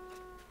blossoms.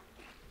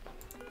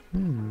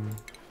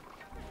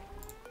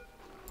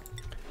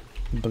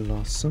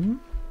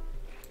 Blossom?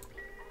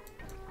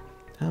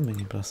 How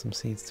many blossom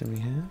seeds do we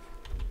have?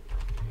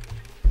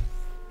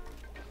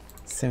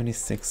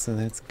 76, so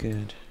that's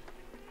good.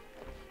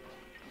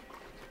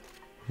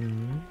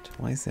 Alright,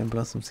 why is there a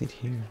blossom seed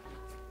here?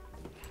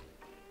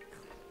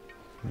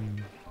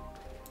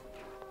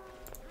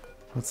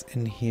 What's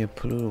in here?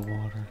 Polluted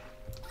water.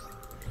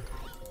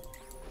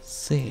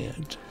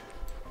 Sand.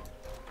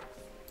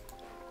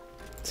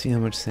 See how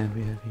much sand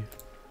we have here.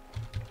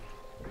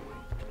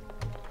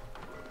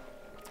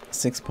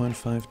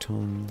 6.5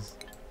 tons.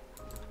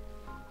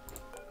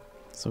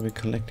 So we're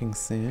collecting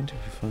sand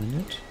if we find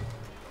it.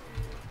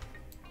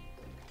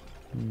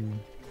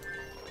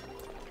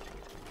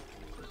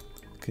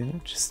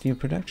 Good. Steel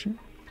production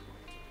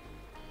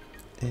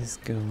is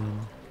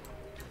going.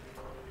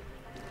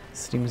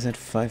 Steam is at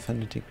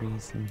 500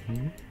 degrees.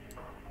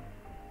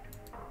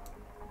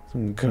 So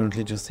I'm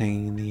currently just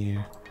hanging in the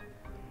air,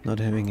 not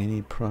having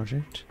any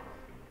project,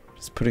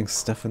 just putting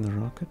stuff in the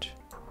rocket,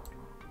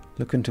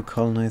 looking to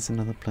colonize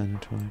another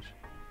planetoid.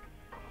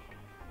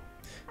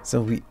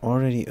 So we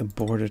already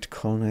aborted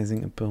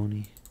colonizing a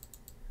bony.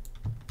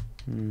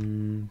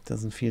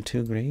 Doesn't feel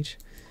too great.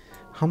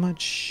 How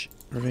much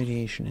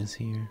radiation is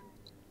here?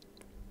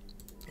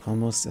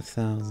 Almost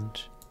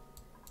 1,000.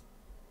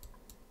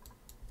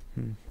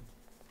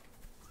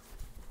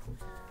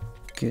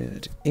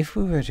 Good. If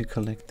we were to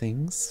collect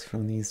things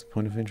from these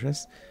point of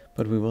interest,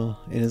 but we will,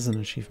 it is an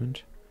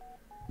achievement.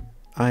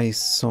 Ice,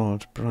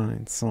 salt,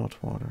 brine, salt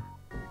water.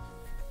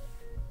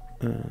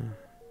 Right.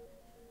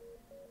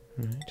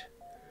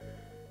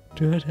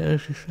 Do it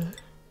as you say.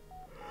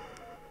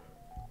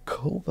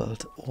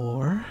 cobalt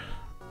ore,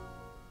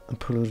 a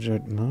polluted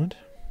dirt mud,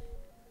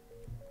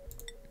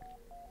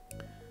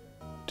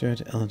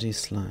 dirt, algae,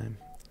 slime.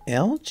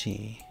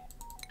 Algae?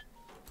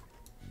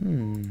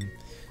 Do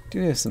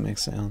we have some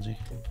extra algae?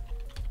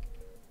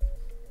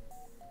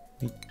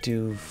 We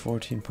do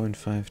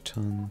 14.5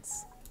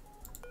 tons.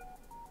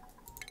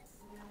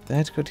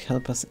 That could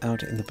help us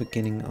out in the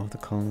beginning of the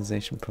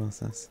colonization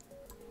process.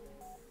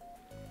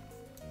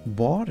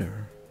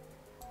 Water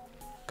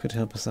could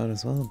help us out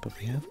as well, but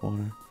we have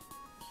water.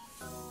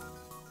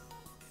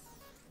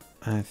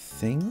 I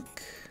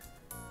think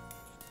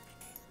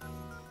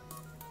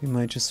we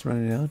might just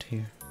run it out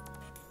here.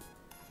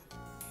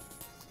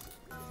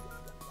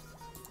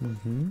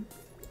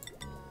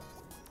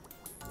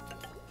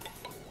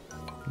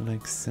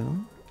 Like so.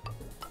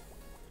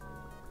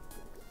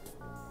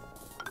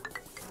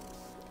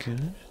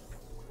 Good.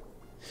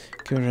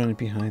 Can we run it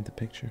behind the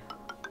picture?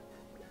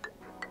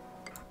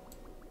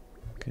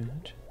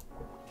 Good.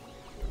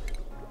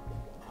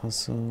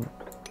 Also,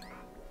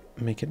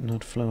 make it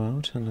not flow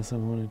out unless I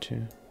wanted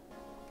to.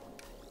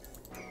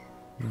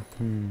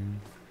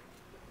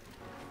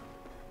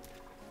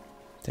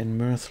 Then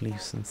mirth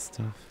leaves and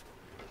stuff.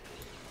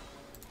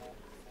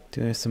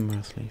 Do I have some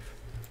mirth leaf?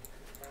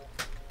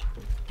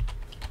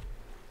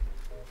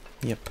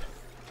 Yep.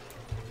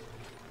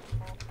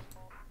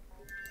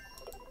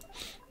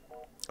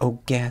 Oh,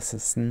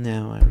 gases.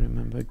 Now I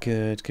remember.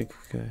 Good, good,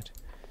 good, good.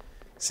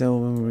 So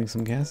when we bring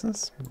some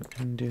gases, we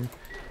can do.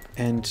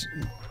 And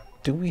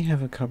do we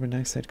have a carbon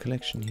dioxide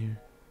collection here?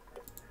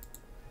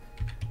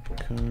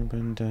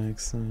 Carbon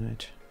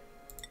dioxide.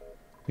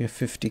 We have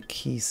 50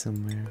 keys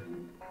somewhere.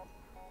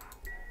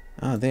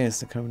 Ah, there's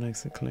the carbon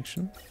dioxide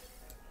collection.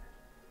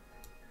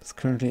 It's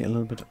currently a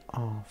little bit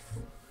off.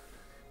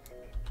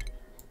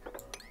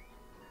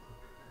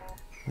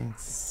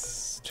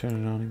 Let's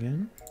turn it on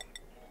again.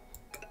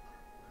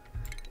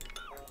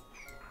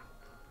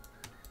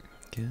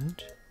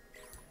 Good.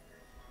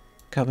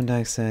 Carbon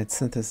dioxide,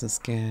 synthesis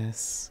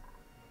gas.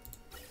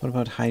 What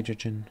about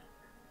hydrogen?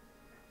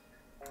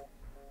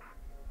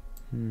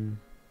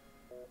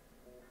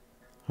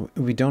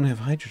 We don't have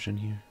hydrogen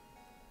here.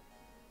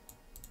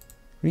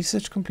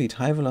 Research complete.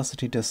 High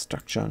velocity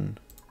destruction.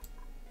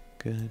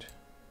 Good.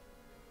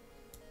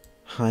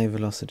 High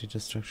velocity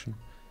destruction.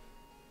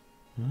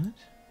 What?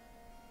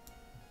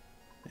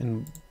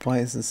 And why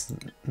is this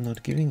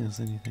not giving us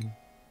anything?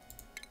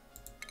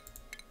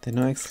 There are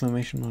no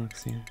exclamation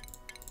marks here.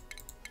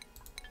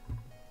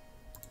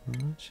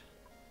 What?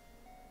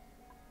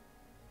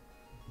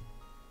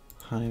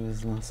 High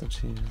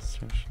velocity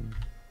destruction.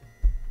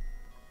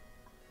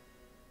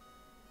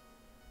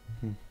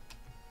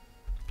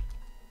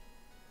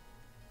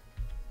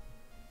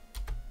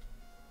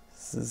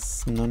 This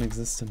is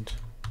non-existent.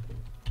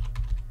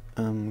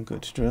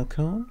 Good. Drill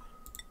cone.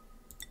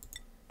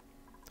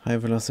 High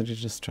velocity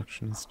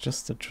destruction is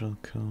just a drill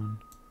cone.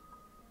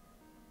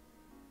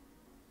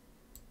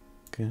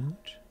 Good.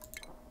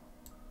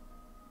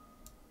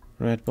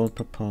 Red bolt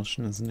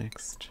propulsion is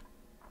next.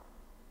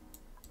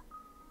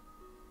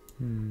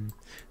 We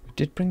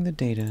did bring the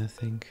data, I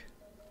think.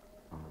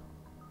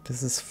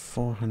 This is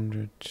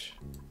 400.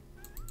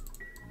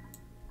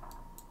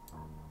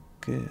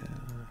 Good.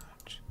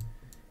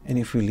 And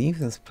if we leave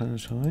this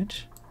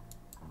planetoid,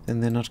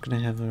 then they're not going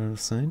to have a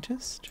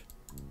scientist?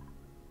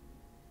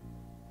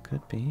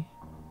 Could be.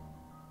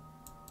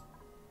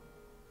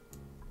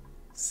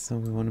 So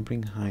we want to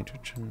bring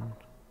hydrogen.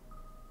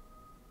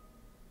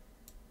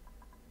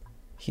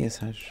 Here's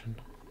hydrogen.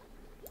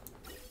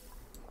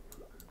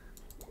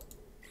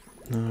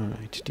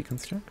 Alright,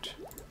 deconstruct.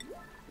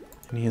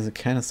 And here's a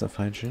canister of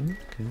hydrogen.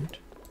 Good.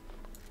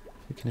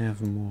 We can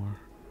have more.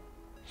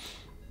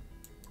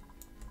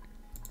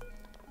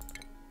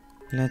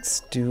 Let's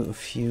do a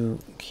few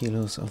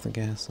kilos of the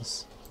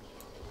gases.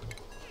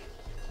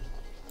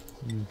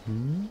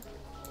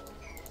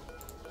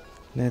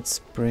 Let's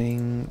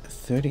bring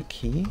 30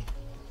 key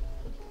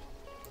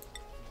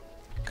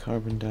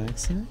carbon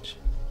dioxide.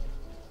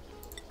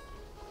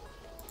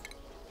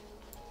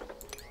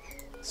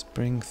 Let's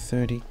bring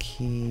 30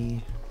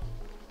 key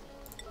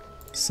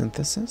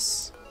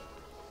synthesis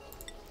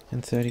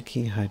and 30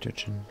 key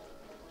hydrogen.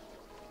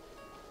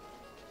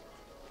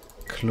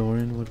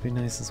 Chlorine would be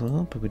nice as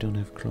well, but we don't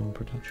have chlorine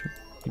production.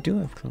 We do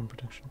have chlorine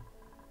production.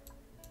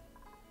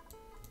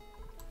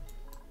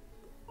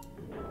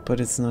 But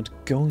it's not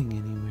going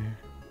anywhere.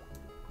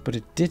 But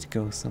it did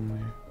go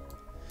somewhere.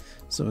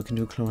 So we can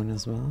do chlorine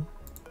as well.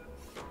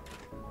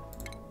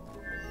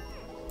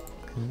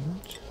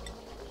 Good.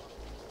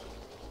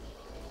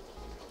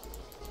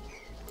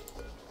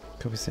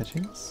 Copy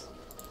settings.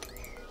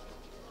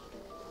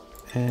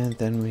 And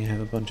then we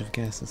have a bunch of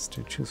gases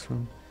to choose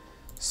from.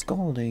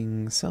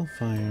 Scalding,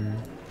 Cellfire.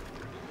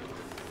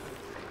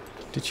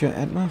 Did your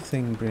Atma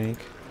thing break?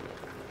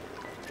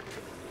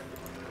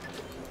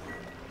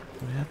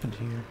 What happened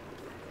here?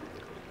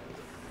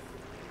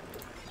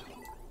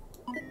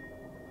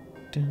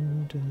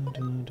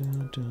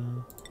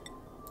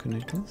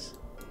 Connect this.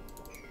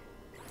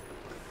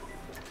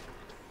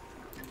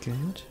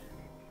 Good.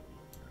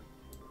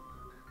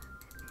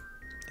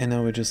 And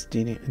now we're just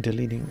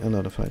deleting a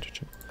lot of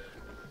hydrogen.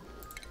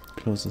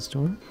 Close this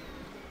door.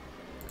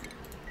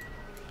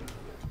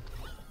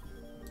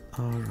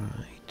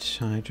 Alright,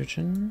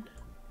 hydrogen.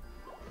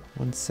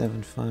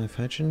 175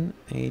 hydrogen,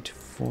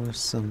 84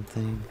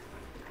 something.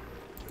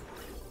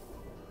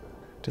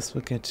 This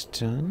will get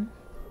done.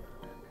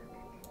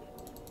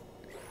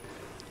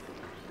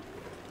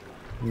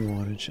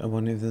 Wattage. I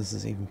wonder if this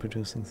is even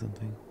producing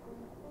something.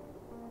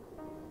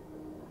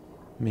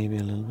 Maybe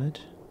a little bit.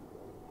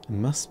 It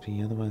must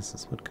be, otherwise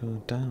this would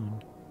go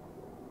down.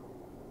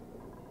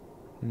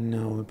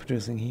 No, we're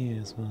producing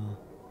here as well.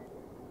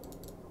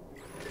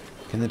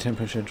 Can the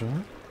temperature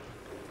drop?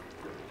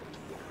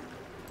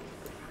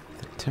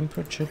 The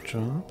temperature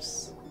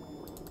drops.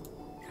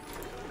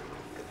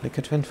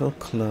 Liquid vent will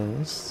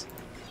close.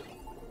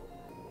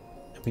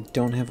 And we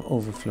don't have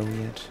overflow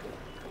yet.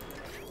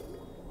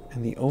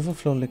 And the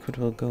overflow liquid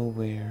will go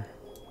where?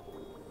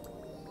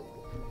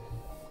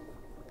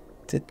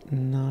 Did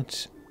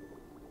not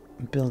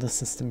build a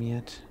system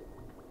yet.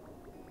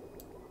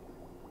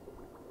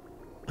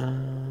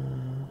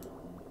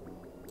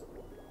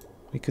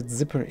 We could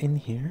zipper in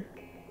here.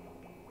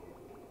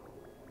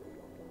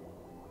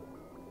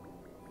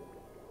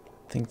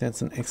 I think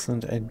that's an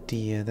excellent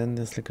idea. Then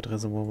this liquid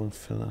reservoir will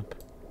fill up.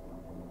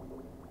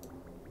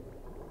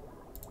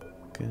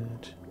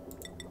 Good.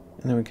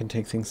 And then we can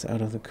take things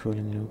out of the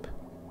cooling loop.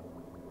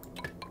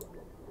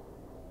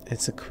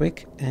 It's a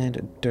quick and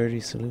a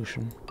dirty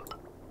solution.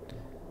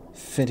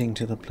 Fitting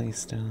to the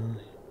playstyle.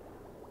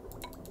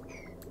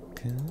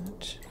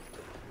 Good.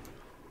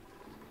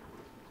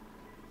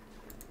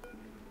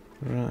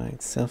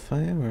 Right,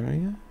 Cellfire, where are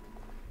you?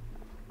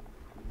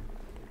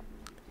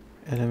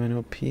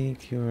 LMNOP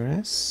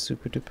QRS,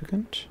 super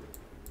duplicant.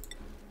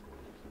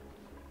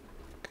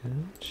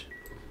 Good.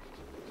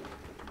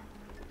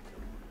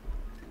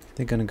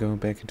 They're gonna go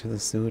back into the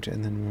suit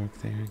and then work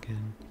there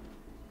again.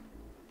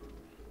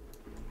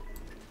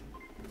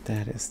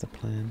 That is the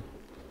plan.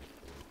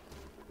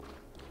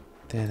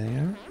 There they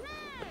are.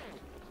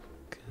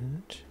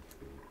 Good.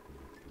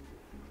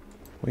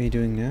 What are you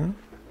doing now?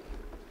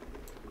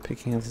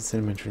 Picking up the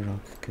sedimentary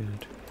rock.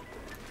 Good.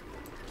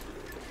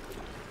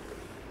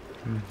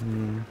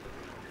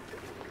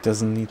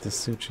 Doesn't need the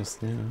suit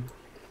just now.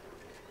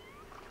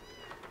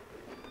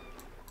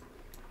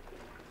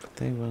 But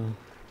they will.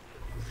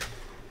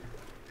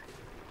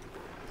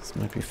 This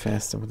might be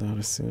faster without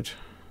a suit.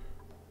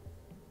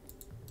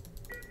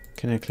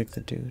 Can I click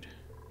the dude?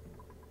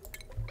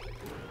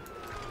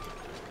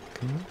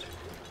 Good.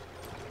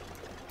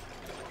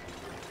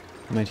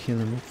 Might heal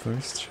him up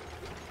first.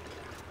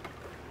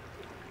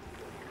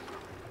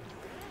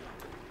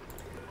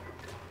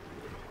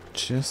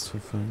 Just for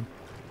fun.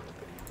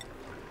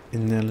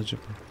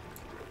 Ineligible.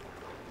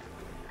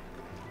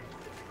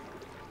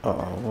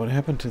 Oh, what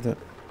happened to the...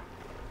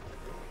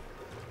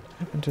 What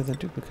happened to the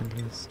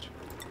duplicant list?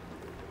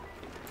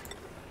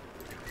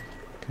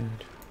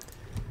 Good.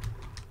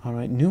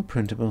 Alright, new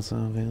printables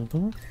are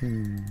available.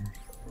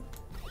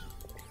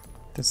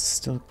 This is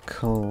still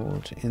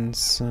cold.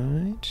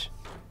 Inside,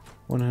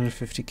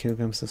 150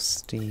 kilograms of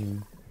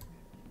steam.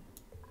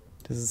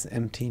 This is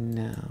empty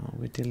now.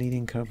 We're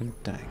deleting carbon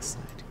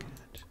dioxide.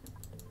 Good.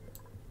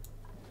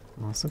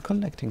 Also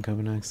collecting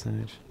carbon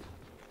dioxide.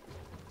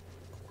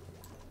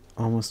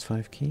 Almost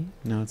 5 key.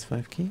 Now it's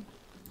 5 key.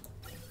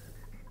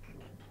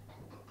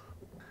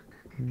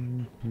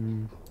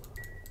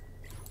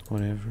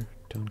 Whatever.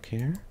 Don't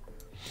care.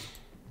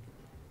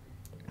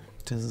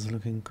 This is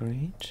looking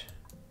great.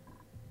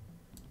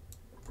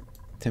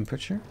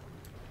 Temperature?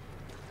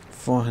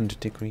 400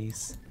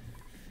 degrees.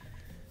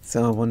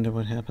 So I wonder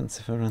what happens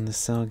if I run the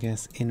sour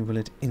gas in. Will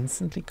it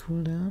instantly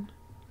cool down?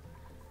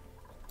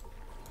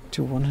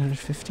 To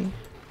 150?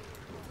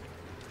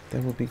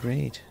 That would be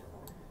great.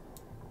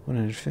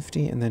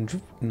 150 and then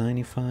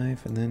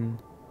 95 and then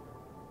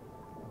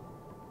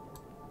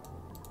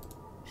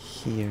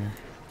here.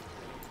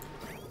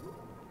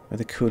 Where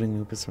the cooling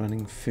loop is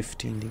running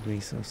 15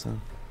 degrees or so.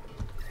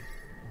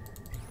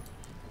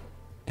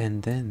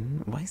 And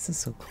then, why is this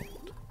so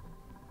cold?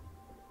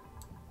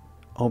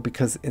 Oh,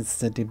 because it's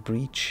the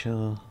debris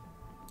chill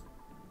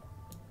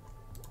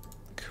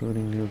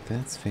cooling loop,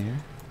 that's fair.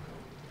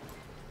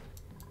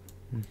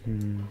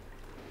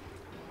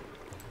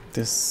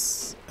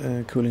 This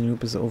cooling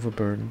loop is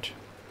overburdened.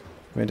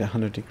 We're at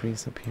 100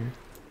 degrees up here.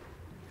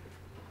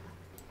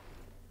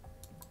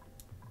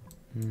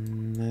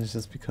 That's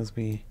just because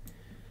we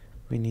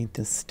need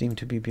the steam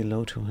to be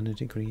below 200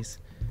 degrees.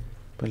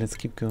 But let's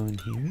keep going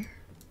here.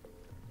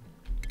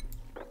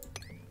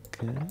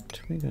 Good.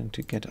 We're going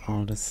to get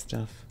all this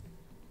stuff.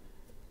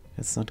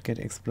 Let's not get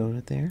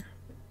exploded there.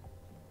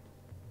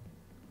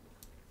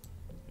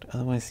 But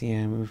otherwise,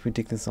 yeah, if we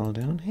dig this all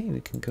down, hey,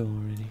 we can go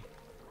already.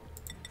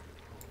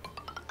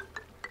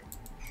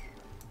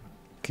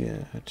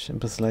 Good.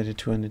 And slide at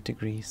 200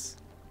 degrees.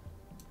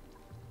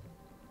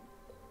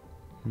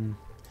 And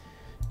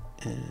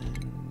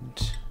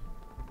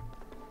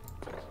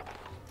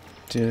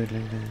do it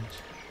like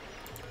that.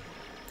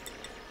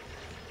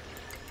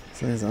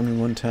 So there's only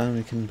one time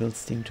we can build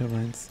steam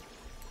turbines.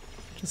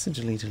 Just to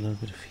delete a little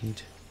bit of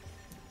heat.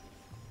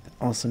 They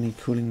also need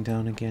cooling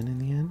down again in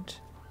the end.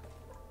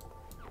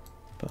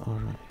 But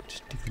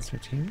alright,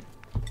 deconstruct here.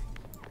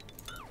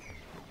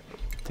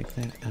 Take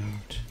that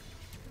out.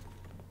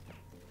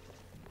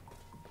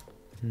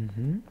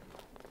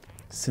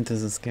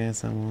 Synthesis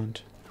gas I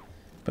want.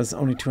 But it's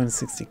only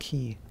 260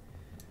 key.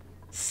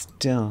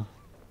 Still,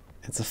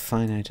 it's a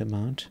finite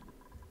amount.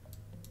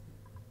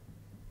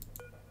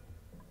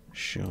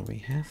 Sure, we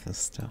have this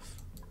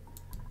stuff.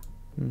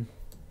 It's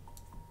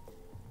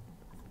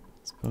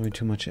probably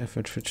too much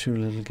effort for too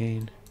little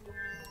gain.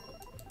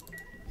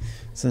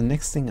 So the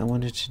next thing I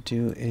wanted to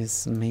do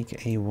is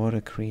make a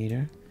water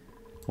creator.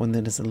 One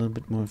that is a little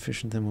bit more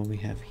efficient than what we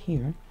have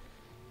here.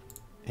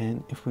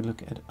 And if we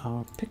look at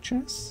our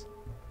pictures,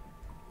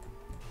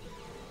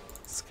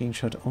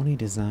 screenshot ONI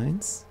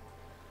designs,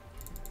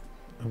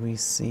 we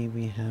see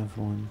we have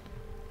one.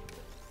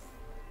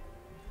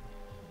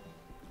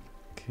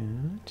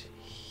 Good.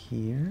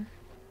 Here.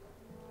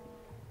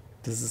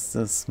 This is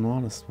the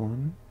smallest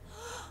one.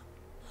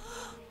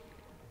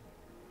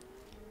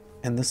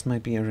 And this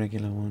might be a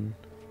regular one.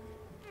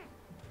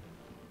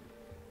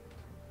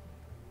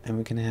 And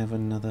we can have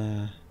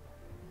another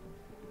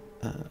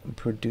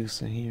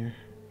producer here.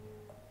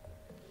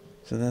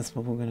 So that's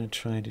what we're gonna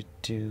try to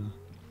do.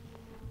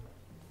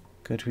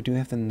 Good, we do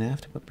have the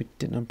naphtha, but we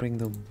did not bring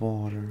the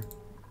water.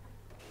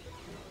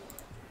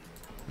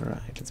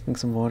 Right, let's bring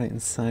some water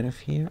inside of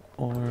here,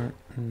 or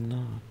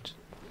not.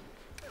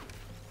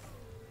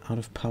 Out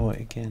of power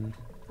again.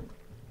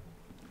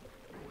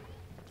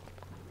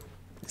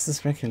 Is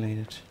this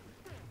regulated?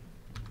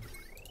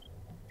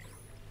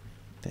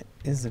 There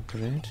is a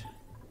grid.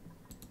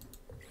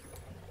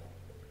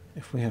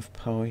 If we have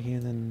power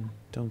here, then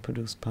don't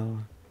produce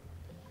power.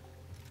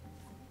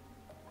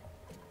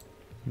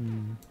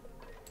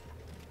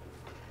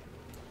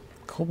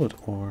 Cobalt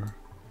ore.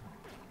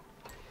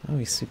 Oh,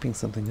 he's sweeping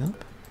something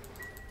up?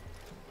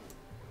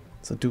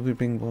 So do we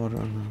bring water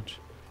or not?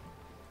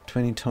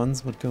 20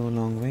 tons would go a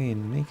long way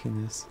in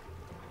making this.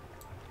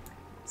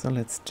 So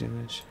let's do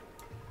it.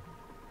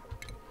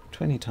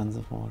 20 tons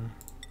of water.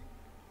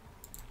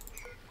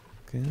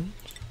 Good.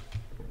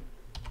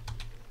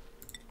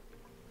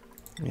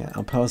 Yeah,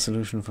 our power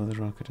solution for the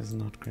rocket is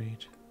not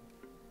great.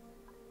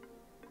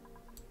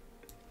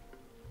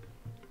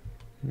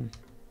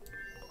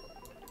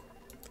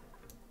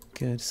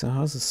 Good, so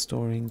how's the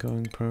storing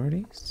going?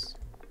 Priorities?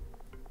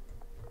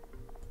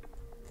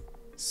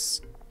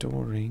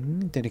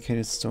 Storing,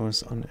 dedicated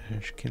stores on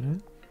Ash Killer.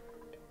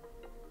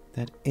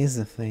 That is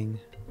a thing.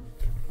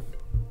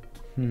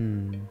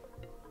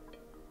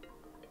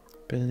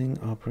 Building,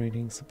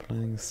 operating,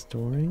 supplying,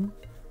 storing.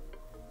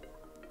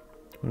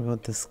 What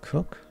about this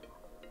cook?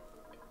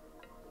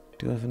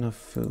 Do I have enough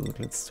food?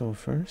 Let's store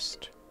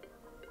first.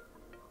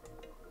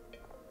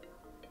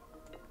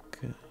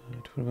 Good.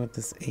 What about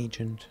this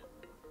agent?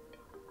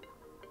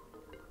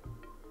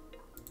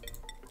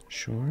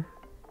 Sure.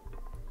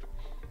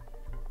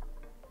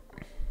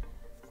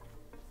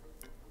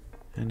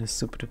 And a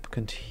super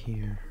duplicate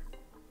here.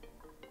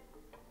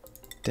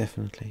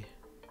 Definitely.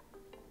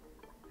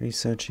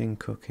 Researching,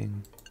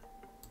 cooking.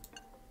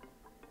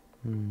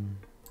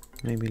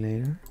 Maybe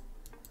later.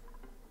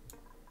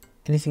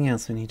 Anything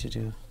else we need to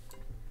do?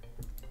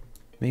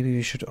 Maybe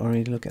we should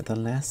already look at the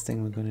last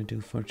thing we're going to do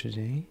for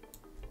today.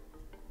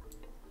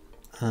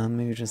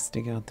 Maybe just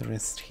dig out the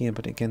rest here,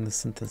 but again the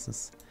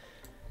synthesis.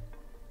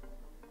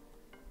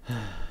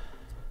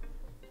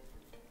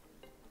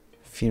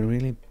 Feel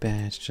really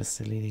bad just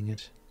deleting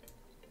it.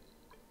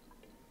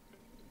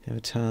 Have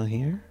a tile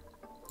here,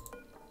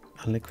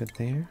 a liquid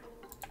there.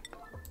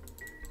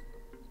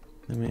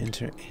 Let me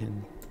enter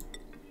in.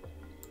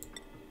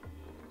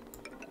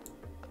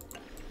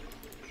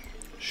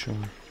 Sure.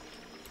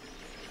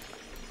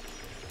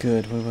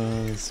 Good, what about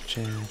all this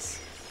jazz?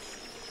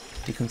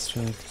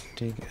 Deconstruct,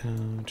 dig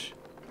out.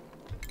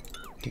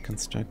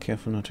 Deconstruct,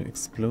 careful not to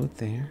explode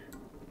there.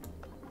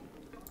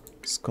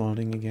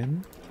 Scalding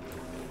again.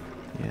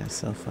 Yeah,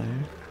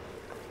 self-fire.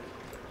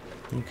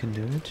 You can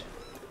do it.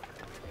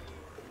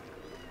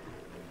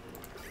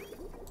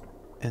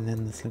 And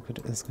then this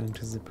liquid is going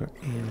to zipper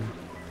in.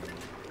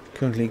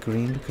 Currently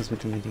green because we're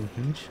deleting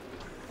heat.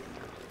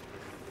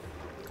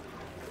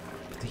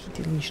 But the heat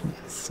deletion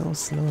is so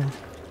slow.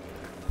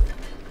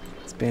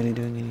 It's barely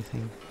doing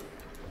anything.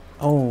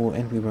 Oh,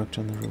 and we worked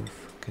on the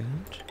roof.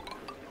 Good.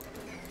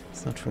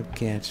 Let's not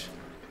forget.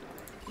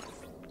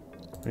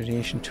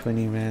 Radiation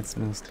 20 rads,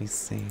 mostly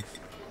safe.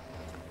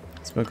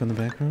 Let's work on the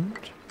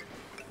background.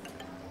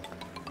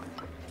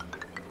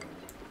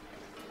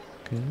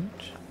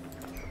 Good.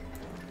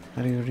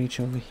 How do you reach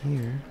over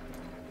here?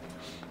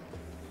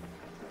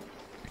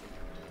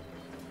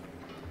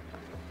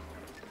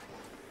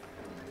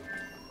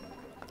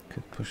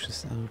 Could push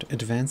this out.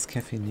 Advanced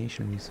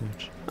caffeination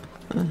research.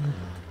 Oh,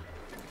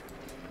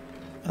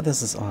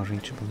 this is all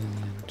reachable in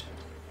the end.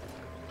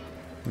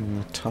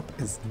 And the top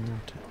is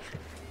not actually.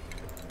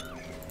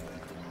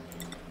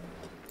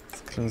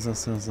 Let's close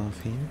ourselves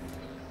off here.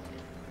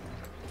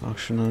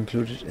 Auction not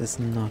included is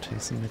not a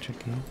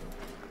symmetric game.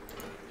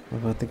 What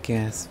about the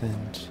gas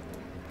vent?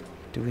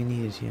 Do we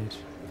need it yet?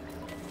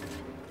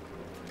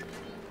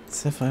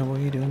 Sapphire, what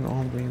are you doing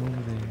all the way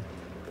over there?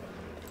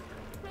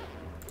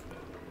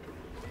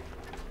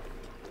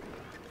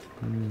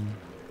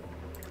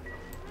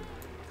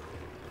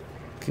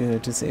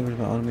 Good. Disabled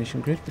by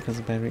automation grid because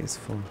the battery is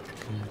full.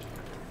 Good.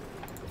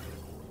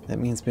 That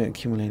means we're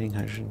accumulating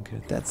hydrogen.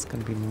 Good. That's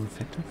gonna be more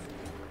effective.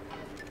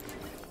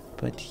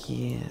 But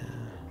yeah.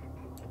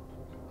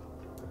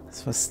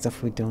 As for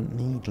stuff we don't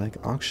need, like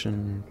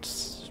auction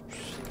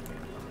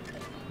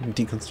and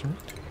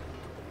deconstruct.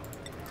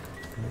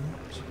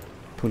 Right.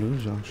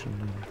 Pollute auction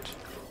and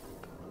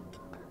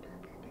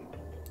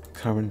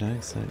carbon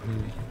dioxide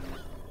maybe.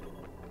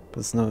 But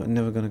it's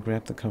never gonna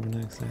grab the carbon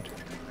dioxide.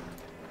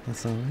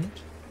 That's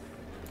alright.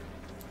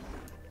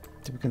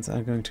 Typicals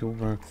are going to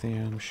work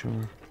there, I'm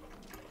sure.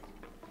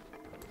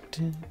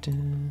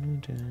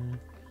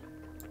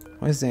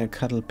 Why is there a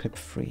cuddle pip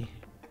free?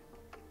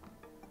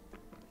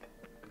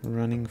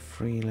 Running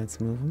free,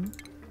 let's move him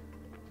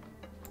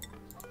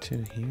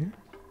to here.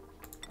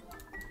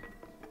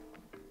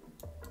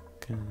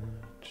 Good.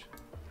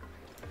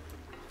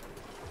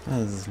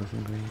 Oh, this is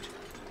looking great.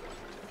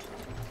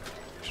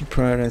 Should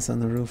prioritize on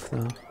the roof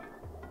though.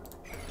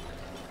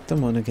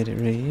 Don't want to get it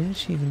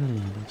radiated even a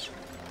little bit.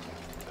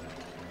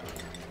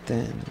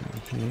 Then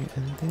here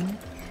and there.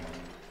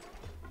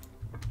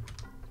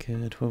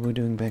 Good. What we're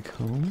doing back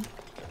home.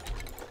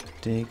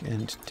 Dig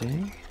and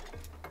dig.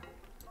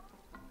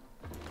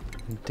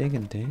 And dig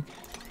and dig.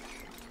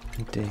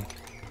 And dig.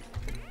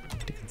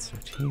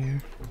 Deconstruct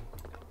here.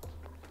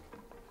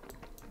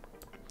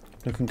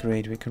 Looking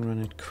great. We can run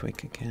it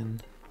quick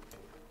again.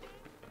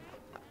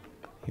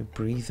 You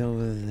breathe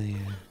over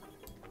there.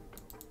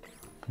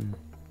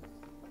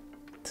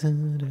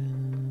 Ta-da.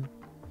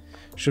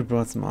 Should have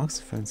brought some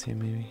oxyphones here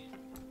maybe.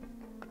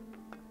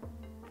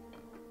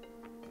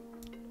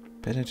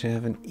 Better to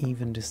have an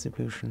even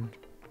distribution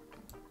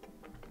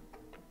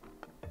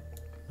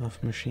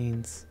of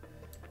machines.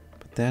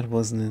 But that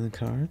wasn't in the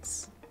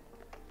cards.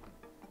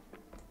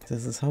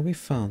 This is how we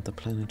found the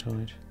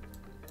planetoid.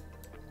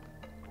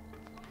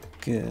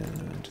 Good.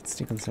 Let's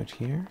deconstruct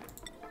here.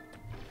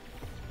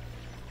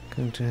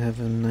 Going to have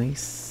a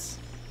nice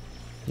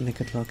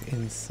liquid lock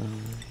inside.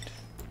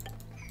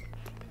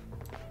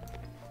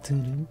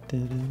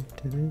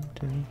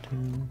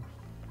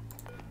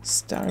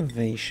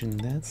 Starvation,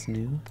 that's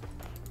new.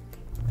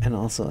 And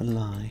also a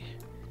lie.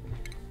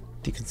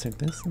 Deconstruct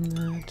this and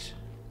that.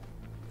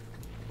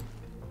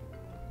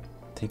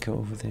 Take her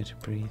over there to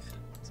breathe.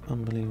 It's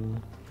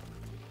unbelievable.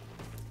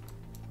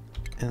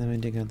 And then we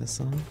dig out the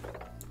song.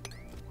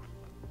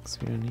 Because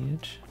we don't need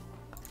it.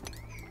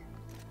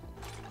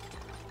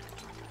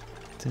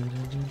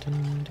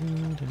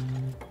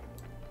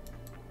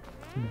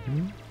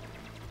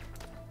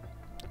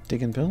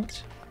 Dig and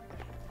build.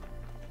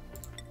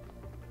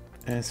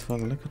 As for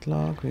the liquid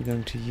log, we're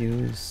going to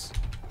use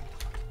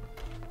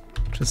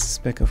just a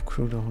speck of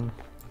crude oil.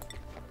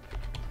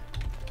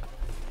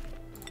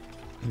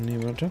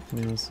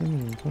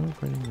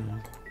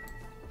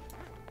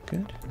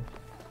 Good.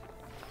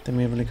 Then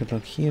we have a liquid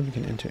log here. We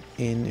can enter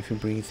in if we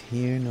breathe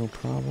here, no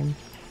problem.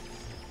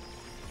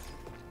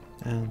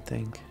 I don't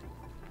think.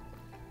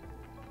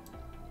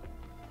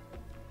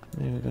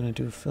 Maybe we're gonna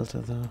do a filter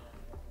though.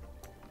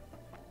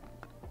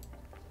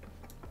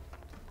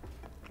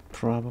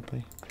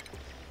 Probably.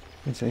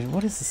 Wait,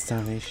 what is the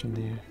starvation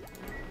there?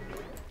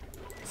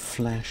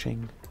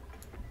 Flashing.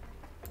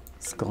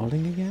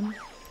 Scalding again?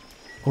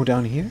 Oh,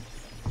 down here?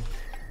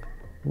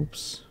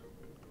 Oops.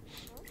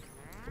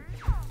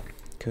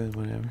 Good,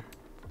 whatever.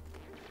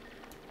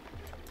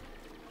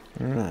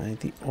 Alright,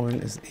 the oil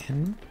is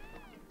in.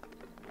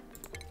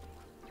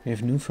 We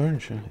have new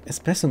furniture.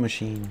 Espresso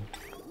machine.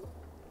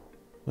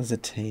 What does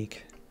it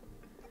take?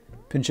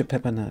 Pinch of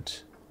pepper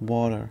nut.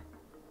 Water.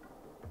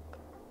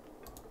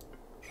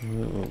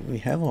 We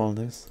have all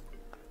this.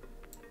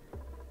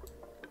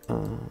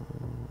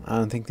 I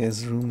don't think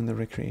there's room in the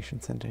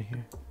recreation center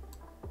here.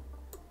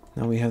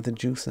 Now we have the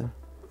juicer.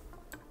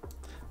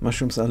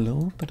 Mushrooms are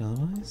low, but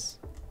otherwise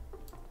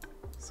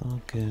it's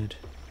all good.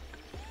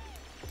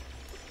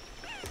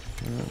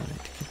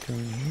 Alright, keep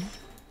going here.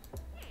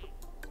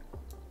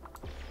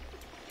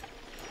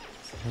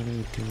 So how do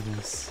we do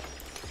this?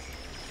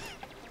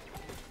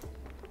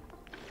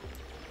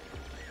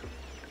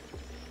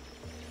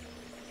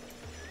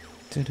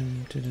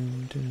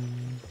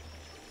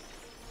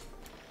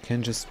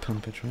 Can just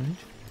pump it, right?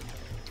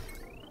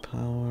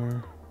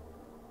 Power.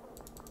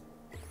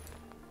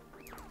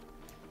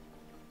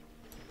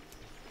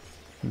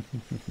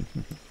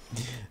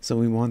 So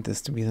we want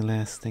this to be the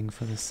last thing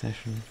for this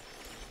session,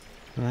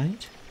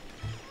 right?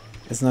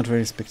 It's not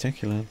very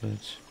spectacular,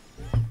 but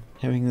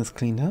having this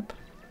cleaned up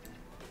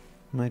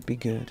might be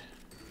good.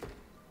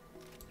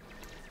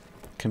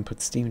 Can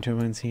put steam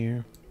turbines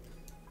here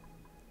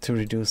to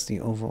reduce the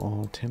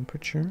overall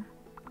temperature.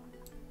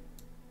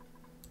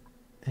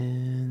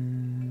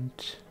 And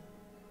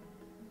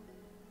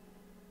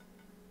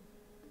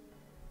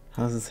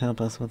How does this help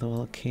us with the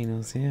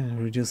volcanoes? Yeah,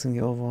 reducing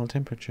the overall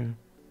temperature.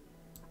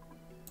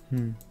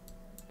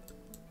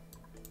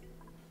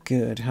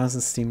 Good. How's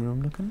the steam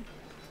room looking?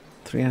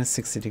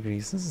 360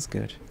 degrees. This is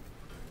good.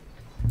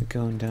 We're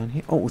going down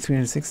here. Oh,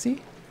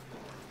 360?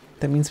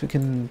 That means we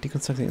can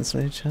deconstruct the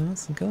insulated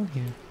tiles and go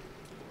here.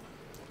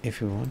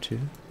 If we want to.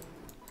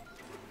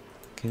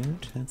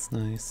 Good. That's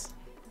nice.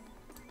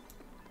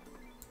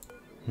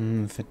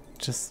 If I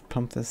just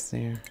pump this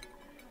there.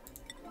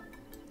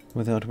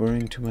 Without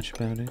worrying too much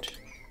about it.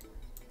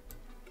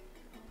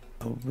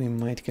 Oh, we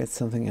might get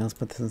something else,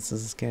 but since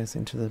this is gas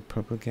into the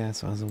purple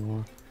gas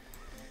reservoir.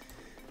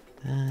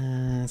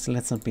 So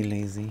let's not be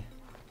lazy.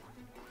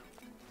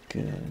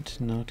 Good.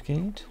 Not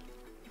gate.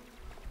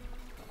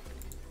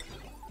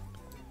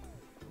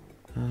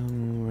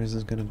 Where is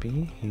it gonna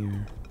be?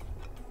 Here.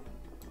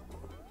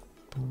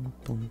 Boom,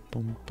 boom,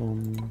 boom,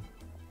 boom.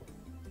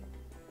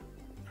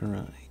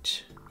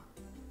 Right.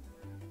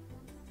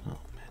 Oh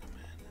man, oh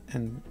man.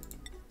 And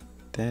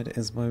that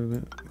is why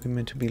we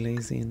meant to be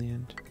lazy in the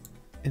end.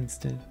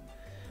 Instead.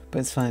 But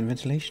it's fine.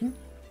 Ventilation.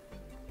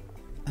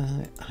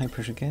 High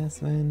pressure gas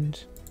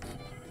vent.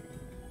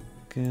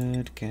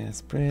 Good.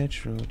 Gas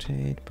bridge.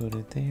 Rotate. Put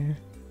it there.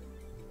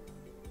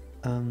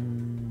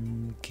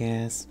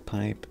 Gas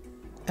pipe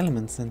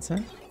element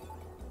sensor.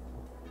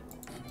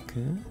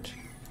 Good.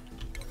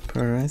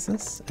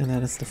 Polarizes. And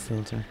that is the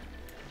filter.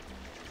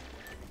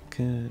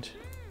 Good.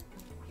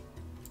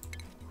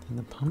 And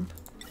the pump.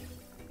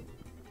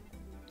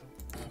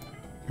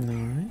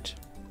 Alright.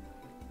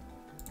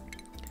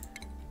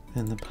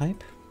 And the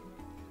pipe.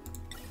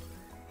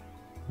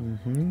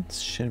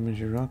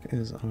 Sedimentary rock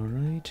is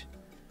alright.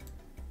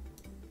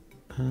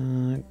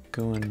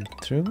 Going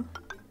through.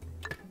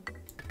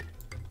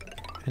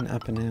 And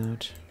up and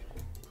out.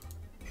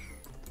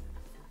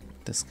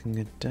 This can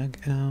get dug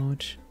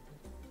out.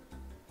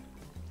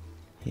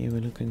 Here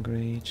we're looking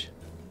great.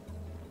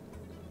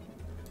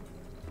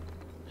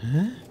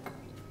 Huh?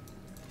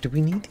 Do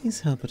we need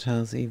these helper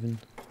tiles even?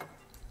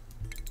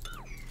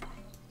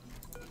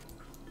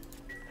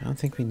 I don't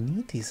think we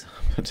need these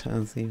helper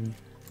tiles even.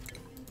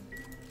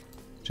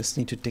 Just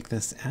need to dig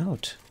this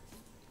out.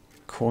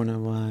 Corner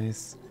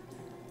wise.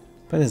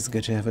 But it's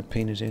good to have it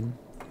painted in.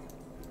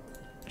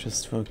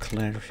 Just for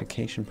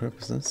clarification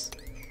purposes.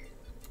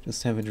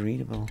 Just have it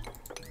readable.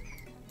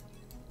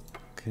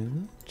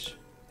 Good.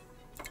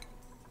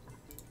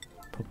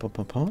 Pop, pop,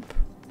 pop, pop.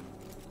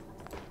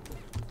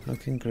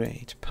 Looking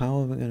great.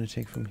 Power we're gonna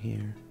take from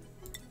here.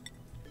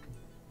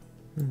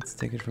 Let's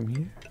take it from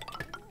here.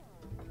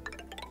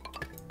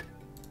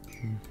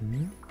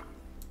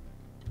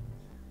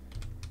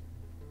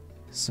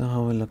 So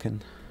how are we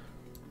looking?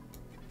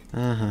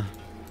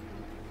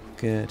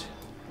 Good.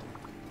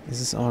 Is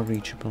this all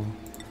reachable?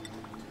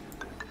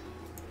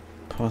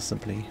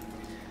 Possibly.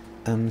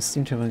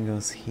 Steam turbine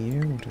goes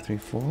here. 1, 2, 3,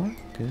 4.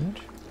 Good.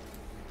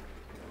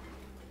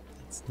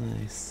 That's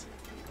nice.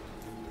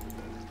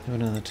 Have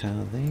another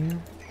tile there.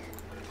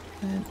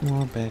 And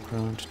more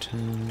background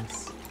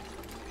tiles.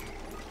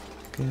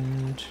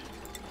 Good.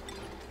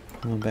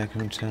 More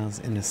background tiles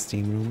in the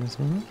steam room as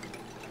well.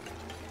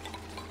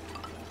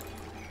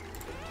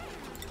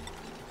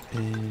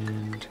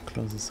 And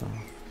close this off.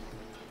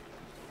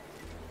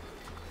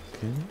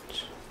 Good.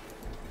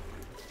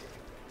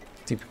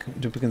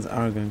 Duplicants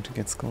are going to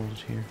get scolded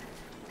here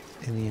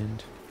in the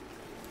end.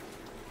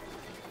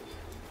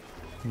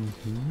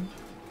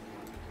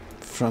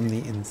 From the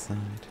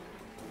inside.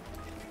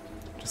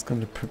 Just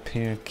going to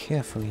prepare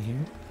carefully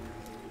here.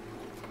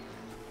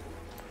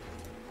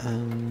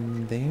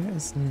 There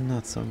is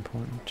not so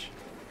important.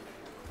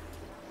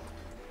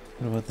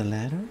 What about the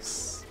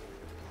ladders?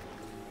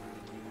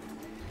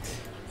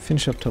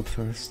 Finish up top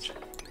first.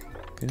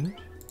 Good.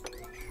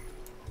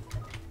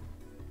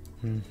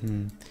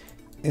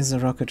 Is the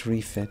rocket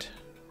refit?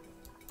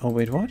 Oh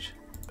wait, what?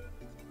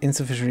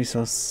 Insufficient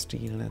resource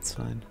steel, that's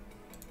fine.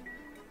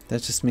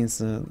 That just means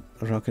the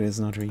rocket is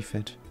not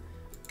refit.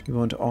 We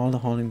want all the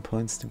hauling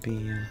points to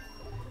be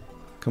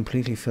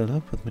completely filled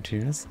up with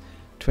materials.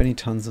 20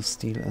 tons of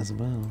steel as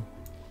well.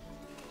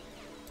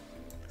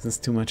 Is this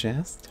too much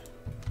asked?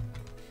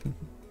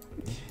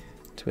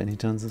 20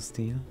 tons of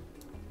steel.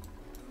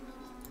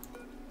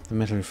 The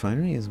metal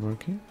refinery is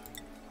working.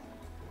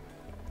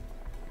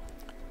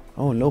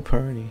 Oh, low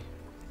priority.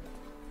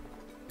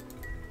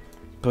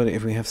 But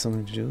if we have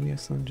something to do, we have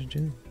something to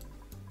do.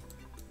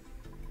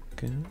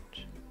 Good.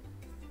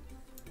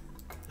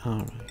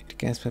 Alright,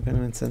 gas pipe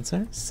element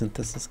sensor,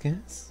 synthesis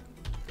gas.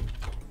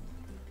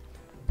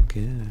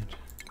 Good.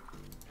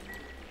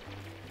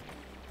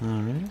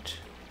 Alright,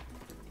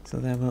 so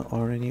that will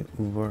already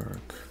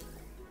work.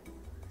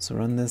 So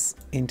run this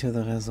into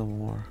the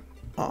reservoir.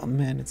 Oh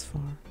man, it's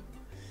far.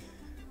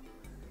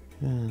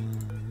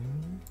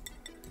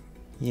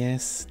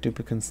 Yes,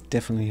 duplicants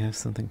definitely have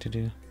something to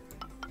do.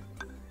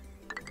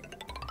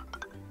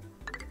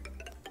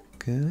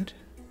 Good.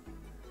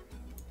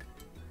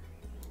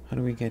 How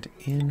do we get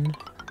in?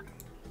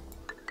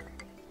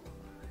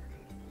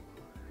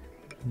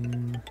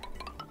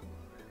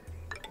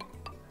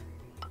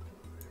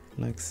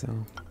 like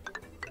so.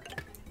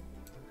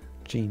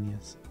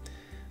 Genius.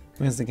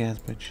 Where's the gas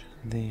bridge?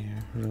 There.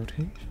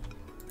 Rotate.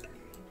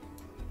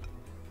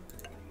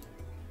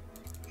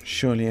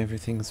 Surely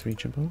everything's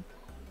reachable.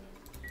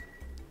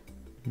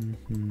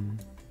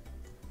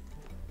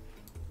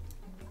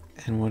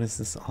 And what is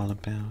this all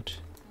about?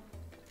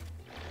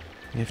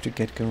 We have to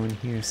get going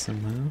here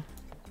somehow.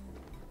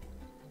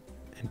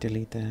 And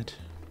delete that.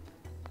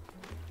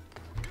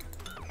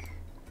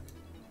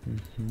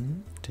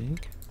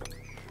 Dig.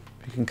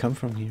 We can come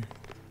from here.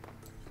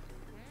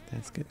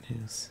 That's good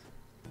news.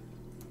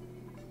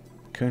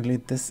 Currently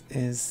this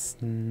is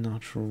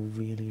not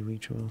really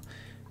reachable.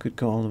 Could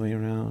go all the way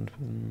around.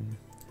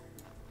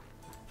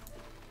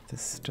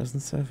 This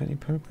doesn't serve any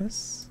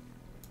purpose.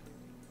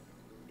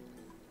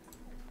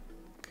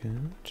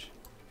 Good.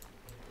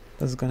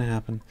 What's gonna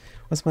happen?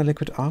 What's my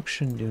liquid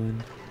auction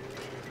doing?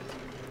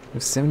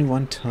 With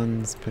 71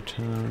 tons per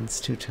town. It's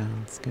 2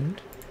 towns.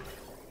 Good.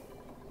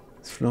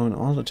 It's flowing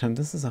all the time.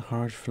 This is a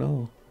hard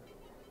flow.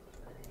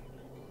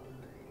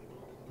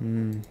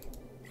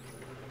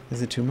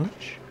 Is it too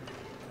much?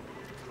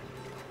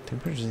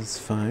 Temperature is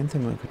fine.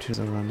 Thermometers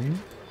are running.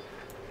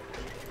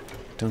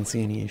 Don't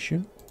see any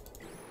issue.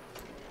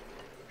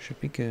 Should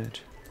be good.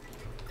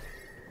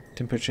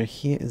 Temperature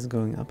here is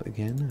going up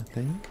again, I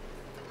think.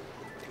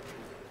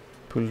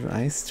 Pool of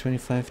ice,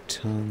 25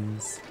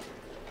 tons.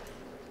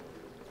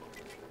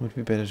 Would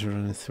be better to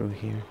run it through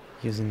here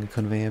using a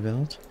conveyor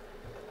belt.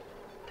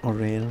 Or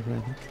rail,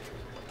 rather.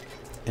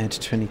 Add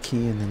 20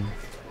 key and then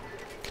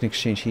can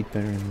exchange heat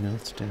better and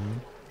melt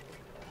down.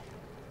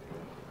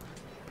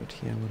 But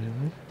yeah,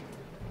 whatever.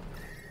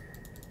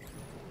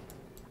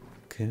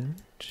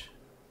 Good.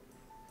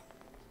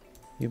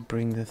 You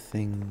bring the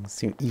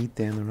things. You eat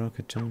there in the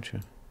rocket, don't you?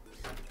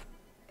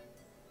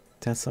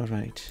 That's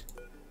alright.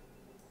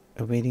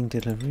 Awaiting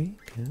delivery.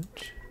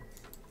 Good.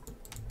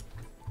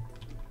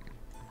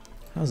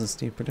 How's the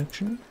steel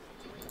production?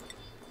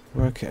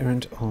 Work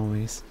errand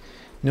always.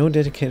 No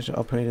dedicated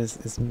operators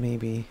is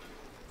maybe,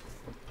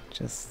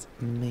 just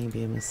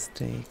maybe a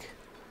mistake.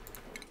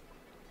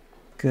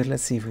 Good,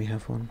 let's see if we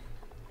have one.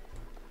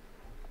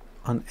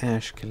 On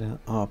Ashkiller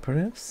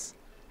operatives,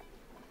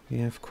 we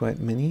have quite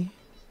many.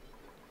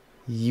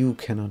 You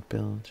cannot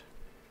build.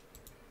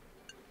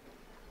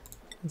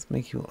 Let's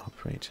make you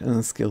operate.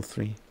 Skill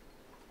 3.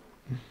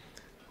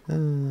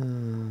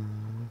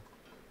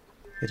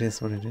 It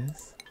is what it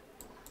is.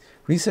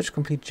 Research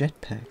complete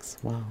jetpacks.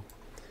 Wow.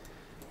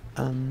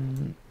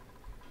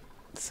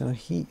 So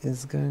he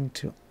is going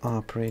to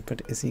operate,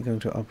 but is he going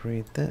to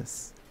operate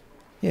this?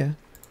 Yeah.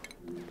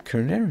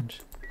 Current errand.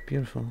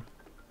 Beautiful.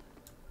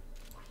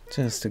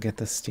 Just to get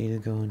the steel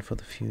going for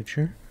the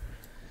future.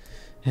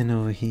 And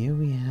over here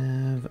we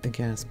have a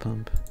gas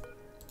pump.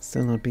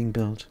 Still not being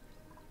built.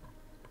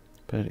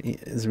 But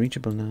it is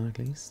reachable now at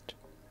least.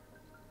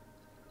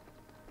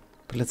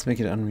 But let's make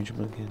it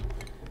unreachable again.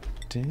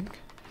 Dig.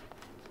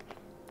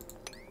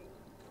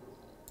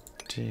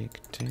 Dig,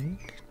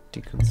 dig.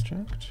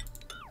 Deconstruct.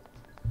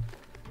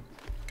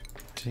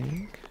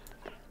 Dig.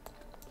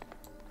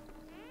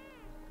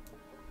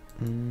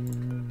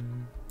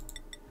 And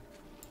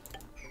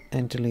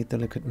delete the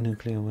liquid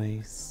nuclear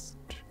waste.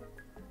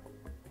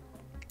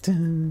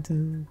 Dun,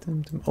 dun,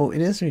 dun, dun. Oh,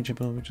 it is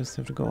reachable. We just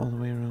have to go all the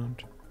way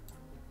around.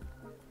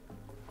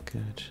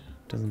 Good.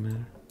 Doesn't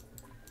matter.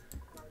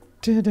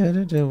 Da, da,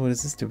 da, da. What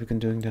is this stupid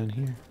doing down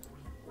here?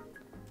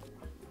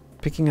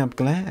 Picking up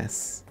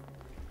glass.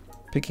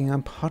 Picking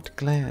up hot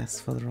glass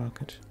for the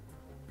rocket.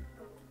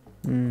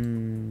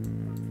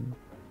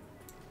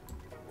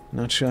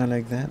 Not sure I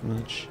like that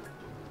much.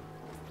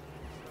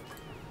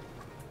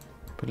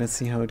 But let's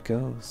see how it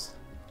goes.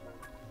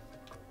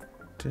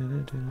 Da, da,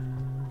 da.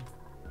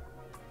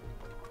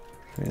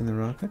 We're in the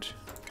rocket.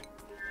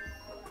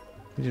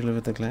 We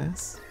delivered the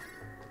glass.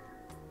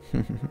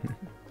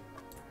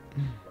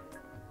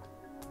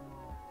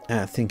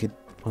 I think it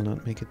will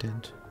not make a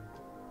dent.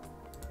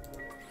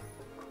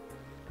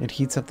 It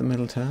heats up the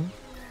metal tile.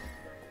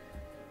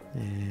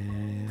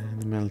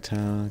 And the metal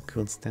tile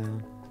cools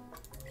down.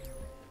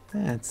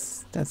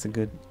 That's a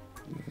good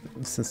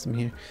system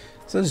here.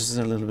 So this is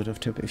a little bit of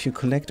tip. If you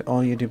collect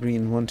all your debris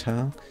in one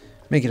tile,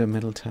 make it a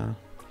metal tile.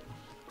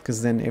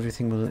 Because then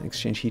everything will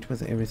exchange heat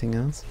with everything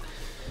else.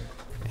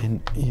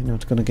 And you're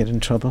not going to get in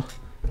trouble.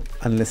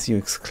 Unless you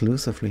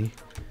exclusively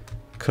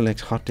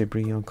collect hot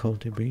debris or cold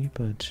debris.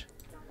 But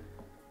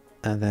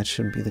that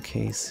shouldn't be the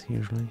case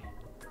usually.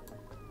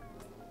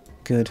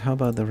 Good. How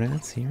about the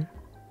rats here?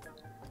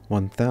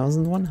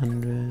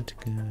 1,100.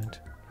 Good.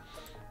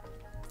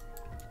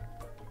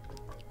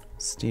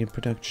 Steel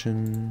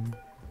production.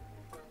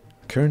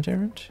 Current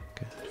errand?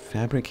 Good.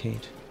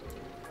 Fabricate.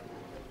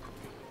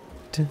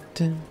 Dun,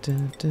 dun,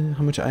 dun, dun.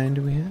 How much iron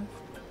do we have?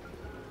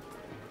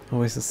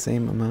 Always the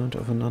same amount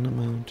of a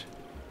non-amount.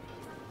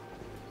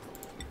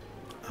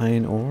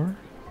 Iron ore.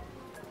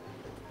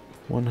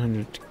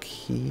 100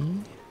 key.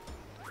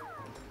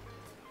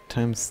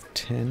 Times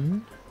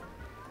 10.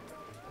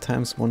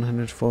 Times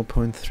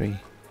 104.3.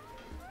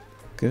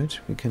 Good.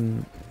 We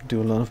can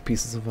do a lot of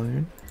pieces of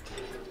iron.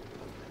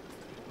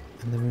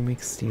 And then we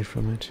make steel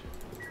from it.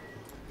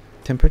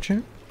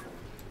 Temperature?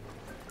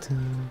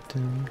 Dun,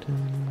 dun,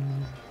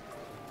 dun.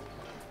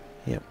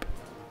 Yep.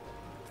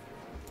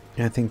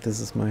 I think this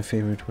is my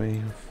favorite way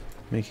of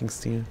making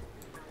steel.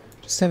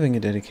 Just having a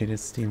dedicated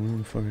steel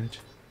room for it.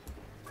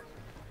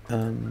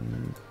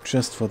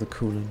 Just for the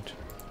coolant.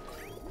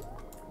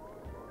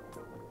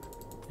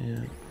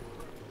 Yeah.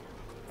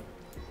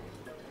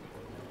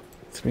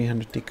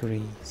 300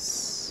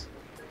 degrees.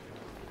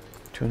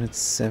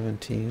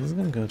 270. This is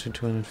gonna go to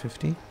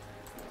 250.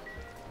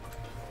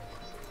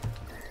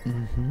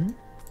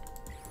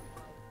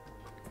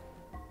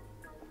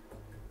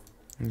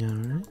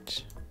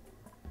 Alright.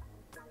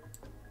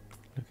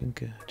 Looking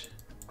good.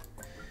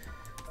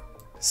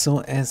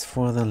 So as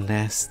for the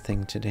last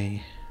thing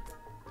today,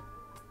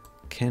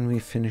 can we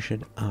finish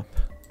it up?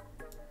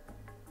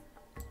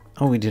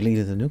 Oh, we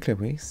deleted the nuclear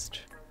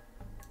waste.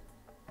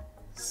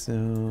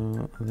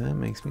 So that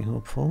makes me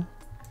hopeful.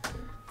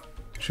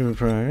 Should we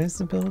prioritize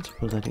the build?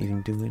 Will that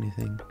even do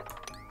anything?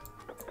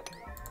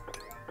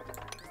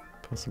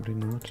 Possibly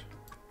not.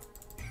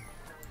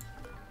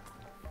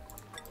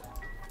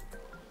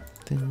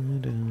 Is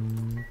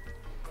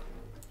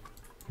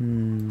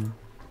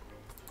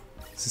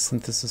the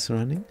synthesis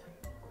running?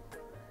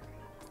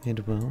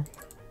 It will.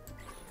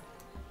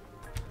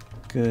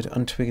 Good.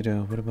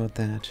 Untwiggedo, what about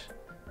that?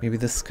 Maybe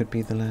this could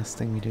be the last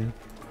thing we do.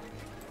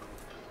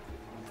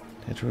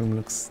 That room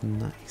looks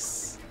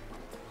nice.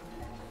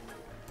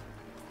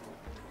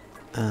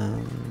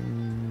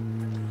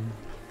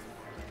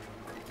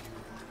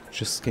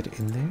 Just get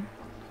in there.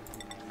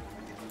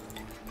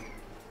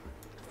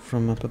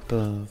 From up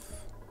above.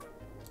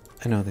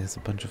 I know there's a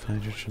bunch of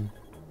hydrogen.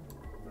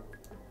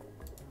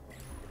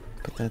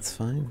 But that's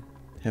fine.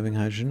 Having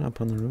hydrogen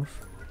up on the roof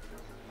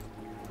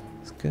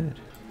is good.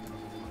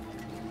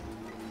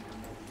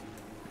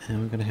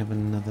 And we're gonna have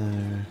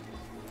another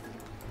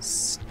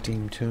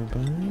steam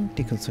turbine.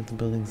 Deconstruct the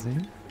buildings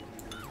there.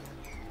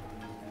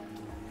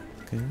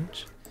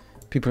 Good.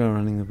 People are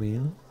running the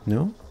wheel.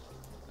 No?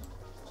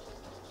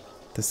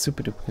 The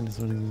super duplicate is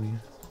running the wheel.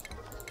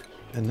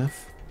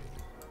 Enough?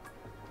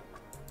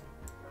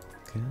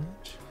 Good.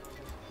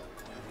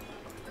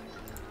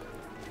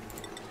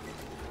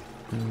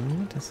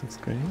 Alright, this looks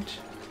great.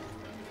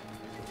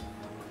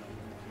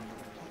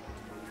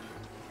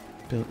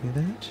 Build me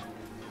that.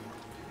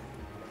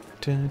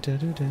 Then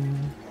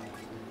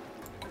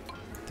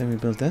we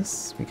build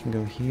this. We can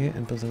go here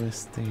and build the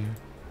rest there.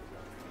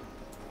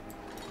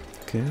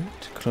 Good.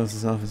 Close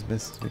this off as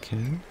best as we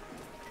can.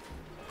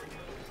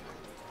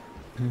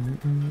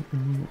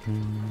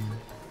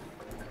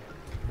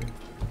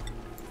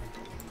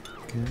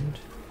 Good.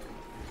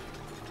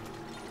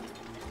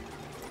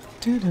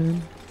 Ta-da.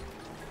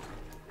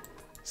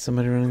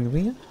 Somebody running the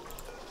wheel?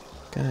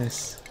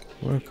 Guys,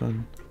 work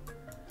on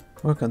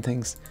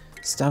things.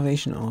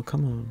 Starvation, oh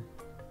come on.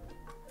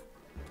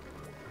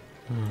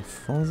 Oh,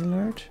 false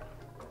alert?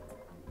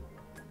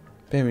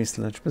 Berry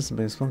sludge,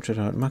 base punctured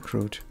heart, muck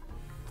root.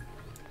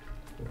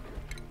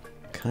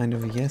 Kind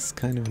of yes,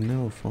 kind of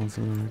no, false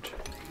alert.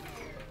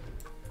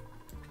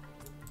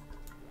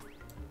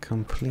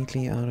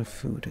 Completely out of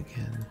food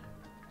again.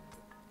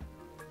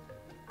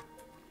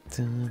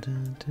 Da, da,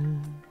 da.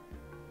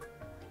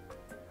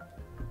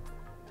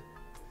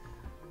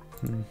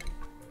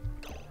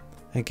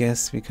 I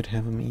guess we could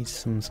have him eat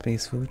some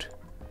space food.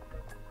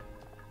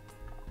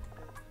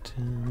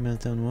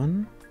 Meltdown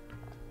 1.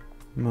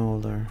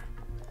 Molder.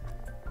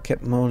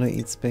 Kept Molder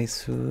eat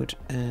space food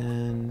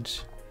and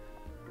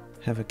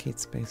Havoc eat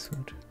space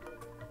food.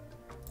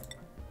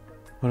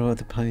 What about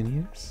the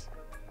pioneers?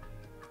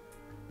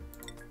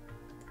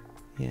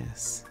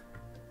 Yes.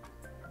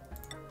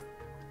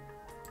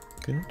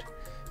 Good.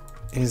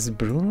 Is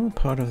Bruno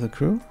part of the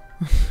crew?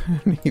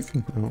 I don't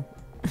even know.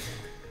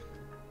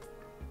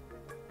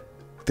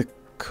 The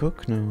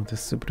cook? No, the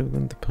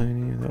superintendent, the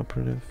pioneer, the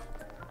operative.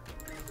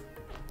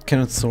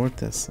 Cannot sort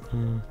this.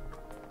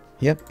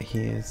 Yep, he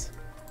is.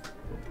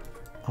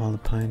 All the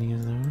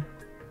pioneers are.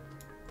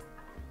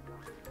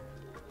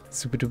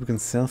 Super duplicate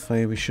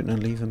Selfire, we should not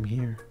leave him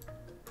here.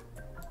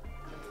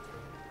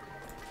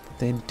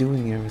 They're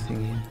doing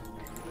everything here.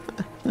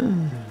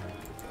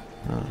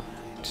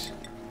 Alright.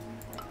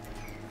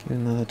 Give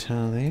another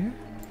tile there.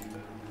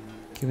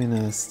 Give me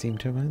another steam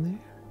turbine there.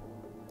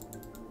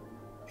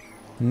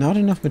 Not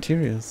enough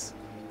materials.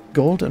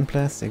 Gold and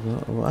plastic.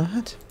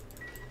 What?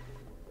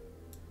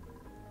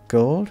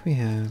 Gold we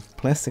have.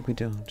 Plastic we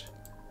don't.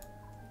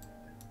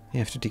 You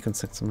have to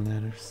deconstruct some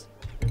ladders.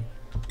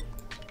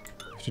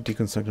 Have to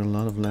deconstruct a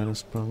lot of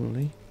ladders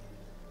probably.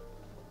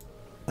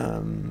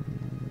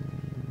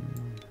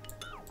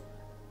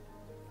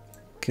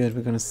 Good,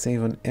 we're gonna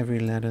save on every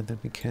ladder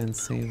that we can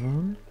save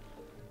on.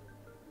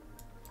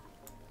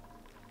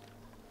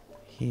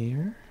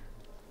 Here.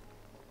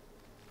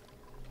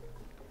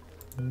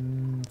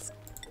 Let's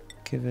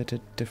give it a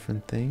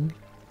different thing.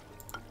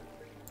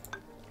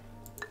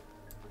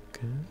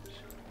 Good.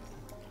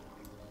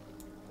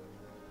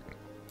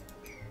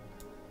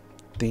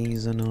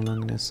 These are no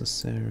longer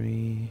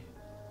necessary.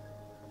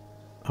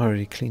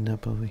 Already cleaned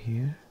up over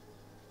here.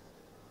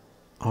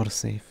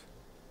 Autosave.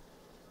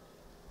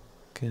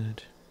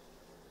 Good.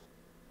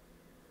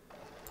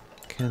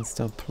 Can't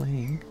stop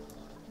playing,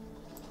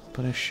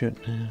 but I should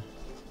now.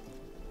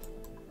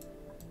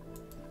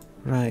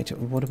 Right,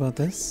 what about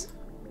this?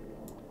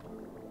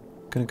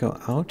 Gonna go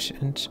out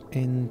and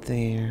in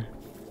there.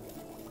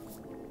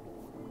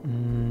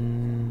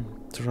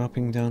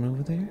 Dropping down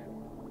over there?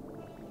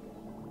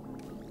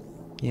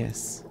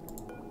 Yes.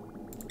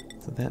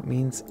 So that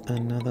means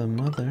another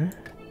mother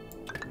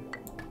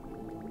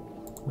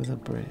with a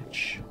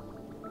bridge.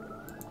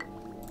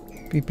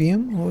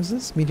 BBM, what was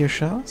this? Meteor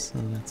showers?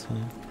 Oh, that's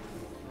fine.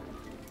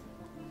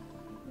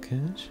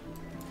 Good.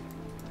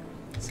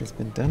 This has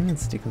been done.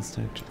 Let's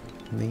deconstruct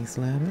these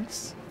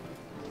ladders.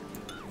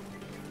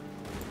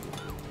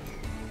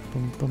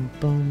 Boom, boom,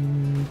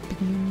 boom,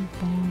 boom,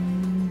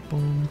 boom,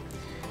 boom.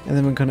 And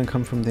then we're gonna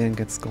come from there and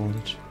get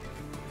scolded.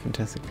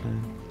 Fantastic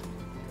plan.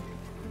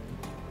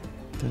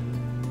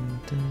 Dun,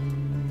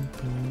 dun,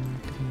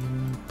 boom,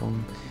 boom,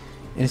 boom.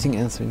 Anything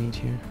else we need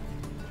here?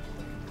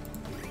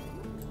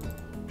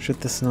 Should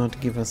this not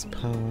give us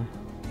power?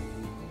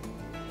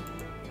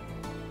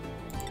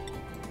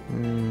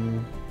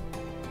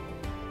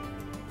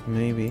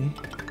 Maybe.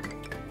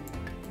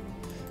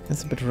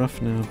 That's a bit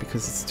rough now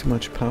because it's too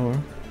much power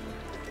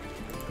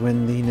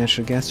when the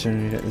natural gas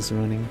generator is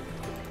running.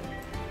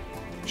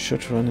 It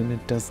should run and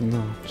it does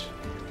not.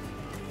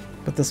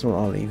 But this will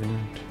all even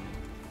out.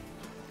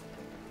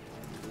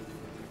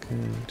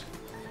 Good.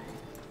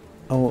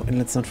 Oh, and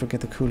let's not forget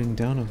the cooling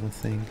down of the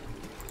thing.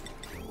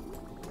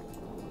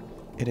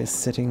 It is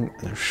sitting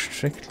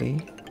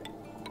strictly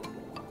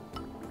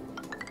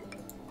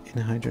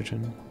in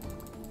hydrogen.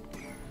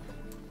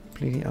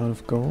 Completely out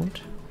of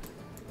gold.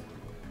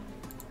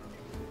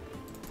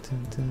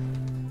 Dun,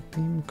 dun,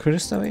 dun. Critter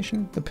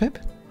starvation? The pip?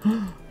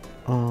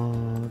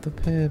 Oh, the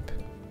pip.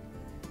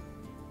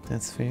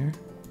 That's fair.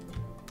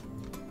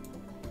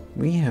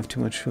 We have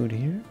too much food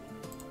here.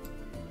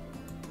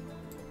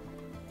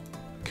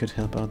 Could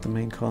help out the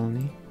main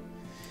colony.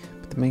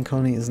 But the main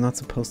colony is not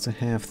supposed to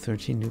have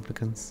 13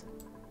 duplicants.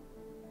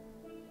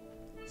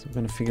 So we're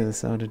gonna figure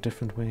this out a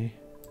different way.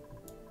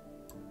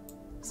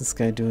 What's this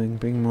guy doing?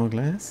 Bring more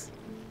glass?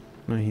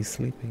 No, he's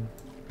sleeping.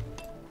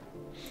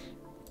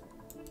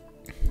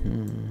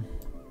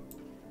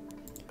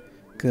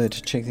 Good.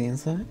 Check the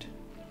inside.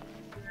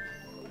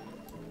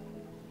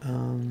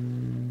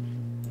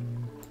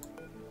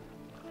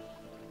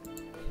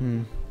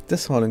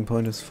 This holding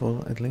point is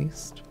full, at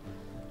least.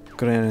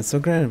 Granite. So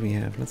granite we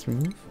have. Let's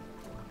remove.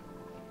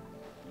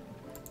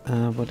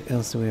 What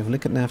else do we have?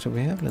 Liquid naphtha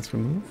we have. Let's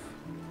remove.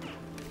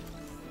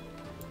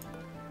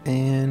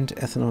 And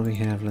ethanol we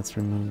have. Let's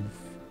remove.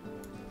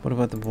 What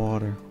about the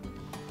water?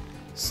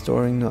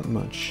 Storing not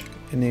much.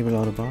 Enable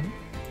autobot.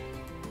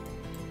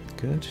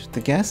 Good.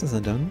 The gases are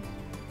done.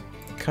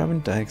 Carbon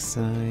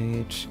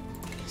dioxide,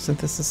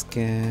 synthesis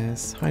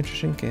gas,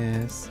 hydrogen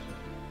gas,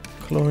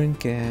 chlorine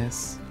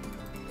gas.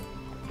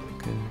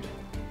 Good.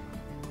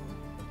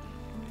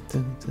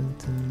 Dun, dun,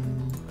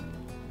 dun.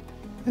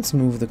 Let's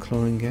move the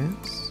chlorine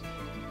gas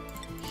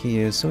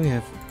here, so we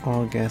have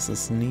all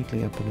gases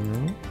neatly up in a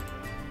row.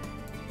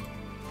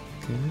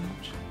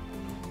 Good.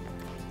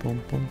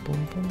 Boom, boom,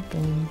 boom, boom,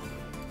 boom.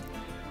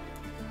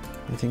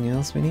 Anything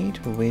else we need?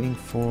 We're waiting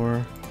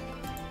for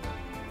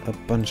a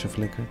bunch of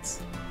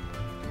liquids.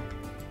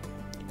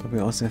 But we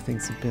also have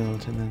things to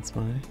build, and that's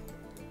why.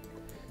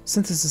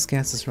 Synthesis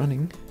gas is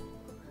running.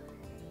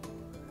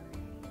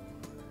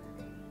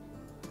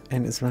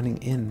 And is running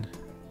in.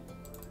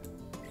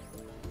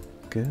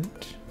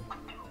 Good.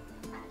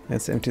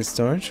 Let's empty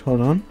storage.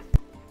 Hold on.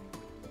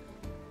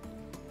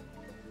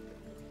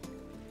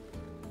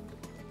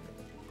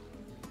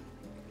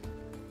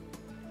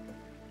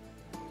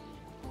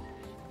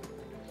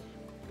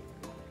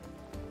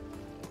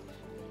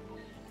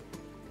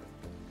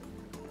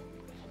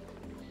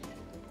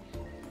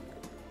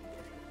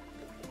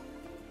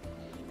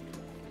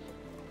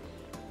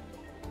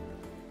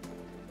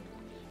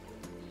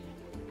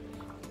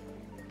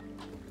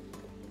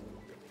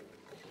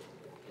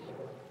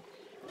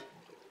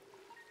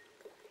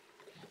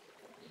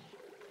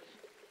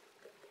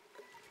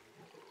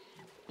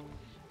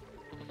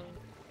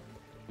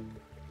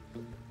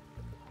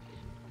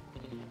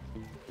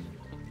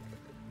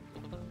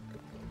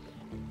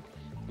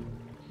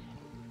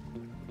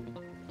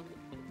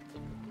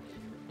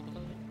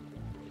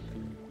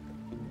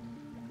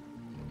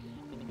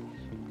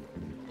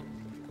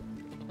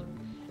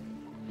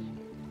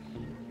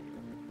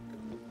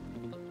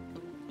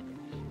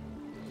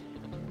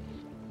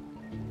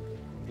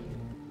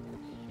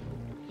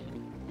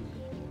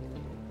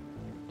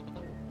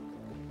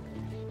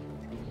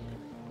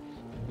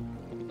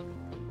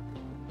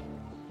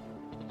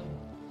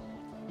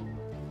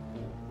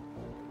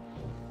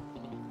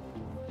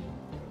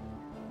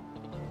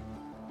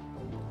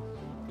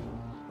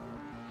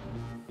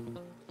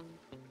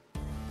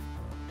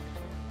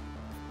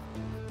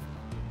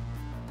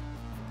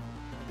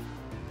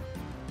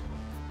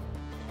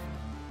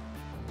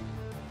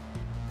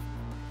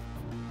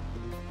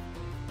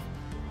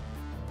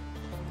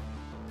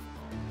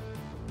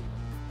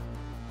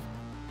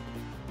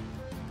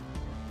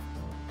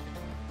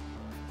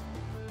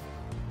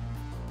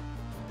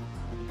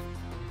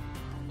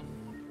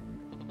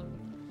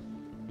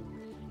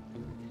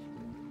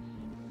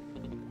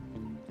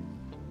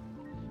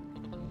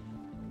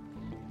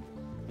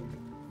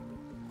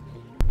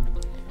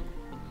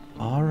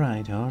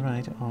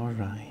 Alright,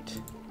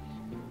 alright.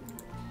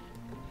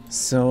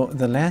 So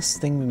the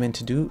last thing we meant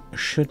to do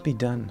should be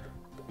done.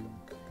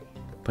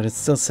 But it's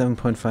still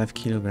 7.5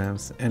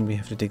 kilograms and we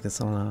have to dig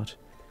this all out.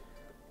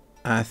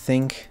 I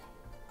think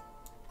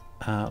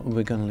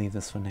we're gonna leave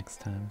this for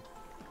next time.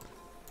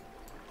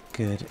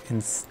 Good.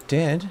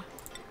 Instead,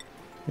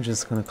 we're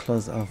just gonna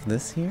close off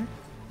this here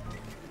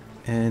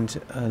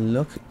and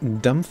look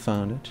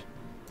dumbfounded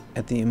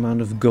at the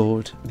amount of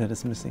gold that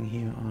is missing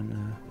here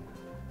on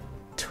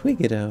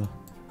Twigido.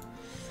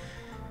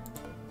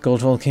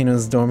 Gold volcano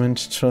is dormant,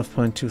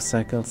 12.2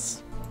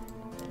 cycles,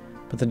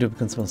 but the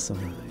duplicates will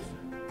survive.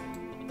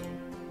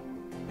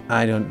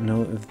 I don't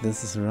know if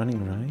this is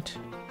running right.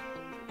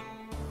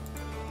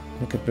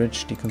 Look at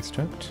bridge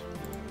deconstruct.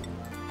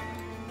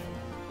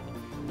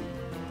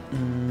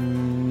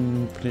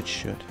 But it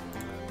should.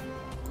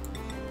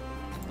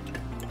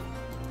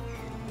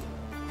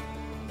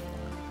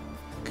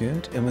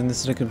 Good. And when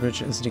this liquid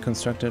bridge is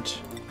deconstructed,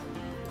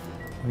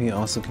 we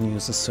also can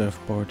use the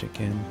surfboard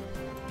again.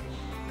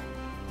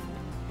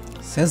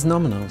 Says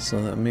nominal,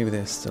 so that maybe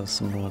there's still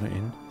some water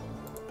in.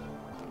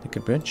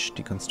 Liquid bridge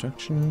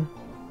deconstruction.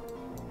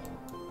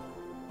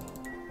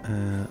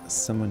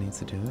 Someone needs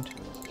to do it.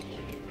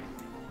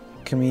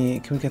 Can we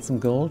get some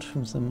gold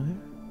from somewhere?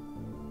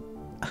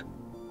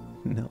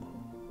 No.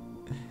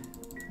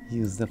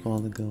 Used up all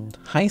the gold.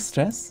 High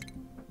stress?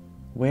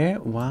 Where,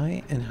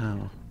 why, and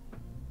how?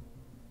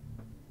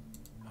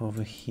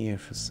 Over here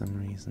for some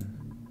reason.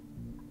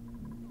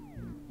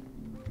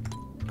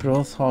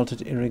 Growth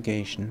halted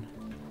irrigation.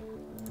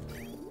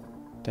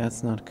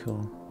 That's not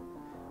cool.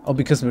 Oh,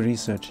 because we're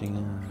researching.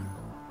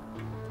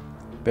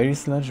 Berry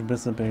sludge,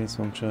 bristleberry,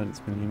 swamp chard,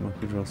 it's been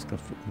removed, rose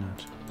fruit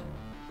nut.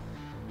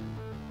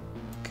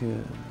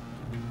 Good.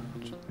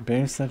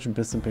 Berry sludge and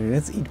bristleberry.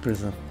 Let's eat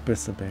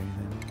bristleberry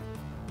then.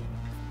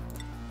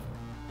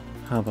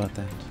 How about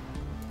that?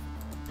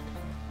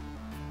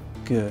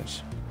 Good.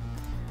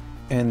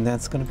 And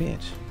that's gonna be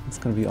it. It's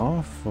gonna be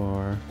all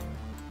for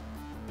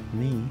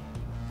me.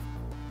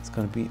 It's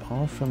gonna be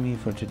all from me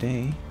for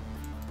today.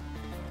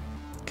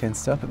 Can't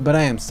stop, but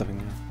I am stopping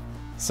now.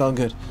 It's all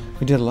good.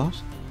 We did a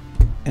lot,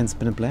 and it's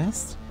been a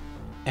blast.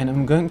 And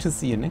I'm going to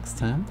see you next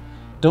time.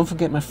 Don't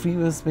forget my free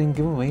Whisper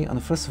giveaway on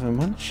the 1st of every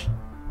month.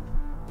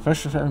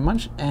 1st of every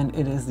month, and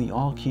it is the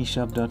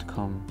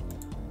allkeyshop.com.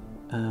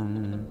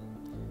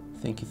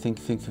 Thank you,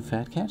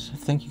 Fat Cat.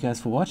 Thank you guys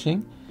for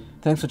watching.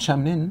 Thanks for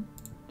chiming in.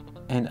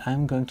 And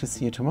I'm going to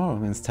see you tomorrow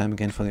when it's time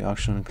again for the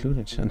auction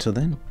included. Until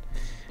then,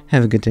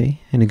 have a good day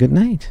and a good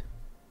night.